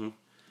up. Just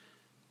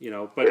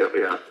but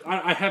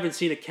I haven't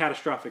seen a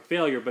catastrophic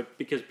failure. But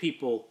because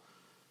people,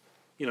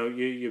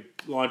 you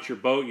launch your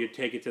boat, you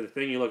take it to the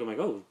thing, you look, I'm like,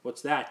 oh,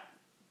 what's that?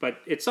 But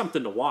it's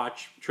something to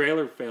watch.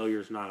 Trailer failure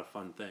is not a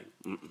fun thing.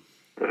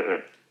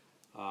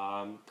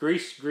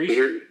 Grease.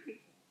 You're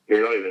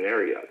not even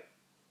there yet.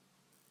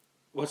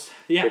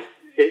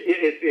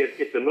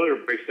 If the motor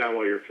breaks down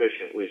while you're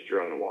fishing, at least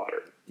you're on the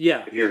water.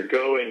 Yeah. If you're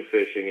going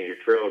fishing and your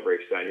trailer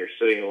breaks down, you're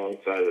sitting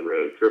alongside of the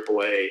road.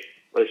 AAA,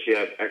 unless you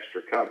have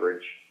extra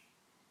coverage,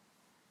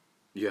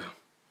 Yeah.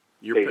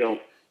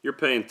 don't. You're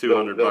paying They'll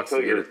 $200 tow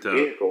to get your it towed.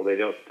 vehicle. They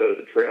don't tow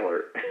the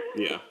trailer.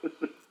 Yeah.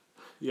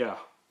 Yeah.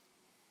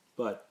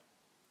 But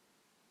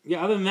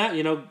Yeah, other than that,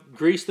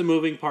 grease the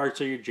moving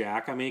parts of your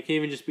jack. I mean, it can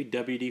even just be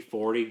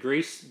WD-40.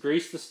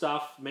 Grease the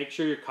stuff. Make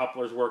sure your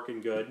coupler's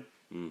working good.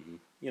 Mm-hmm.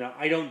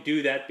 I don't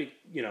do that.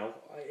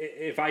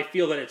 If I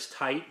feel that it's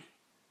tight,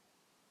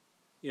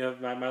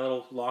 my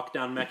little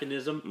lockdown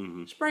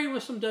mechanism, spray it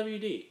with some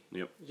WD.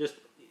 Yep. Just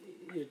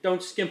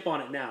don't skimp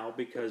on it now,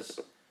 because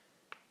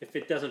if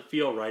it doesn't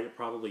feel right, it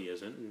probably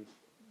isn't, and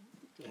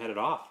head it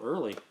off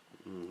early.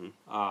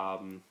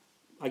 Mm-hmm.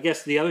 I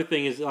guess the other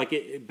thing is,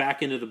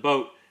 back into the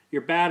boat,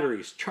 your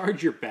batteries.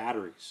 Charge your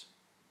batteries.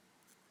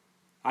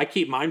 I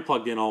keep mine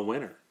plugged in all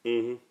winter.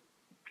 Mm-hmm.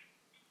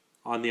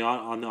 On the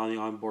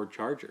onboard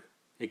charger.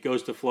 It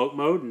goes to float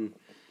mode, and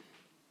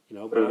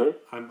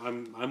but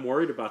I'm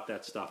worried about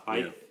that stuff.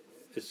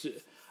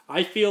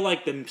 I feel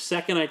like the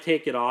second I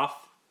take it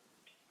off,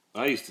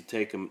 I used to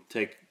take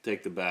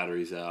the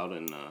batteries out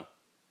and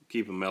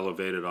keep them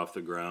elevated off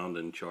the ground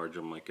and charge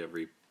them like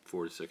every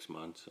 4 to 6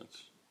 months.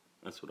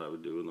 That's what I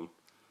would do with them.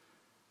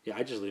 yeah,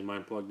 I just leave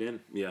mine plugged in.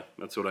 Yeah,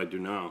 that's what I do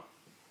now.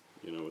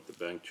 With the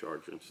bank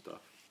charger and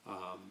stuff.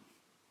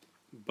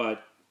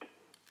 But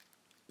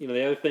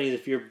the other thing is,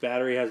 if your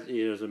battery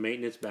is a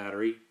maintenance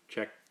battery,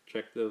 check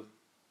the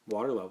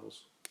water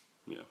levels.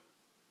 Yeah.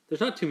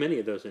 There's not too many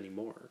of those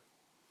anymore.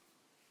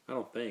 I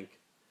don't think.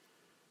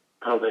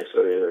 I don't think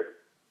so either.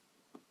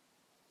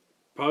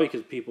 Probably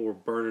because people were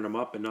burning them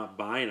up and not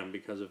buying them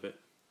because of it.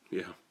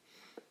 Yeah.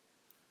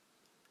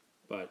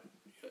 But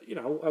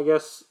I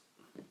guess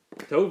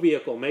tow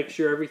vehicle, make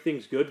sure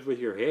everything's good with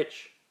your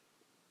hitch.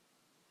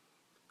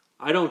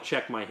 I don't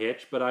check my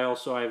hitch, but I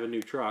have a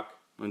new truck.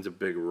 Mine's a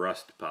big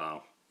rust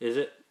pile. Is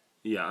it?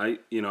 Yeah, I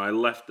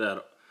left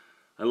that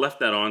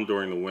on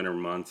during the winter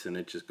months, and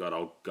it just got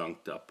all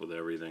gunked up with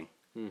everything.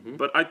 Mm-hmm.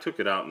 But I took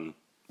it out and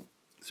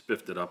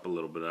spiffed it up a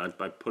little bit. I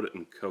put it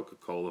in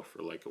Coca-Cola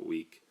for like a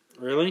week.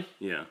 Really?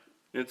 Yeah,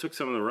 and it took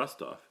some of the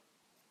rust off.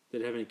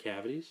 Did it have any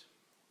cavities?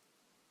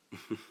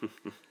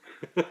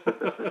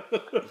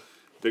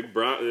 Big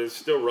brown. There's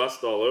still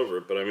rust all over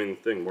it, but I mean the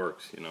thing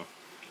works.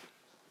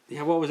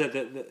 Yeah, what was that?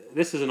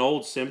 This is an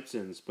old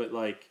Simpsons, but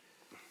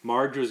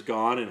Marge was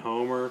gone and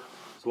Homer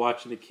was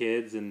watching the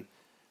kids, and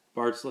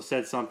Bart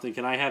said something.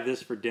 Can I have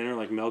this for dinner,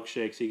 like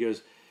milkshakes? He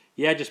goes,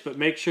 yeah, but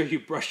make sure you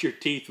brush your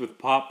teeth with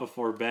pop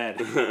before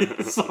bed.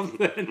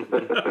 Something.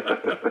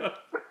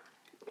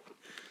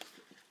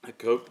 That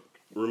Coke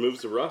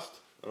removes the rust.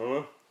 I don't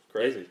know. It's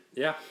crazy.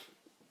 Yeah.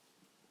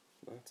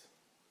 Nuts.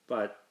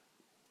 But,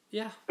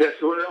 yeah. Yeah,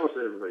 so what else is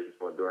everybody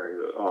doing during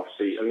the off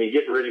season? I mean,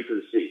 getting ready for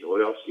the season.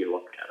 What else do you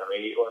look at? I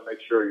mean, you want to make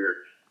sure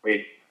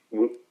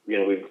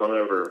we've gone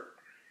over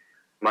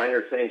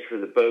minor things for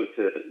the boat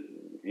to,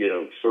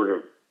 sort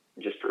of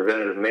just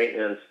preventative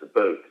maintenance, the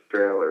boat, the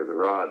trailer, the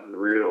rods, the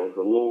reels,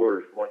 the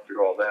lures, went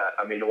through all that.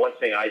 I mean, the one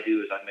thing I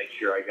do is I make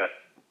sure I got,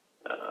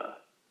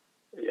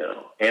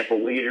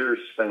 ample leaders,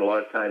 spend a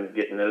lot of time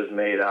getting those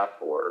made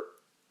up, or,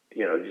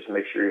 just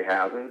make sure you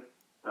have them.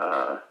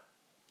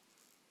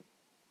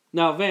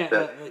 Now, Van,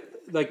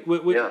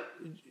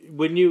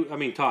 when you,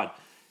 Todd,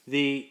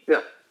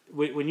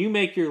 when you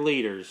make your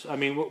leaders, I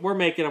mean, we're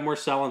making them, we're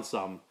selling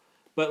some,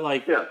 but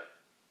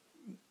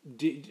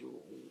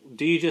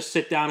do you just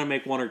sit down and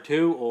make one or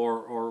two,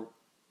 or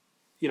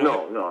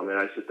No. I mean,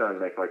 I sit down and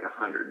make like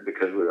 100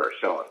 because we are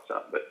selling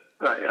some, but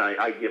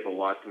I give a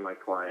lot to my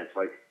clients.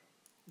 Like,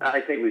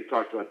 I think we've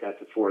talked about that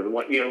before. The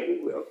one,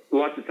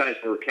 lots of times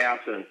when we're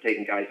casting and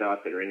taking guys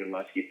out that are into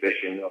musky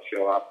fishing, they'll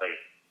show up,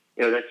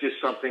 and that's just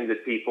something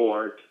that people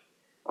aren't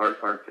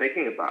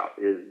thinking about.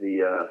 Is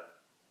the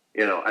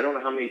I don't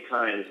know how many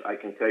times I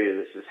can tell you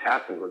this has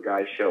happened where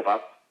guys show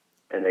up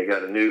and they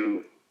got a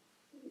new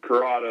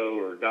Corrado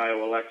or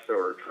Dio Alexa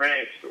or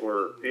Tranks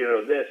or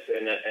this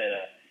and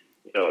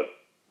a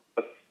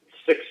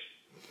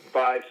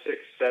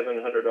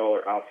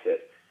 $500-$700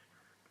 outfit,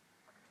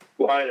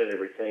 line and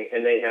everything,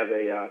 and they have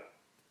a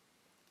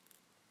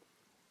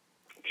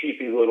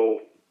cheapy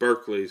little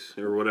Berkeley's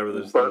or whatever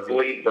this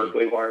Berkeley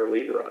wire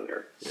leader on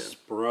there. Yeah.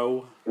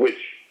 Spro.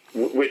 Which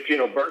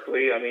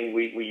Berkeley. I mean,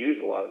 we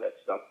use a lot of that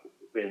stuff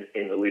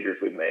in the leaders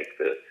we make,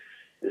 the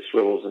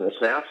swivels and the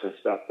snaps and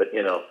stuff. But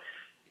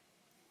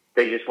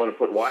they just want to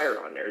put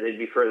wire on there. They'd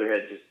be further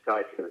ahead just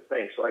tied to the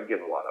thing. So I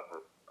give a lot of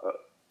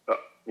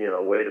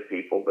away to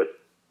people. But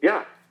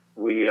yeah,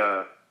 we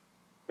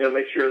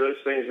make sure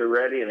those things are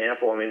ready and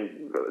ample. I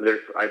mean,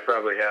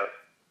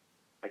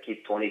 I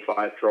keep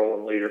 25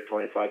 trolling leaders,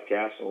 25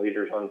 casting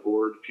leaders on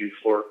board, a few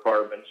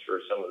fluorocarbons for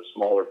some of the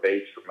smaller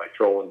baits for my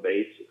trolling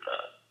baits,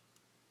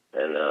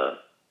 and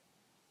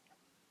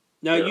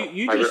now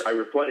I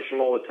replenish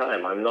them all the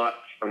time. I'm not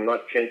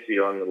chintzy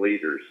on the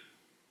leaders.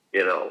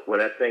 When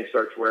that thing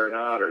starts wearing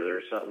out or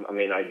there's something, I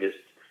mean,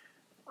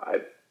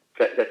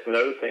 that's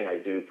another thing I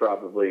do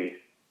probably,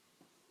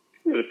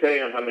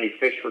 depending on how many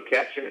fish we're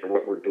catching or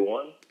what we're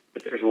doing.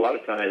 But there's a lot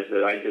of times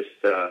that I just,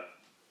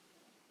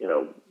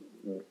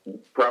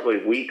 probably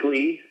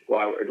weekly,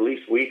 at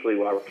least weekly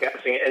while we're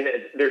casting. And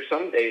there's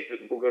some days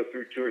that we'll go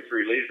through 2 or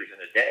 3 leaders in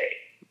a day.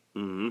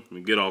 Mm-hmm.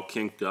 We get all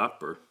kinked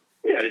up, or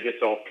yeah, it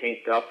gets all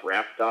kinked up,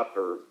 wrapped up,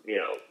 or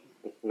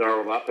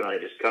gnarled up, and I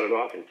just cut it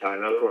off and tie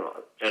another one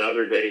on. And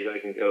other days I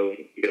can go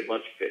get a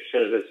bunch of fish. As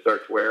soon as it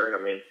starts wearing, I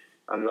mean,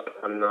 I'm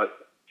not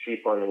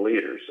cheap on the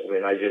leaders. I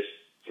mean, I just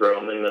throw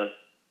them in the,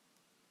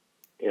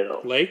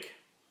 lake.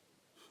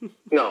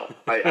 No,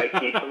 I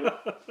keep them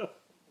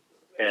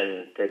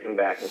and take them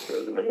back and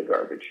throw them in the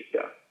garbage.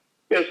 Yeah.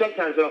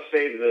 Sometimes I'll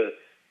save the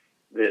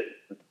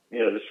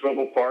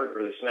swivel part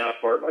or the snout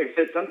part. Like I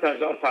said,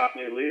 sometimes I'll top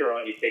new leader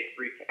on. You take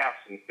 3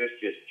 casts and the fish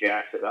just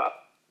jacks it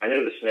up. I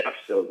know the snap's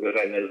still good.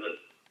 I know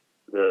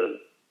the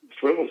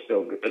swivel's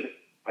still good.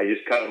 I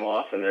just cut them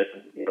off, and then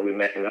we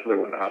make another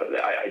one out of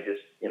that. I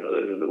just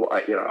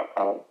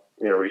I'll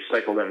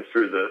recycle them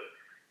through the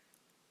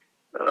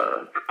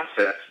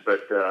process.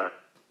 But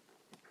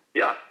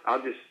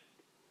I'll just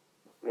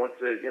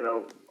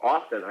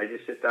often I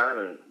just sit down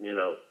and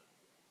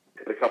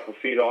cut a couple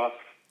feet off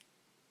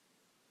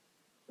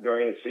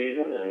during the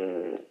season,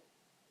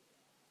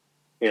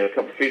 and a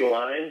couple feet of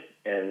line,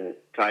 and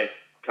tie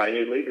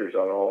new leaders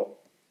on all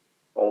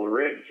the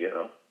rigs.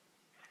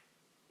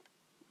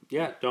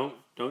 Yeah,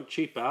 don't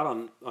cheap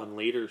out on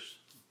leaders.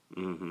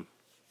 Mm-hmm.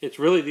 It's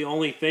really the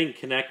only thing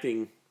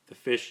connecting the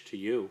fish to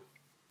you.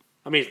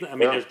 I mean,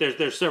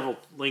 there's several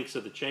links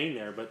of the chain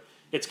there, but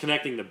it's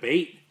connecting the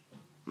bait.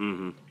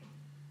 Mm-hmm.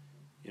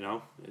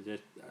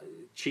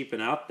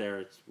 Cheaping out there.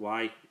 It's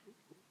why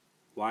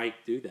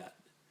do that?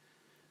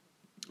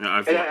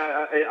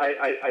 Yeah,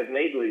 I've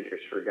made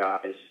leaders for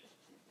guys,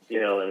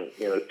 and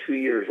 2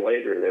 years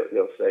later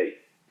they'll say,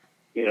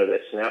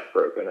 that snap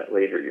broke on that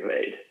leader you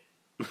made,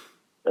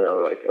 and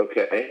I'm like,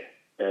 okay,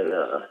 and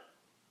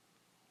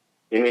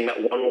you mean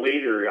that one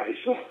leader I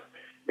saw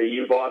that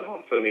you bought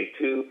off of me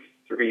 2-3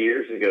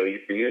 years ago? You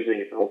were using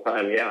it the whole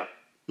time, yeah,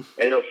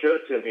 and they'll show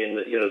it to me, and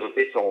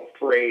it's all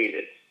frayed.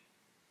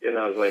 And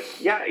I was like,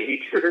 yeah, you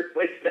should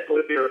replace that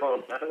leader a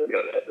long time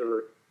ago.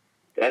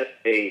 That's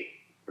a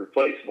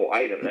replaceable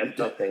item. That's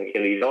something,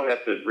 you don't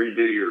have to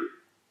redo you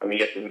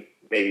have to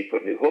maybe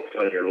put new hooks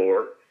on your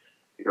lure.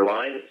 Your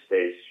line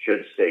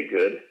should stay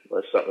good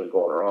unless something's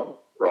going wrong,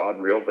 rod,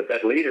 reel. But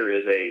that leader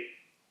is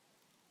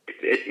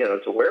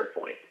it's a wear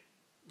point.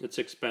 It's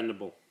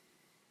expendable.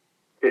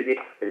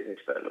 It's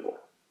expendable.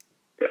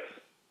 Yes.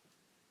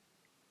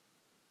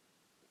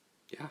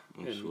 Yeah,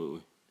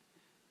 absolutely.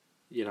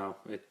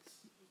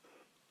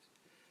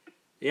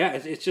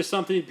 It's just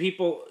something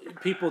people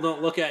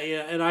don't look at.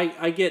 And I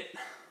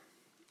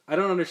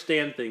don't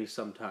understand things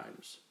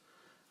sometimes.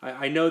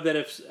 I know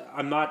that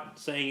I'm not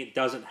saying it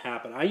doesn't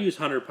happen. I use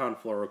 100-pound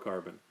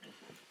fluorocarbon,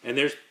 and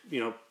there's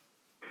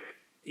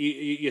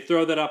you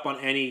throw that up on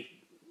any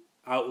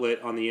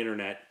outlet on the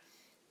internet,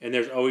 and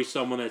there's always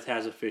someone that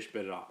has a fish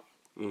bit it off.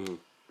 Mm-hmm.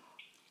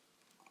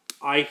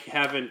 I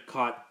haven't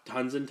caught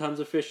tons and tons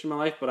of fish in my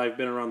life, but I've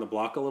been around the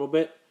block a little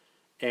bit,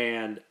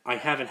 and I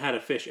haven't had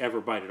a fish ever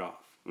bite it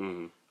off.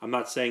 Mm-hmm. I'm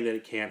not saying that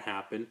it can't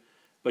happen,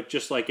 but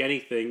just like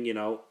anything,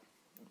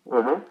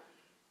 Mm-hmm.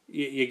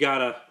 you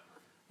gotta.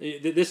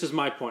 This is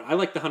my point. I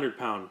like the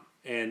 100-pound,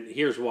 and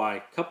here's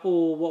why.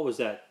 What was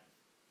that?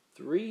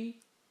 3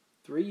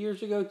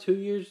 years ago, 2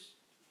 years.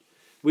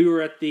 We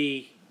were at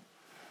the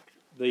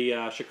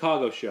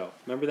Chicago show.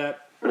 Remember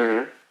that?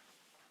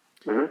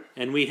 Mm-hmm. Mm-hmm.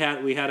 And we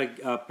had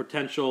a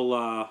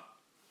potential,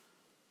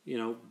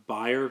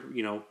 buyer,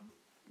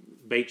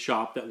 bait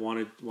shop that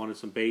wanted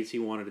some baits. He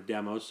wanted a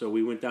demo, so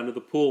we went down to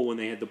the pool when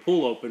they had the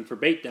pool open for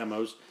bait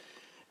demos.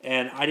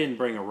 And I didn't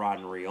bring a rod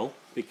and reel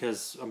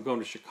because I'm going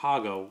to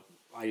Chicago.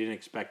 I didn't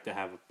expect to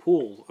have a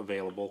pool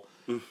available.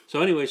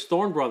 So anyways,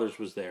 Thorne Brothers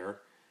was there,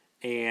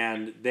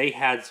 and they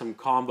had some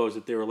combos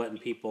that they were letting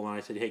people, and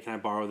I said, hey, can I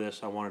borrow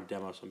this? I want to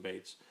demo some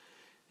baits.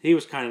 He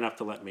was kind enough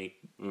to let me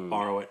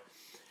borrow it.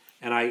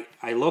 And I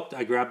looked,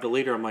 I grabbed the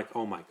leader, I'm like,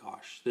 oh my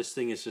gosh, this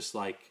thing is just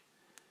like,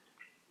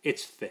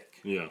 it's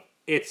thick. Yeah.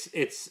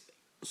 It's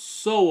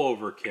so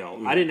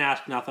overkill. I didn't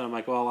ask nothing. I'm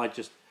like, well,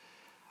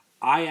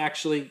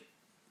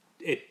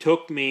 it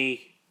took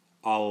me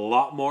a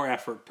lot more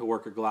effort to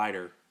work a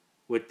glider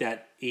with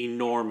that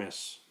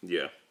enormous.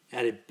 Yeah.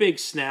 Had a big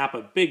snap,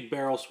 a big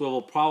barrel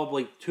swivel,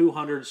 probably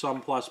 200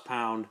 some plus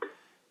pound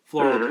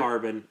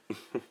fluorocarbon.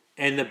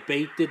 And the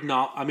bait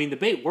the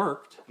bait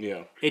worked.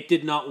 Yeah. It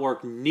did not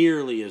work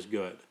nearly as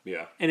good.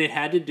 Yeah. And it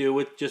had to do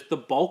with just the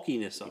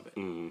bulkiness of it.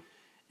 Mm-hmm.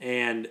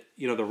 And,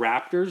 the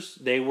Raptors,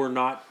 they were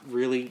not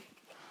really...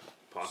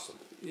 Possum.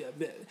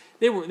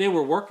 They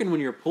were working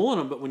when you're pulling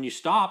them, but when you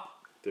stop,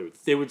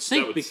 they would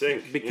sink,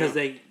 because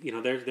they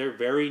they're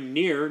very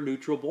near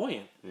neutral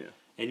buoyant. Yeah.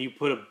 And you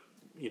put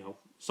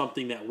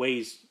something that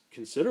weighs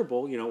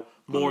considerable,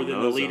 more than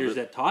the leaders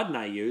that Todd and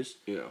I use.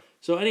 Yeah.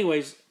 So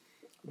anyways,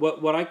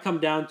 what I come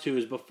down to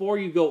is before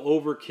you go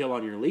overkill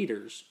on your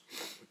leaders,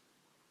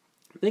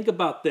 think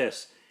about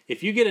this.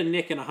 If you get a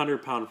nick in a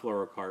 100-pound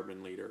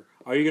fluorocarbon leader,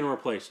 are you going to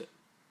replace it?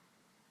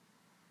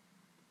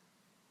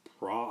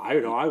 I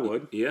know I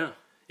would. Yeah.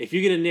 If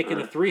you get a nick in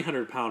a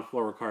 300-pound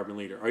fluorocarbon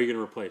leader, are you going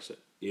to replace it?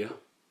 Yeah.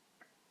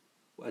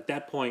 At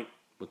that point,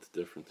 what's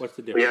the difference?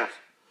 Yeah,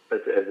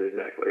 that's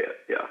exactly it.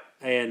 Yeah.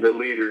 And the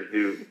leaders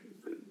do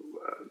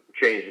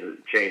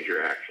change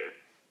your action.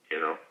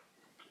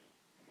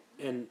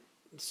 And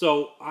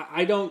so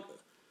I don't.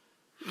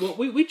 Well,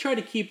 we try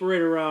to keep right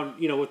around,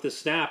 with the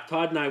snap.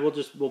 Todd and I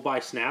we'll buy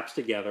snaps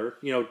together.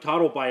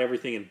 Todd will buy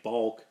everything in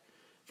bulk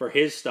for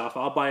his stuff.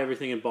 I'll buy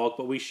everything in bulk,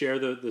 but we share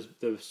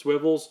the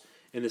swivels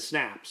and the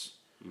snaps.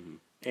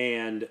 Mm-hmm.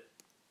 And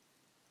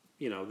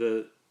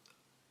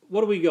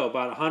what do we go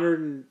about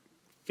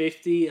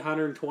 150,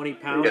 120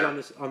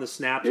 pounds on the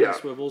snaps and the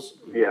swivels?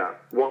 Yeah,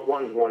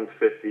 one's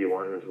 150,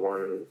 one's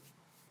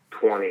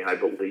 120, I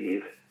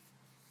believe.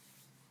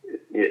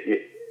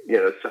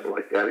 Something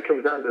like that. It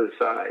comes down to the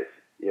size.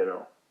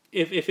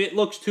 If it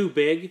looks too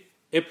big,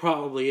 it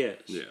probably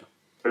is. Yeah.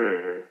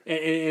 Mm-hmm. And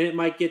it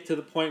might get to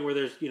the point where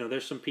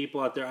there's some people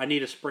out there, I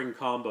need a spring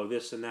combo,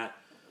 this and that.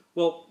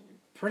 Well,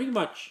 pretty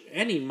much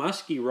any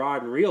muskie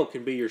rod and reel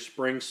can be your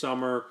spring,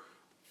 summer,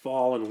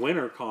 fall, and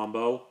winter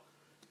combo.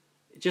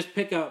 Just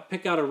pick out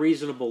a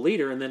reasonable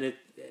leader, and then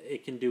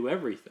it can do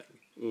everything.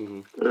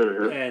 Mm-hmm.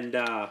 Mm-hmm. And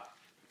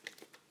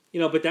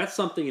but that's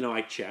something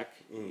I check.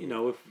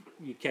 Mm-hmm. If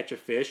you catch a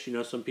fish,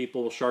 some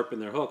people will sharpen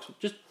their hooks.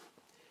 Just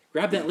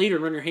grab that leader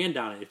and run your hand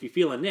down it. If you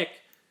feel a nick,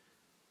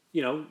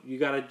 you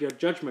got a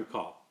judgment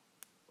call.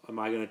 Am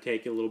I going to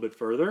take it a little bit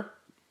further,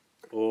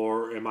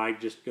 or am I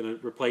just going to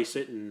replace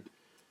it and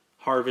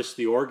harvest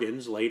the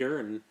organs later?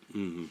 And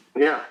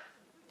yeah,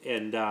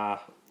 and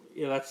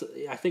that's.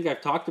 I think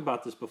I've talked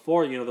about this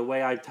before. The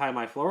way I tie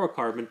my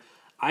fluorocarbon,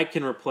 I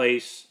can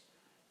replace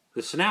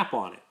the snap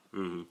on it.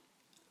 Mm-hmm.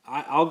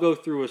 I'll go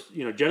through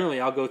generally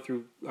I'll go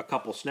through a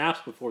couple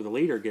snaps before the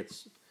leader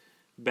gets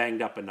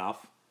banged up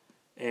enough,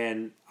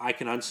 and I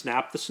can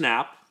unsnap the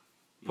snap,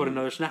 put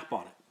another snap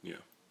on it. Yeah.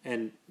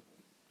 And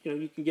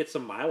you can get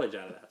some mileage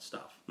out of that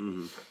stuff.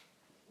 Mm-hmm.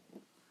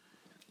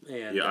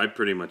 And yeah, I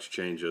pretty much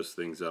change those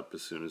things up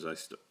as soon as I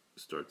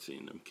start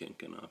seeing them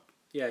kinking up.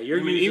 Yeah, you're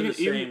using the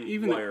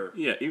same wire.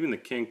 Even the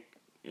kink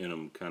in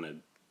them kind of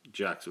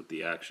jacks with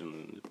the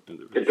action.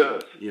 It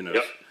does.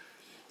 Yep.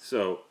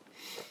 So,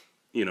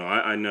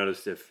 I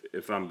noticed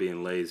if I'm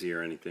being lazy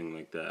or anything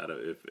like that,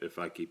 if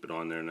I keep it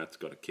on there and that's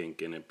got a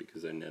kink in it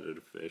because I netted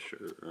a fish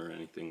or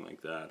anything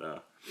like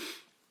that,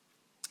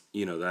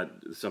 that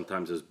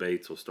sometimes those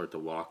baits will start to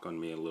walk on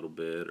me a little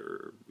bit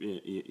or,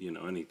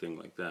 anything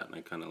like that. And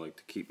I kind of like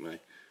to keep my,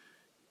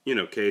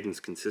 cadence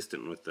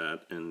consistent with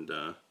that. And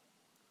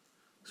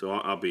so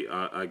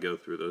I go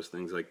through those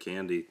things like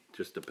candy.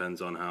 Just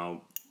depends on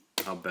how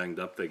banged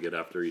up they get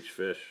after each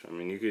fish. I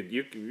mean,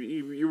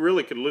 you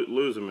really could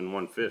lose them in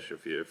one fish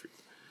if you.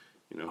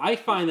 I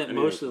find that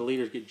most of the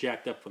leaders get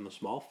jacked up from the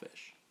small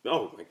fish.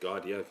 Oh my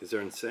God, yeah, because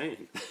they're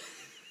insane.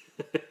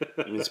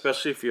 I mean,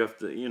 especially if you have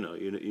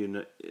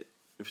to,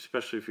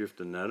 especially if you have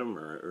to net them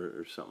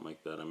or something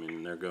like that. I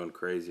mean, they're going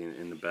crazy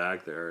in the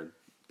bag there.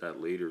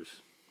 That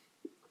leader's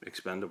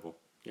expendable.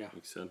 Yeah,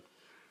 like I said.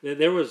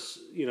 There was,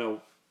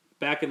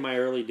 back in my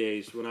early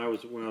days when I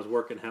was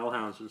working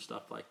hellhounds and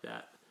stuff like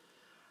that.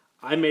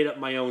 I made up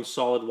my own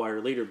solid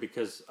wire leader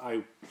because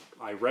I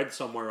read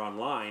somewhere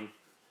online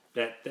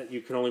that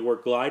you can only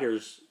work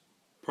gliders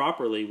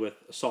properly with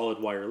a solid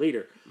wire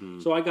leader.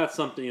 Mm. So I got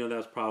something, that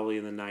was probably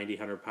in the 90,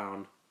 100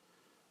 pound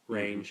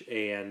range,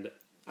 and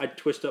I'd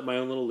twist up my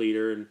own little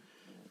leader and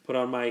put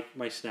on my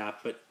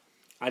snap, but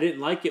I didn't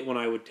like it when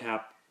I would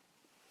tap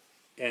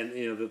and,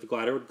 the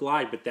glider would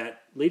glide, but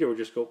that leader would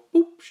just go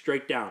boop,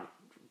 straight down,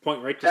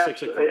 point right to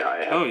 6 o'clock.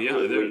 Oh yeah,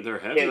 they're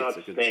heavy. It's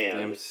like a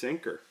damn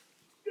sinker.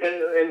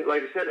 And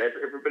like I said,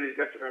 everybody's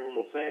got their own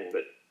little thing,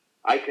 but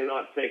I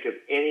cannot think of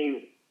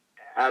any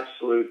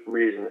absolute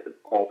reason at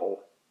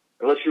all,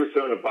 unless you were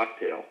throwing a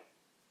bucktail.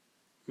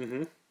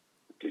 Mm-hmm.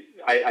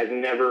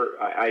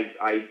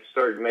 I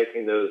started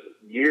making those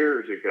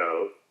years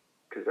ago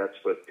because that's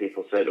what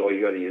people said, oh,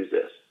 you got to use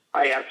this.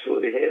 I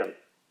absolutely hate them.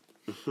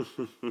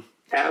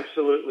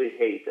 Absolutely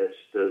hate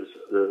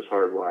those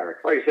hard wire.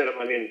 Like I said,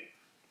 I mean,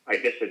 I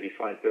guess it'd be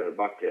fine throwing a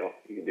bucktail.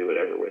 You can do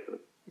whatever with them.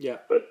 Yeah.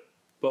 But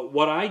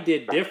what I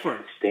did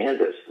different stand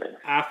this thing.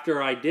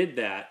 After I did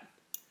that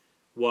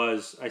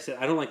was I said,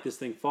 I don't like this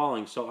thing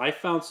falling. So I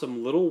found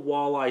some little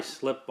walleye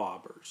slip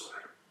bobbers.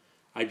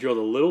 I drilled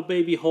a little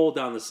baby hole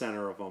down the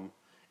center of them,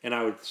 and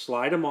I would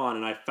slide them on,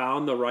 and I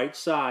found the right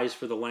size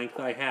for the length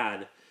I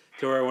had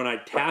to where when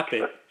I'd tap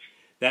it,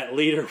 that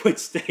leader would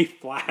stay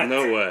flat.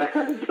 No way.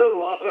 It's a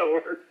lot of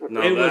work.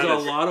 It was a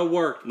lot of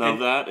work. Now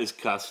that is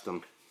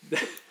custom.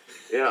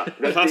 Yeah.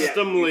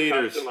 Custom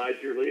leaders. You customize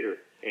your leader,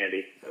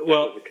 Andy. That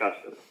was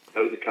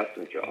a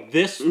custom job.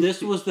 This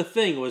was the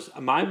thing, was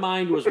my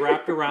mind was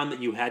wrapped around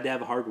that you had to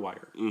have a hard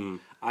wire. Mm-hmm.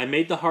 I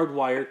made the hard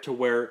wire to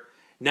where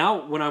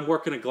now when I'm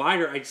working a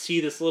glider, I'd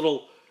see this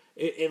little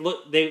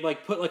they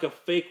like put like a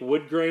fake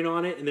wood grain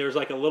on it, and there's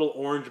like a little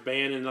orange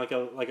band and like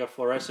a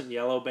fluorescent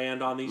yellow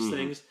band on these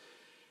things.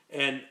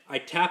 And I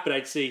tap it,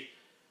 I'd see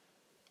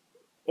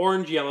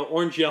orange, yellow,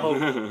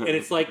 and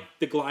it's like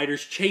the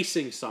glider's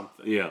chasing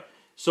something. Yeah.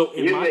 So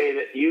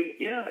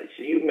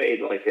you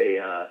made like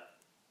a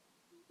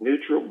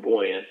neutral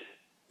buoyant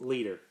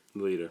leader,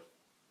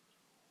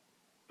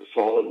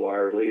 solid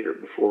wire leader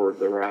before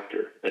the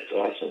Raptor. That's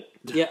awesome.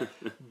 Yeah,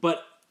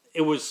 but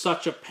it was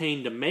such a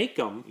pain to make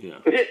them yeah.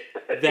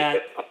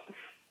 that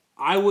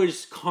I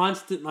was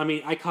constant. I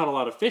mean, I caught a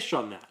lot of fish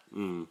on that.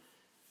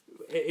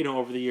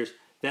 Over the years,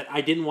 that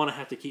I didn't want to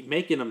have to keep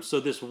making them. So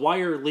this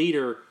wire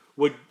leader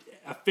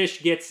a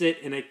fish gets it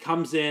and it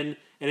comes in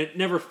and it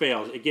never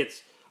fails. It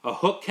gets a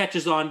hook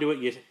catches onto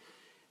it.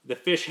 The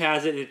fish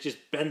has it and it just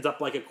bends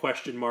up like a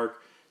question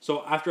mark.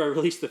 So after I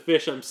release the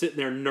fish, I'm sitting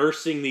there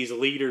nursing these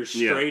leaders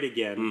straight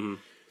again. Mm-hmm.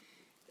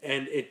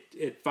 And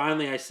it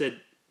finally, I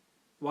said,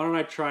 why don't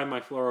I try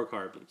my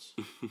fluorocarbons?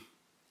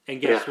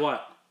 And guess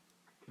what?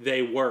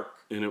 They work.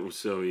 And it was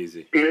so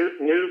easy.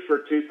 New for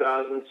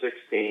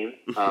 2016.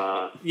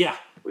 Yeah.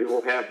 We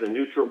will have the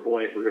neutral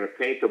buoyant. We're going to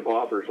paint the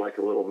bobbers like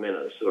a little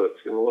minnow, so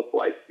it's going to look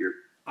like you're...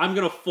 I'm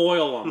going to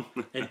foil them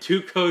and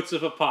 2 coats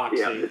of epoxy.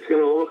 Yeah, it's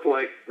going to look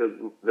like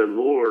the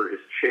lure is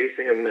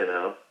chasing a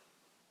minnow.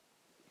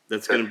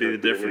 That's going to be the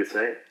difference.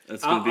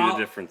 That's going to be the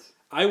difference.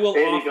 I will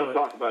Andy, don't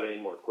talk about it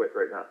anymore. Quit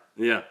right now.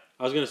 Yeah.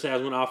 I was going to say I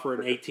was going to offer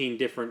an 18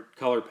 different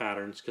color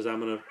patterns because I'm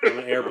going to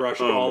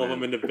airbrush all of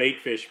them into bait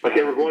fish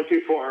patterns. Okay, we're going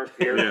too far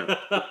here. Yeah.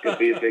 This could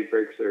be a big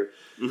breakthrough.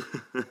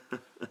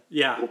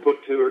 Yeah. We'll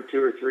put two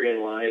or three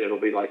in line. It'll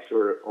be like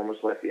sort of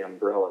almost like the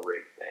umbrella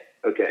rig thing.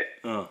 Okay,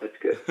 that's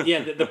good.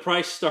 Yeah, the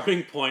price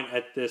starting point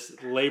at this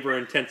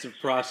labor-intensive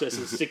process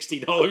is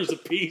 $60 a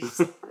piece.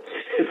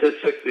 It's a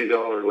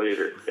 $60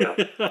 later. Yeah.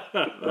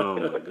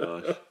 Oh my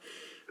gosh.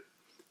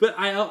 But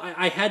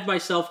I had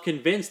myself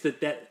convinced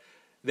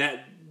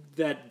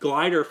that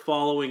glider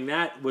following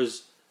that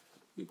was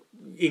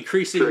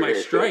increasing my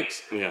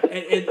strikes. Yeah.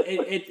 And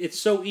it's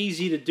so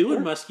easy to do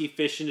in musky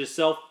fishing to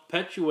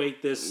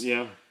self-perpetuate this.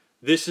 Yeah.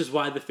 This is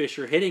why the fish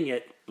are hitting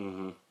it.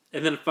 Mm-hmm.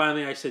 And then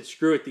finally I said,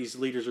 screw it, these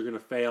leaders are going to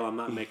fail. I'm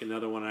not making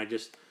another one. I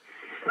just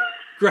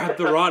grabbed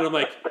the rod. I'm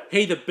like,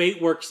 hey, the bait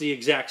works the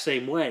exact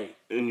same way.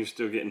 And you're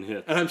still getting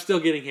hits. And I'm still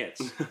getting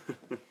hits.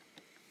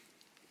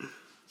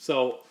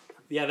 So,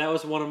 yeah, that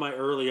was one of my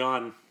early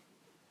on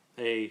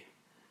and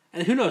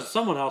who knows,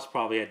 someone else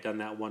probably had done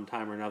that one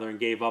time or another and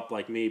gave up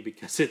like me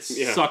because it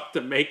sucked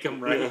to make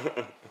them right.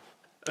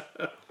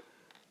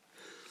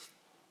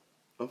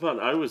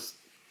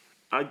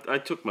 I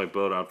took my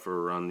boat out for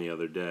a run the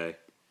other day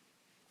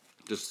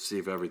just to see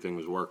if everything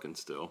was working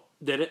still.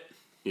 Did it?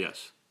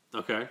 Yes.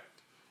 Okay.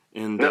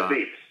 And no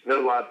beeps.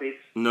 No loud beeps?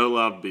 No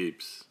loud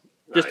beeps.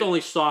 Just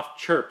only soft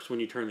chirps when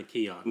you turn the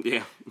key on.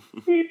 Yeah.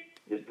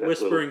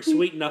 Whispering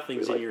sweet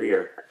nothings in your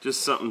ear.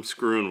 Just something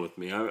screwing with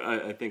me.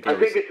 I think I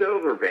think it's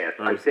over, Vance.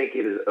 I think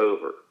it is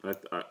over.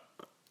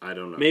 I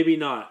don't know. Maybe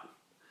not.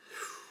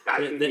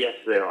 Yes,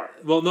 they are.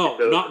 Well, no,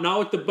 not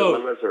with the boat.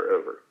 The limits are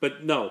over.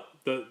 But no,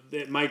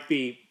 it might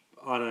be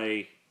on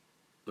a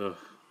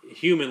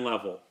human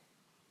level.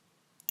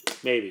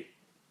 Maybe.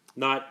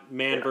 Not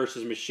man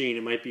versus machine.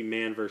 It might be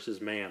man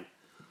versus man.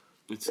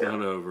 It's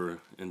not over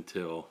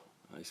until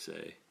I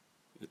say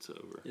it's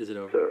over. Is it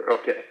over? So,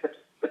 okay.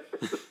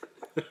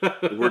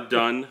 We're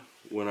done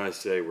when I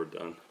say we're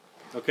done.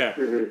 Okay.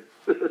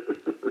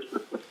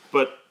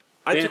 But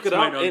I took it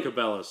out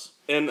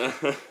and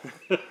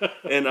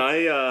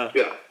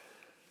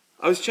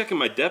I was checking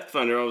my depth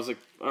finder. I was like,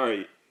 all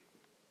right,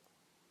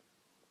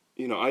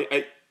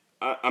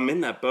 I'm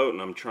in that boat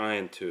and I'm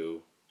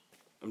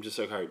just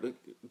like, all right,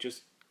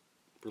 just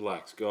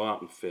relax, go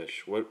out and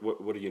fish.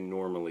 What do you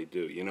normally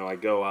do? I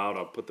go out,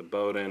 I'll put the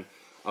boat in,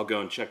 I'll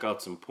go and check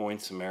out some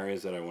points, some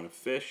areas that I want to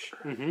fish,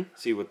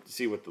 see what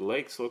the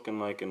lake's looking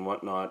like and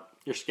whatnot.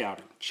 You're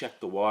scouting. Check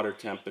the water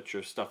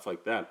temperature, stuff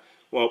like that.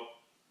 Well,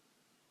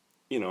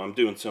 I'm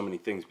doing so many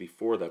things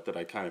before that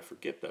I kind of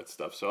forget that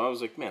stuff. So I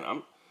was like, man,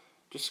 I'm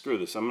just screw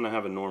this. I'm gonna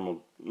have a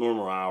normal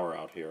hour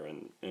out here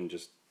and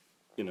just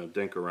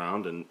dink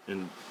around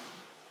and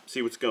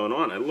see what's going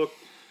on.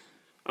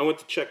 I went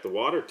to check the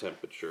water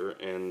temperature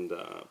and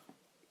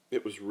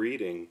it was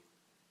reading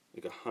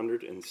like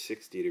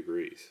 160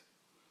 degrees.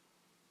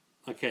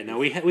 Okay, now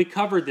we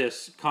covered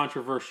this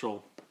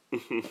controversial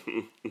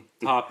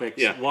topic,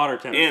 water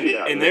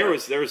temperature. And there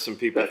was some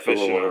people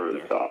fishing out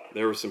there. Top.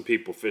 There were some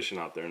people fishing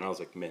out there, and I was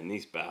like, man,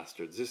 these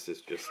bastards! This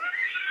is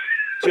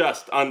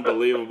just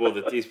unbelievable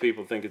that these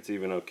people think it's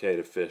even okay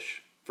to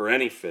fish for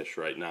any fish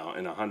right now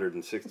in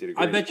 160 degrees.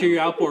 I bet your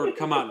outboard would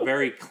come out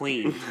very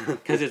clean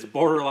because it's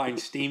borderline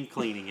steam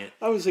cleaning it.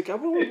 I was like, I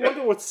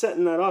wonder what's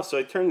setting that off. So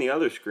I turned the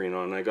other screen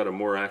on, and I got a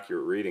more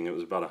accurate reading. It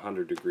was about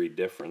 100-degree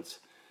difference.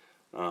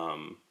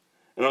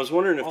 And I was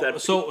wondering if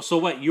that... So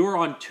what, you were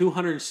on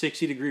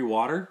 260-degree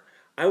water?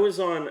 I was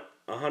on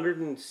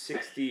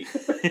 160...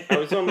 I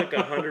was on like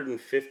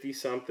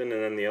 150-something,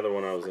 and then the other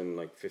one I was in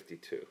like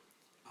 52.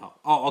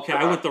 Oh, okay.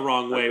 I went the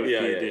wrong way with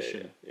the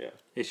addition. Yeah.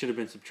 It should have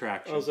been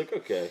subtraction. I was like,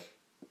 okay.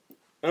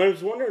 And I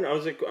was wondering,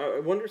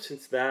 I wonder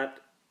since the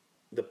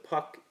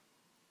puck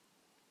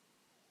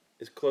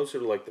is closer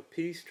to like the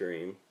P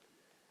stream,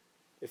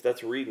 if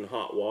that's reading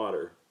hot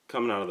water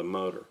coming out of the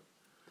motor.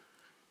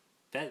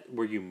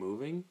 Were you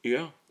moving?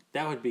 Yeah.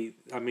 That would be,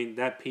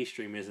 that P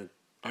stream isn't.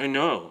 I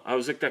know. I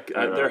was like,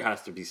 there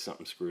has to be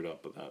something screwed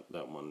up with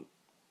that one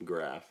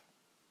graph.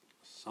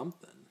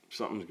 Something's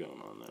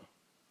going on there.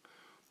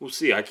 We'll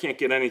see. I can't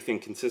get anything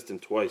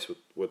consistent twice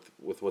with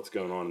what's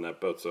going on in that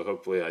boat, so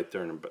hopefully I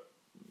turn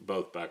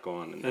both back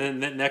on. And then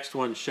the next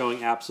one's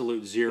showing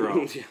absolute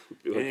zero,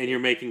 Yeah, and you're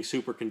making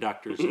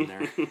superconductors in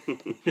there.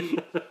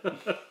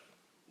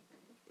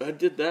 I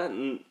did that,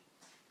 and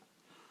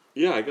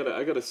yeah, I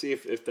gotta see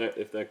if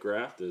that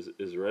graft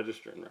is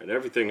registering right.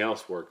 Everything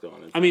else worked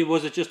on it. I mean,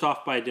 was it just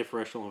off by a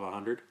differential of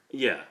 100?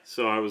 Yeah,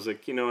 so I was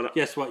like, you know what?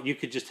 Guess what? You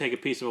could just take a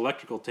piece of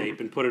electrical tape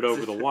and put it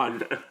over the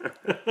one.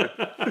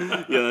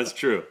 Yeah, that's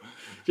true.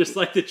 Just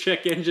like the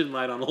check engine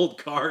light on old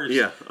cars.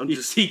 Yeah, you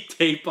see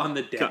tape on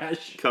the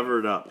dash. Cover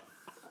it up.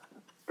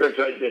 Chris,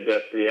 I did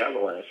that for the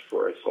Avalanche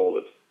before I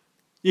sold it.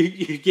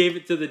 You gave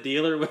it to the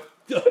dealer with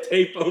the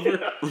tape over.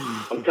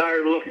 I'm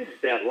tired of looking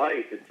at that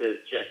light that says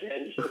check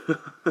engine.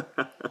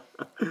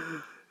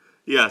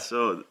 Yeah,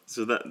 so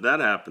that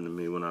happened to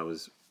me when I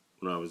was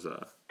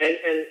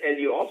And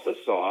you also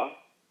saw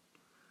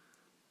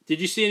Did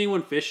you see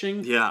anyone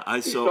fishing? yeah, I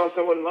you saw saw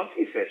someone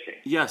muskie fishing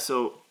yeah,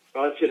 so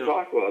on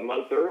Chautauqua a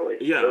month early.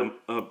 Yeah,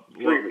 Or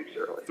 3 well, weeks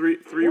early.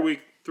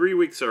 three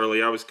weeks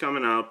early. I was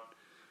coming out.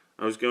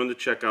 I was going to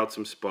check out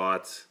some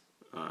spots.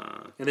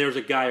 And there was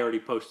a guy already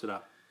posted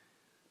up.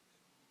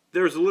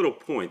 There was a little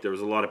point. There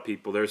was a lot of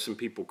people. There's some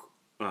people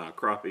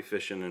crappie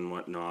fishing and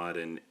whatnot.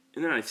 And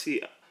then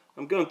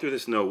I'm going through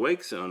this no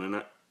wake zone,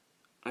 and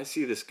I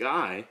see this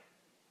guy,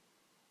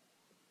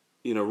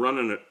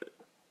 running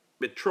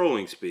at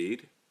trolling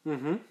speed.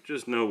 Mm-hmm.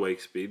 Just no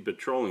wake speed, but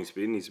trolling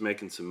speed, and he's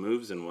making some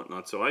moves and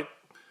whatnot. So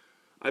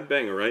I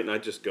bang a right, and I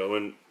just go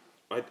and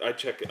I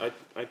check it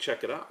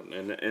out,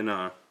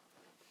 and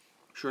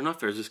sure enough,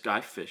 there's this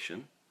guy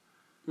fishing,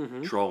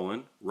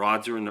 trolling.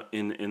 Rods are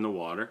in the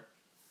water,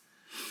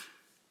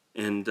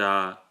 and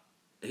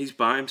he's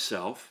by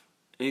himself,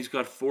 and he's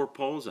got 4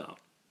 poles out.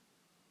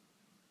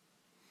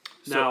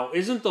 Now,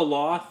 isn't the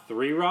law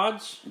 3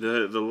 rods?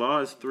 The law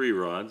is 3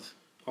 rods,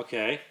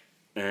 Okay.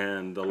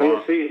 and the And law,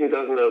 the season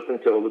doesn't open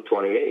until the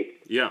 28th.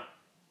 yeah.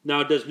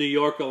 Now, does New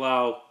York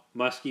allow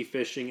muskie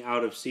fishing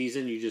out of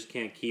season? You just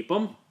can't keep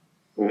them?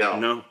 No.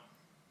 No.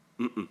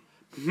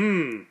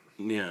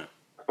 Yeah.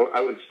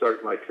 I would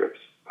start my trips.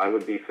 I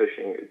would be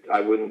fishing.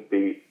 I'd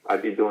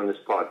be doing this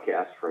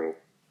podcast from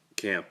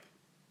Camp.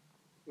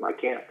 my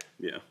camp.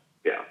 Yeah.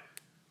 Yeah.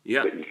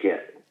 Yeah. But you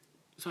can't.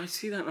 So I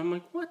see that and I'm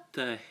like, what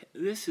the?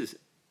 This is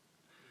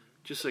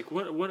just like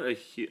what a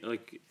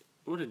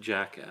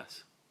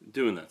jackass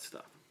doing that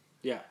stuff.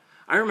 Yeah.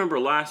 I remember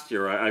last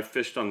year I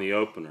fished on the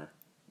opener,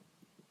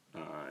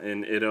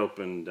 and it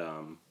opened.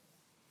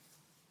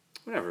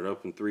 It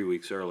opened 3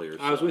 weeks earlier.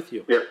 I was with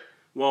you. Yep.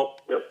 Well,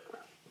 Yep.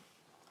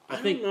 I I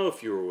think don't know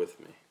if you were with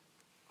me.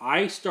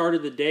 I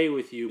started the day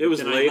with you. It was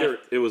but then I later.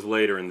 left. It was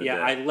later in the day.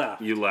 Yeah, I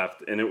left. You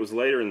left, and it was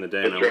later in the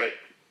day. That's and right.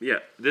 Yeah,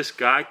 this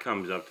guy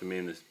comes up to me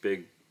in this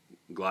big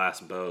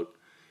glass boat,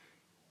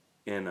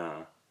 and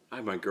I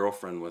have my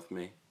girlfriend with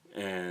me,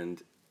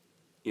 and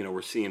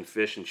we're seeing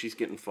fish, and she's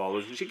getting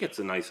followers, and she gets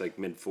a nice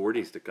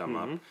mid-40s to come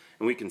up, and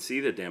we can see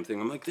the damn thing.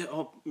 I'm like,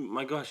 oh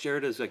my gosh, there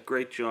it is! Like,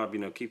 great job,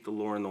 keep the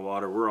lure in the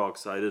water. We're all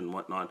excited and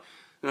whatnot.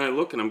 And I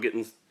look, and I'm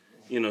getting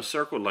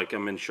circled like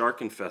I'm in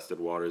shark-infested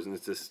waters, and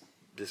it's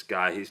this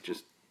guy. He's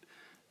just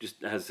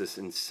has this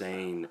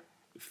insane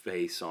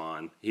face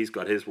on. He's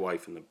got his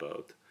wife in the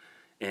boat.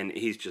 And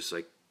he's just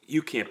like,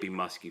 you can't be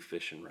muskie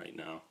fishing right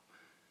now,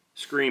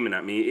 screaming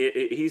at me.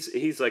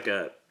 He's like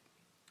a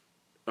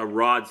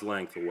rod's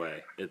length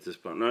away at this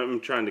point. And I'm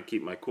trying to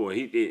keep my cool.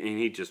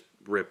 He just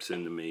rips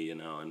into me,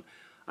 and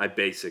I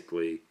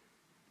basically,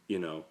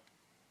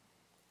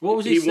 What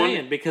was he He wanted-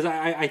 saying? Because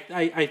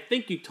I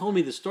think you told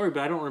me the story, but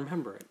I don't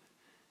remember it.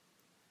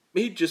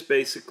 he just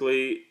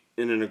basically,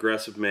 in an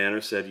aggressive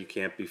manner, said you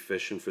can't be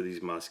fishing for these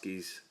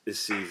muskies.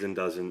 This season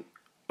doesn't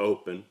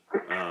open.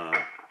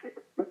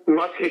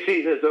 Muskie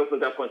season has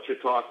opened up on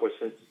Chautauqua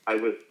since I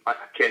don't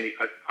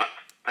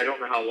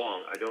know how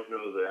long. I don't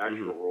know the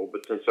actual rule,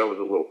 but since I was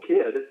a little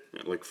kid,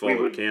 Like we fall of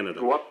would Canada.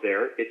 go up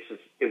there.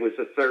 It was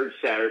the 3rd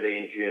Saturday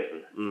in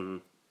June. Mm-hmm.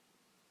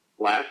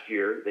 Last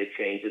year, they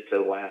changed it to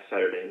the last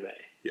Saturday in May.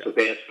 Yeah. So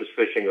Vance was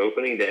fishing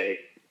opening day,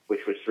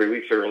 which was 3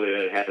 weeks earlier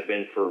than it had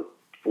been for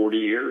 40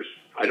 years.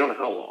 I don't know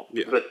how long,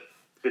 Yeah. but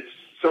it's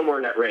somewhere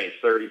in that range,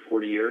 30,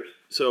 40 years.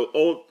 So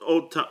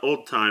old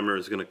timer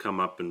is going to come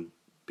up and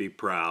be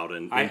proud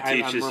and teach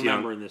I'm this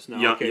remembering young this now.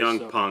 young, Okay, young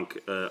so- punk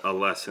a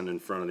lesson in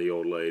front of the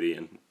old lady,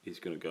 and he's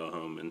going to go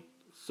home and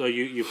So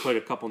you put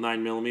a couple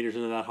 9mm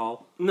into that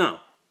hull? no.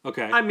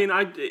 Okay. I mean,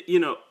 I'm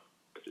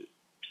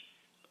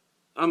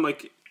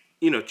like,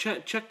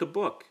 check the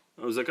book.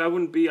 I was like, I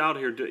wouldn't be out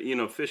here,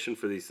 fishing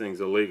for these things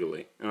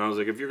illegally. And I was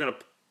like, if you're going to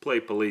play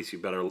police, you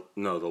better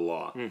know the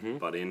law,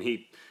 buddy. And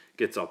he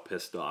gets all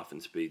pissed off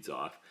and speeds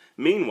off.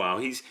 Meanwhile,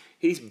 he's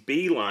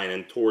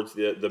beelining towards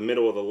the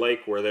middle of the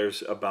lake where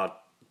there's about,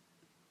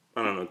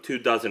 24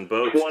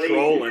 boats 20.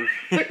 trolling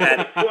 20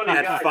 at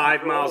guys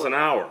 5 miles an trolling.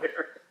 hour.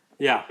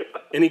 yeah.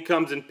 And he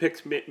comes and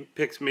picks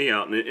me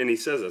out, and he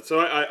says it. So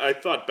I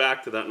thought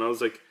back to that, and I was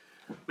like,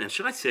 man,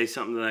 should I say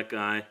something to that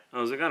guy?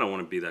 I was like, I don't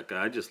want to be that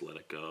guy. I just let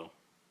it go.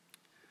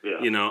 Yeah.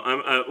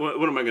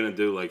 What am I going to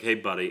do? Like, hey,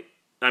 buddy.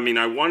 I mean,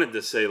 I wanted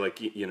to say, like,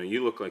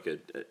 you look like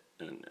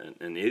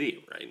an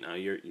idiot right now.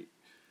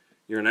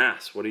 you're an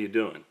ass. What are you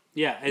doing?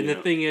 Yeah, and You the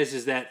know. thing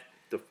is that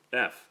The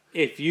F.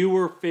 if you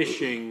were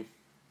fishing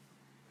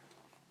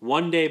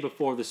one day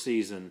before the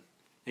season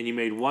and you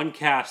made one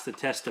cast to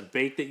test a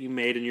bait that you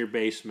made in your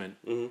basement,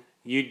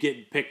 you'd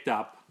get picked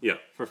up Yeah.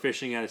 for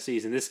fishing out of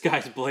season. This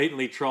guy's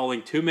blatantly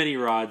trolling too many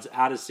rods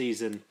out of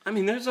season. I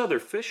mean, there's other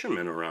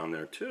fishermen around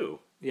there too.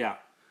 Yeah.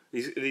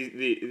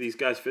 These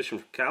guys fishing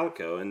for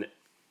calico, and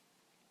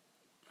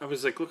I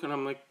was like looking.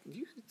 I'm like, do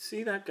you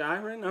see that guy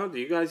right now? Do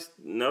you guys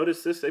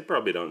notice this? They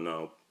probably don't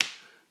know.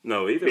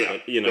 No, either. Yeah,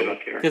 But, you they know,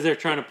 don't care. Because they're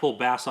trying to pull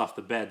bass off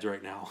the beds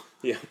right now.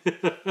 yeah.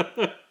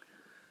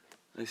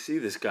 I see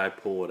this guy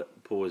pull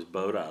his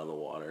boat out of the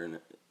water, and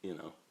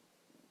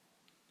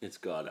it's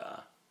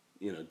got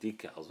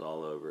decals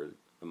all over.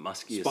 The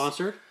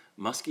Sponsored?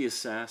 Muskie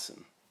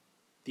Assassin.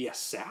 The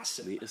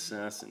Assassin. The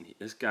Assassin.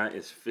 This guy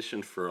is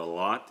fishing for a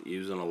lot,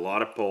 using a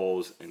lot of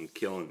poles, and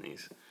killing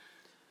these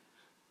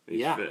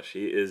Yeah. fish.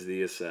 He is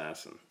the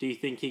Assassin. Do you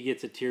think he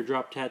gets a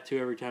teardrop tattoo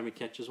every time he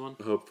catches one?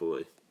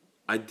 Hopefully,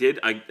 I did.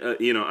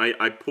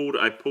 I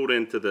pulled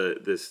into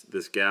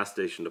this gas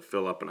station to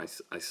fill up, and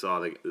I saw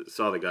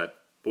the guy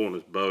pulling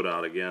his boat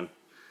out again.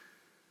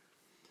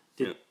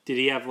 Did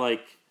he have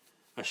like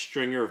a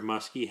stringer of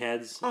muskie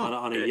heads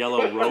on a yeah.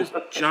 yellow rope?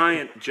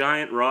 Just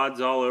giant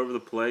rods all over the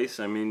place.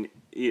 I mean,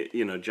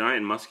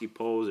 giant musky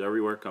poles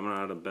everywhere coming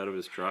out of the bed of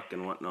his truck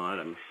and whatnot.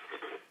 I mean,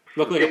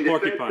 Looked like a In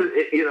defense porcupine.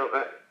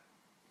 of-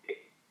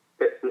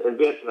 and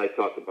Vince and I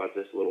talked about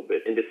this a little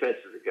bit. In defense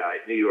of the guy,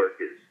 New York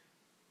is,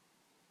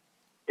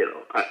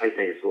 I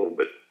think it's a little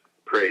bit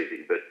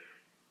crazy, but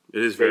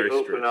it is they very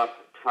open strict. up.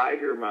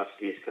 Tiger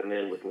muskies come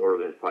in with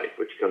northern pike,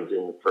 which comes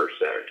in the first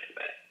Saturday in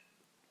May.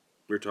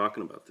 We're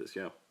talking about this,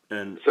 yeah.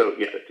 And So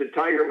yeah, to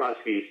tiger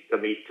muskies, to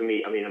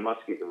me, a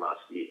muskie's a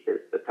muskie.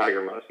 The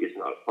tiger muskie is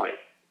not a pike,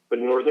 but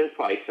northern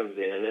pike comes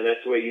in, and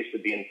that's the way it used to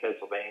be in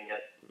Pennsylvania.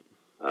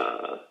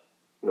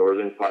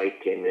 Northern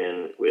pike came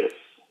in with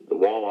the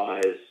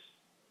walleyes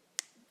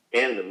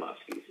and the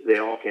muskies. They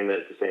all came in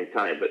at the same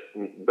time.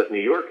 But New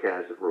York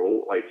has a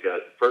rule, like the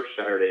first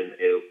Saturday in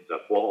May opens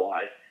up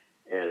walleye,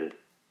 and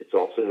it's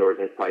also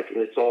northern pike, and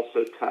it's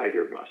also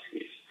tiger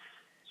muskies.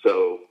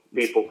 So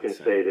people can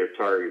say they're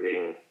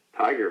targeting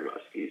tiger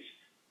muskies.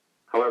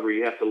 However,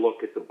 you have to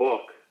look at the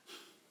book.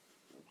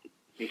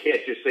 You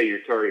can't just say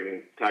you're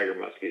targeting tiger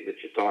muskies at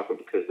Chautauqua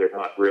because they're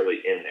not really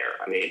in there.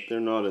 I mean, they're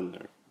not in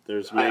there.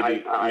 There's maybe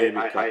a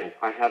couple.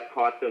 I have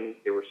caught them.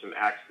 There were some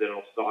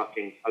accidental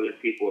stalkings. Other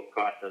people have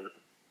caught them.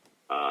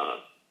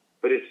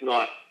 But it's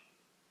not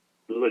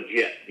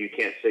legit. You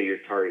can't say you're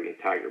targeting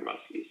tiger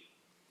muskies.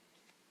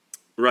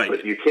 Right.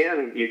 But you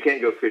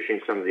can go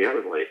fishing some of the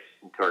other lakes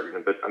and target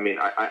them. But I mean,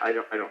 I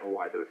don't know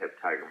why they would have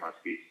tiger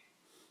muskies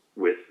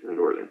with the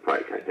northern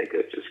pike. I think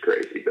that's just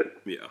crazy. But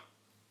Yeah.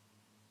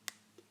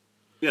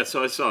 Yeah,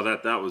 so I saw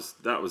that. That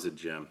was a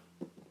gem.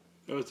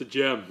 That was a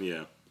gem.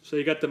 Yeah. So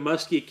you got the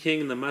Muskie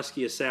King and the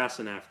Muskie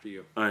Assassin after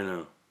you. I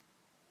know.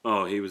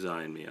 Oh, he was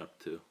eyeing me up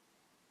too.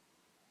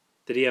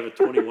 Did he have a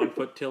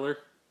 21-foot tiller?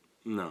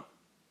 No.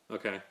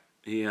 Okay.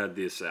 He had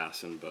the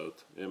Assassin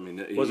boat. I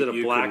mean, Was it a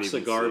you black couldn't even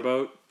cigar see.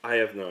 boat? I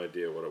have no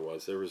idea what it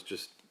was. There was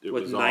just it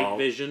With was night all,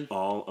 vision?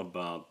 all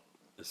about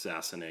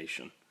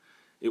assassination.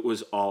 It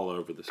was all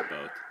over this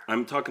boat.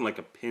 I'm talking like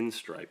a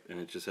pinstripe, and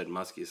it just said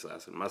Muskie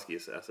Assassin, Muskie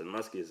Assassin,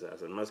 Muskie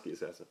Assassin, Muskie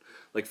Assassin,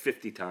 like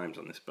 50 times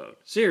on this boat.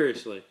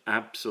 Seriously.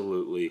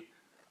 Absolutely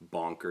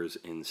bonkers,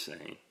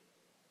 insane,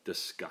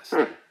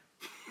 disgusting.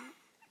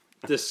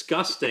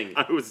 Disgusting.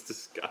 I was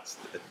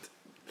disgusted.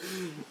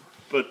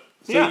 But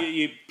So yeah.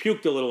 you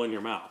puked a little in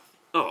your mouth.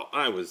 Oh,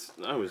 I was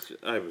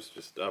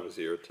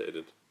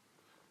irritated.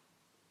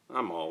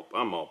 I'm all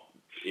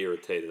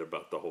irritated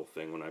about the whole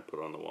thing when I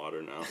put on the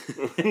water now.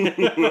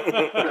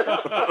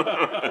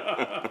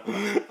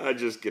 I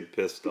just get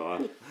pissed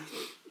off.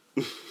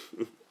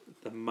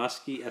 The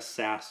Muskie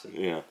Assassin.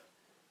 Yeah.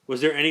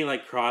 Was there any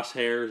like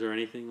crosshairs or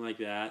anything like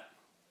that?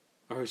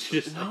 Or was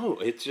it just No,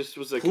 it just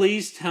was like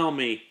please tell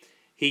me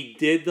he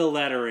did the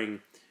lettering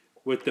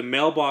with the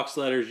mailbox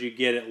letters you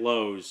get at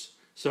Lowe's,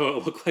 so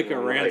it looked like a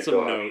Oh my ransom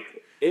gosh. note.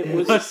 it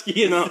was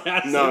Muskie no,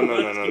 Assassin. no.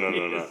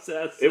 Muskie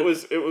Assassin.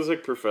 It was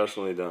like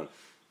professionally done.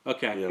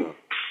 Okay. You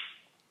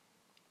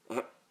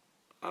know.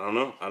 I don't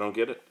know. I don't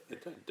get it. I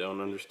don't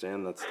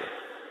understand that stuff.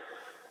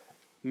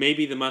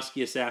 Maybe the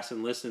Muskie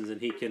Assassin listens and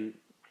he can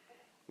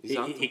He's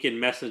out he can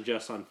message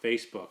us on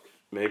Facebook.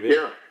 Maybe.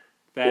 yeah,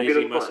 Fat We'll get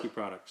Easy him on. Muskie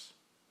Products.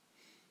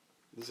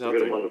 He's out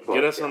Get him there. on the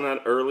Get us podcast. on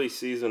that early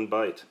season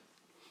bite.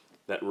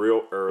 That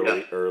real early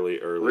Yeah. early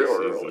Real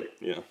season. early.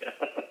 Yeah.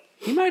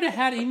 He might have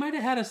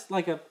had us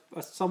like a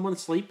someone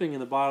sleeping in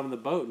the bottom of the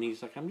boat, and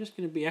he's like, "I'm just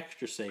going to be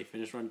extra safe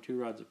and just run 2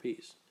 rods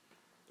apiece."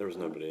 There was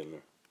nobody in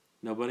there.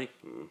 Nobody.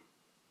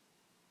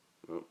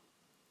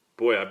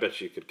 Boy, I bet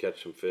you could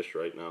catch some fish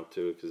right now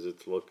too, because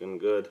it's looking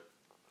good.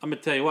 I'm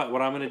gonna tell you what.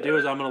 What I'm gonna do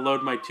is I'm gonna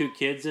load my 2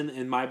 kids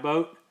in my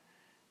boat,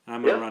 and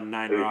I'm gonna Yeah, run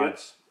 9 there you go.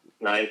 rods.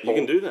 9 You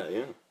can do that,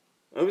 yeah.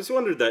 I always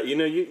wondered that. You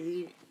know,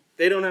 you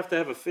they don't have to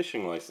have a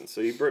fishing license,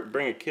 so you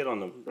bring a kid on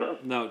the.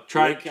 No,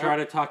 try They count?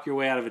 to talk your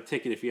way out of a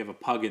ticket if you have a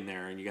pug in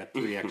there and you got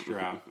 3 extra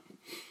out.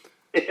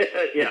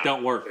 Yeah,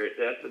 don't work.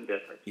 That's a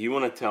difference. You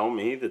want to tell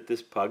me that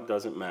this pug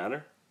doesn't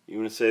matter? You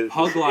want to say that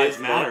Pug this lives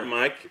is matter.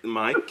 not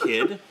my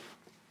kid?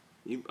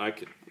 I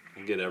could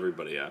get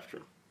everybody after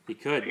him. He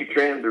could. You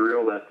train him to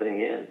reel that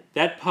thing in.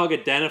 That pug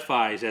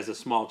identifies as a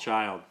small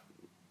child.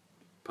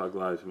 Pug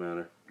lives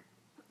matter.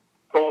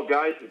 Oh,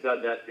 guys,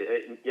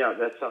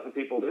 that's something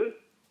people do.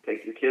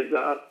 Take your kids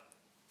out.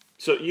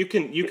 So you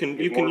can Get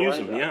use more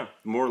them, lines yeah.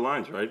 More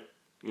lines, right?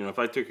 You know, if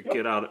I took a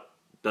kid out,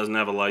 doesn't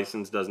have a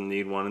license, doesn't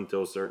need one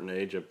until a certain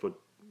age, I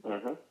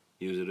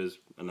use it as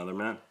another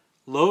man.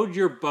 Load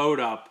your boat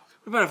up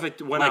What about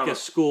if I went like out a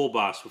school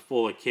bus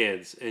full of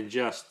kids and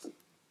just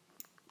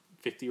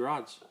 50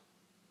 rods.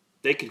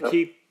 They could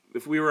keep,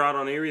 if we were out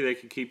on Erie, they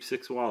could keep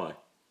 6 walleye.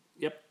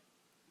 Yep.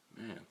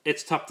 Man.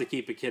 It's tough to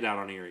keep a kid out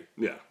on Erie.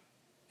 Yeah.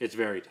 It's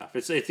very tough.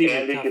 It's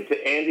even tough.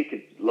 Andy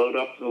could load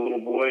up the little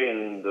boy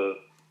and the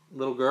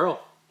Little girl.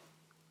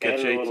 Catch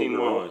and the little 18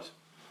 girl walleyes.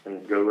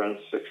 and go run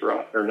 6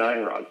 rods or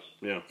 9 rods.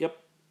 Yeah. Yep.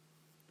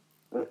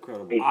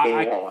 Incredible. 18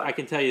 I walleye.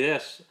 can tell you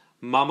this.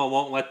 Mama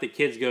won't let the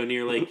kids go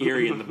near Lake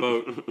Erie in the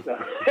boat.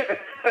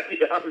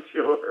 Yeah, I'm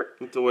sure.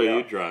 That's the way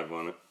you drive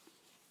on it.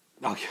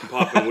 Oh,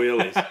 Popping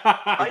wheelies.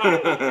 I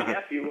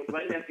know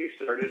my nephew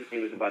started, he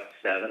was about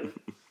 7.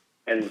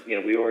 And,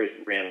 we always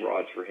ran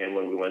rods for him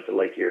when we went to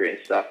Lake Erie and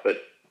stuff. But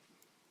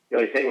the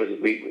only thing was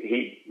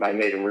I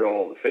made him reel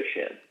all the fish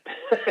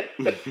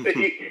in.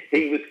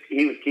 he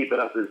was keeping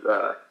up his,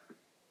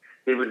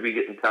 he would be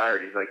getting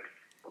tired. He's like,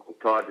 oh,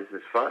 Todd, this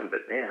is fun,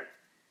 but man,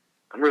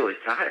 I'm really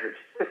tired.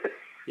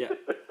 Yeah.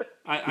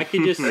 I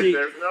can just see.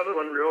 There's another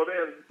one reeled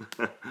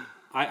in.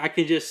 I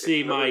can just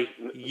see my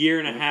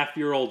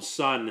 1.5-year-old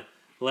son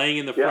laying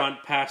in the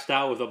front, passed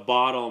out with a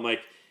bottle. I'm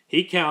like,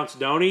 he counts,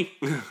 don't he?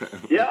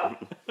 Yeah.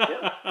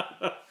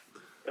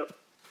 Yep.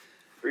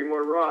 3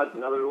 more rods,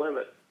 another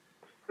limit.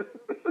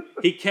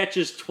 He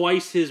catches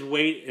twice his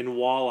weight in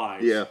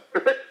walleyes. Yeah.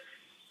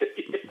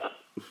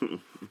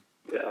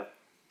 Yeah.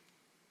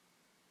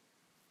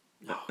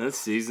 That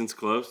season's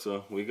close,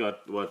 so we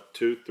got,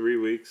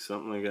 2-3 weeks,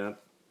 something like that.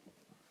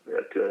 We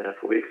got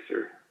 2.5 weeks,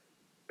 or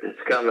it's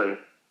coming.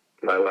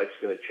 My life's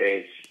going to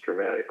change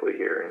dramatically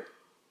here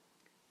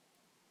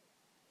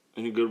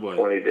In a good way. in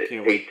 20 days,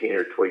 Can't wait, 18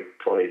 or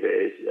 20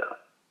 days. Yeah.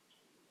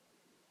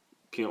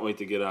 can't wait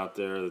to get out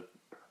there.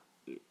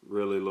 It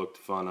really looked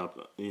fun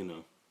up,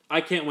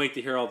 I can't wait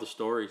to hear all the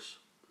stories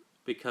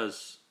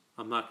because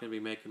I'm not going to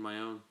be making my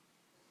own.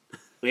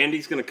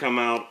 Andy's going to come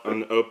out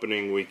on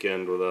opening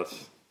weekend with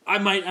us. I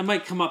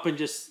might come up and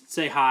just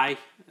say hi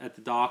at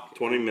the dock.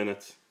 20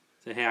 minutes.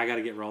 Say, hey, I got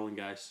to get rolling,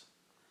 guys.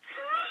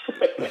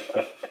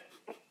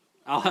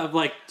 I'll have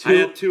like I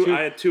had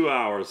 2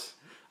 hours.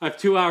 I have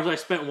 2 hours. I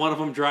spent one of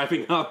them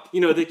driving up.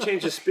 They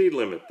changed the speed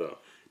limit though.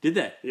 Did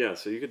they? Yeah,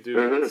 so you could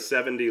do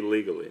 70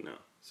 legally now.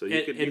 So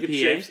you could in PA?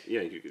 shave.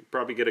 Yeah, you could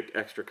probably get an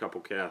extra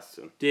couple casts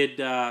and Did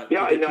Yeah, did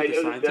I they put the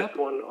noticed signs that up?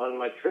 one on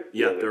my trip the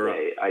Yeah, other they're up.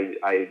 day.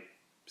 I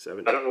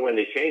 70. don't know when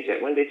they changed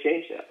that. When did they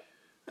change that?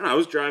 And I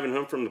was driving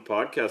home from the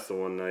podcast the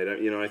one night.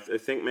 I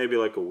think maybe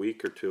like a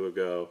week or 2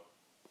 ago,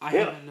 I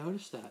haven't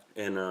noticed that.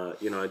 and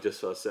I just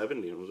saw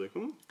 70 and was like,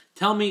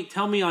 Tell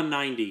me on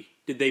 90.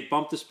 Did they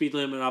bump the speed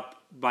limit up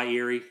by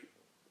Erie?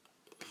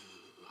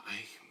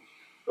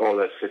 Oh,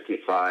 that's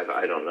 55.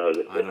 I don't know.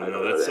 I don't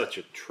know. That's that. such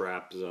a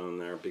trap zone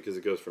there because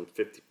it goes from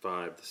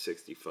 55 to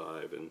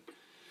 65, and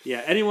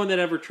Yeah, anyone that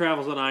ever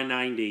travels on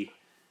I-90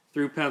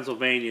 through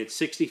Pennsylvania, it's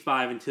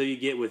 65 until you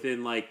get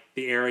within like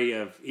the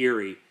area of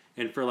Erie,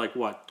 and for like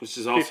what? which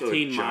is also a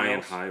 15 giant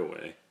miles.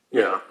 highway.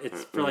 Yeah.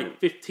 It's for like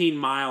 15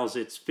 miles.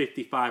 It's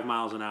 55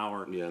 miles an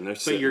hour. Yeah, and they're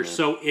But sitting you're there.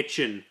 so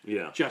itching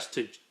Yeah. just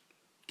to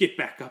get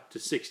back up to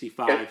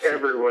 65. So-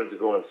 Everyone's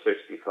going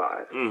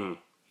 65. Mm-hmm.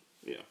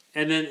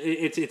 and then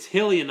it's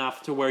hilly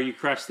enough to where you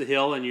crest the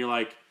hill and you're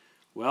like,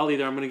 well,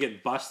 either I'm going to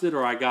get busted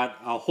or I got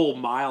a whole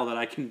mile that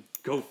I can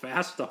go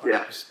fast on.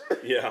 Yeah.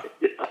 Yeah.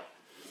 Yeah.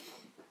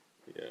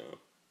 Yeah.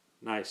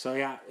 Nice. So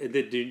yeah,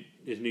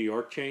 is New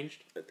York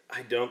changed?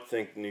 I don't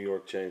think New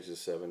York changed to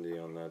 70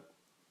 on that.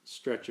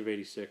 Stretch of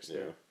 86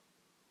 there. Yeah.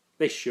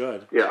 They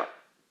should. Yeah.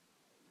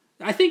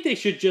 I think they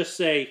should just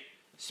say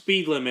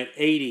speed limit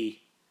 80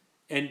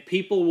 and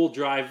people will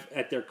drive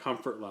at their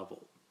comfort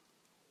level.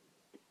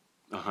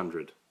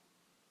 100.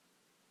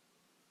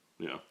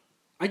 Yeah.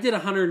 I did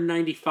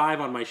 195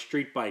 on my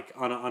street bike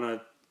on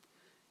a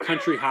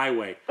country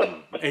highway.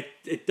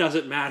 It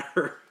doesn't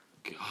matter.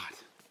 God.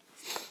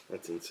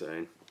 That's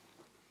insane.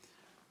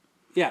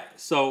 Yeah,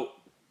 so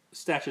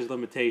statute of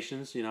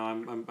limitations,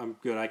 I'm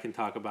good. I can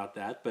talk about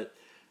that, but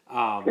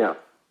Yeah.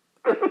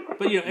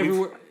 but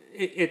everywhere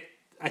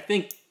I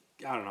think,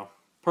 I don't know.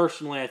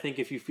 Personally, I think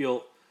if you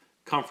feel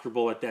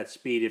comfortable at that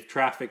speed, if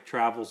traffic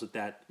travels at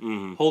that,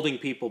 holding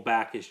people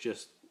back is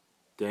just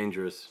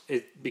Dangerous.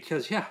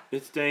 because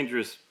It's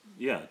dangerous,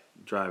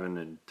 driving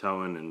and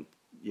towing and,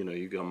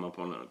 you come up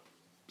on a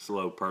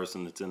slow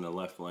person that's in the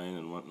left lane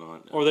and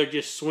whatnot. or they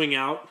just swing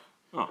out.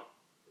 Oh.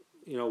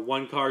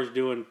 One car's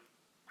doing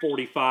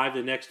 45.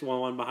 The next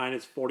one behind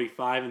it's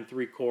 45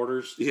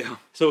 3/4. Yeah.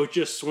 So it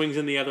just swings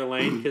in the other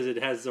lane because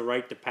it has the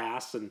right to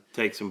pass. And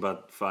Takes them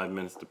about 5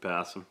 minutes to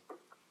pass them.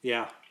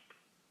 yeah,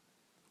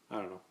 I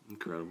don't know.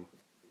 Incredible.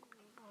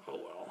 Oh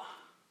well.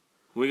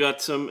 We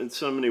got in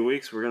so many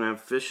weeks. We're gonna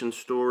have fishing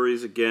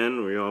stories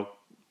again. We all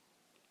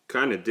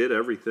kind of did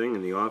everything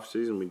in the off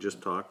season we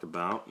just talked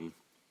about. And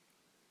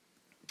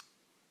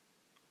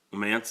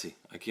Mancy,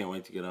 I can't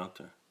wait to get out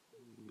there.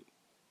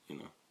 You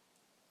know,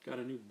 Got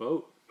a new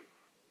boat.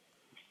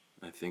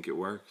 I think it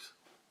works.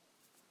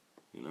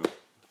 You know,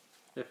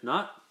 If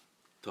not,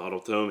 Todd will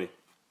tell me.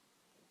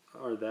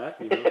 or that,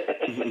 you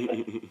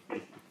know.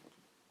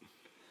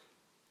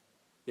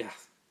 Yeah,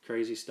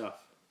 crazy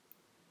stuff.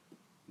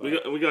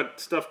 We got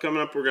stuff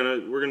coming up. We're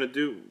gonna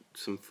do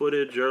some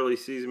footage early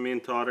season. Me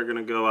and Todd are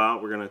gonna go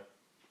out. We're gonna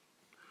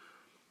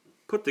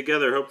put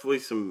together hopefully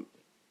some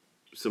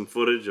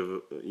footage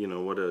of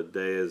what a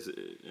day is.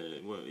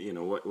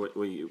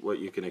 What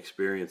you can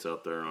experience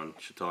out there on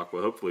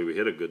Chautauqua. Hopefully we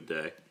hit a good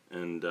day,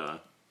 and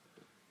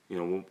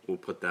we'll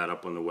put that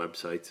up on the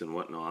websites and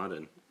whatnot,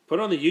 and Put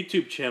on the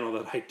YouTube channel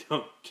that I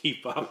don't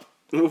keep up.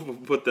 we'll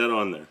put that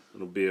on there.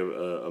 It'll be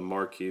a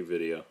marquee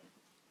video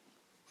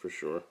for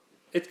sure.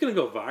 It's going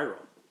to go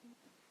viral.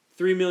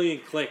 3 million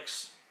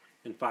clicks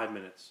in 5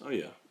 minutes. Oh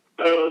yeah.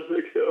 I don't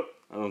think so.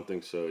 I don't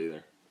think so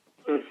either.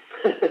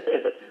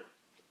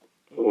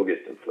 We'll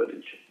get some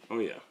footage. Oh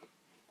yeah.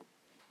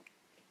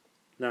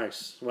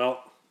 Nice.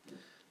 Well,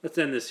 let's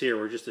end this here.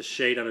 We're just a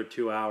shade under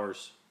 2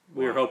 hours.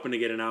 We were Wow. hoping to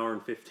get an hour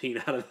and 15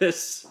 out of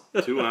this.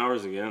 2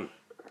 hours again.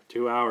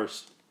 2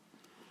 hours.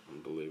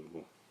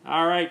 Unbelievable.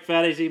 All right,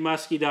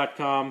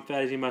 FattyZMuskie.com,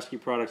 Fatty Z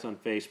Muskie Products on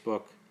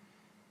Facebook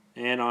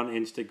and on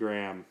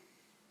Instagram.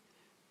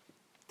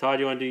 Todd,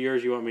 you want to do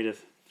yours? You want me to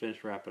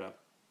wrap it up?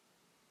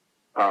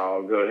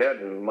 I'll go ahead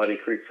and Muddy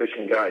Creek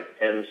Fishing Guides,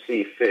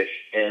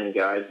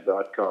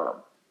 mcfishandguides.com.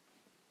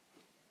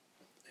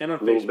 And on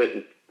A little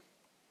Facebook.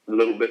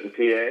 bit in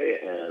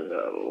PA and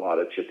a lot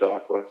of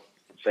Chautauqua,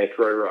 St.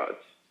 Croix rods.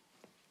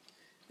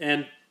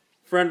 And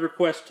friend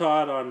request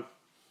Todd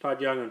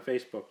Young on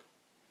Facebook.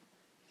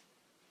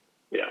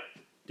 Yeah.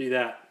 Do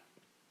that.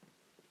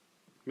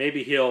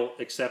 Maybe he'll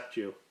accept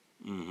you.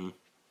 Mm-hmm.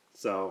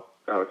 So.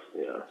 Oh,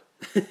 yeah.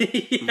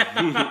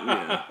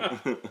 Yeah.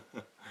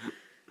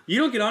 You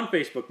don't get on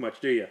Facebook much,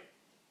 do you?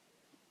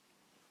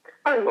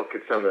 I look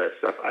at some of that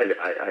stuff. I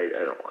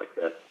don't like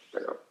that.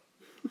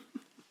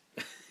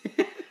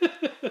 Yeah,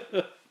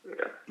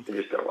 I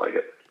just don't like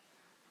it.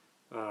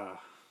 Well,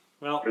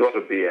 A lot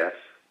of BS.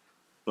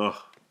 Ugh.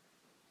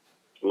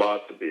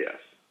 Lots of BS.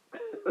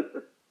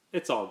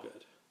 it's all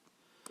good.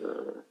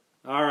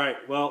 All right.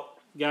 Well,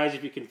 guys,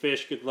 if you can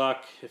fish, good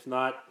luck. If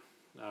not,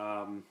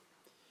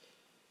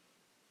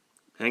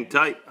 Hang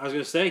tight. I was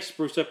going to say,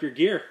 spruce up your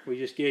gear. We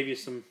just gave you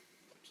some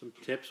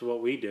tips of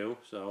what we do.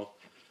 So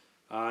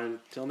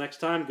until next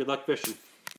time, good luck fishing.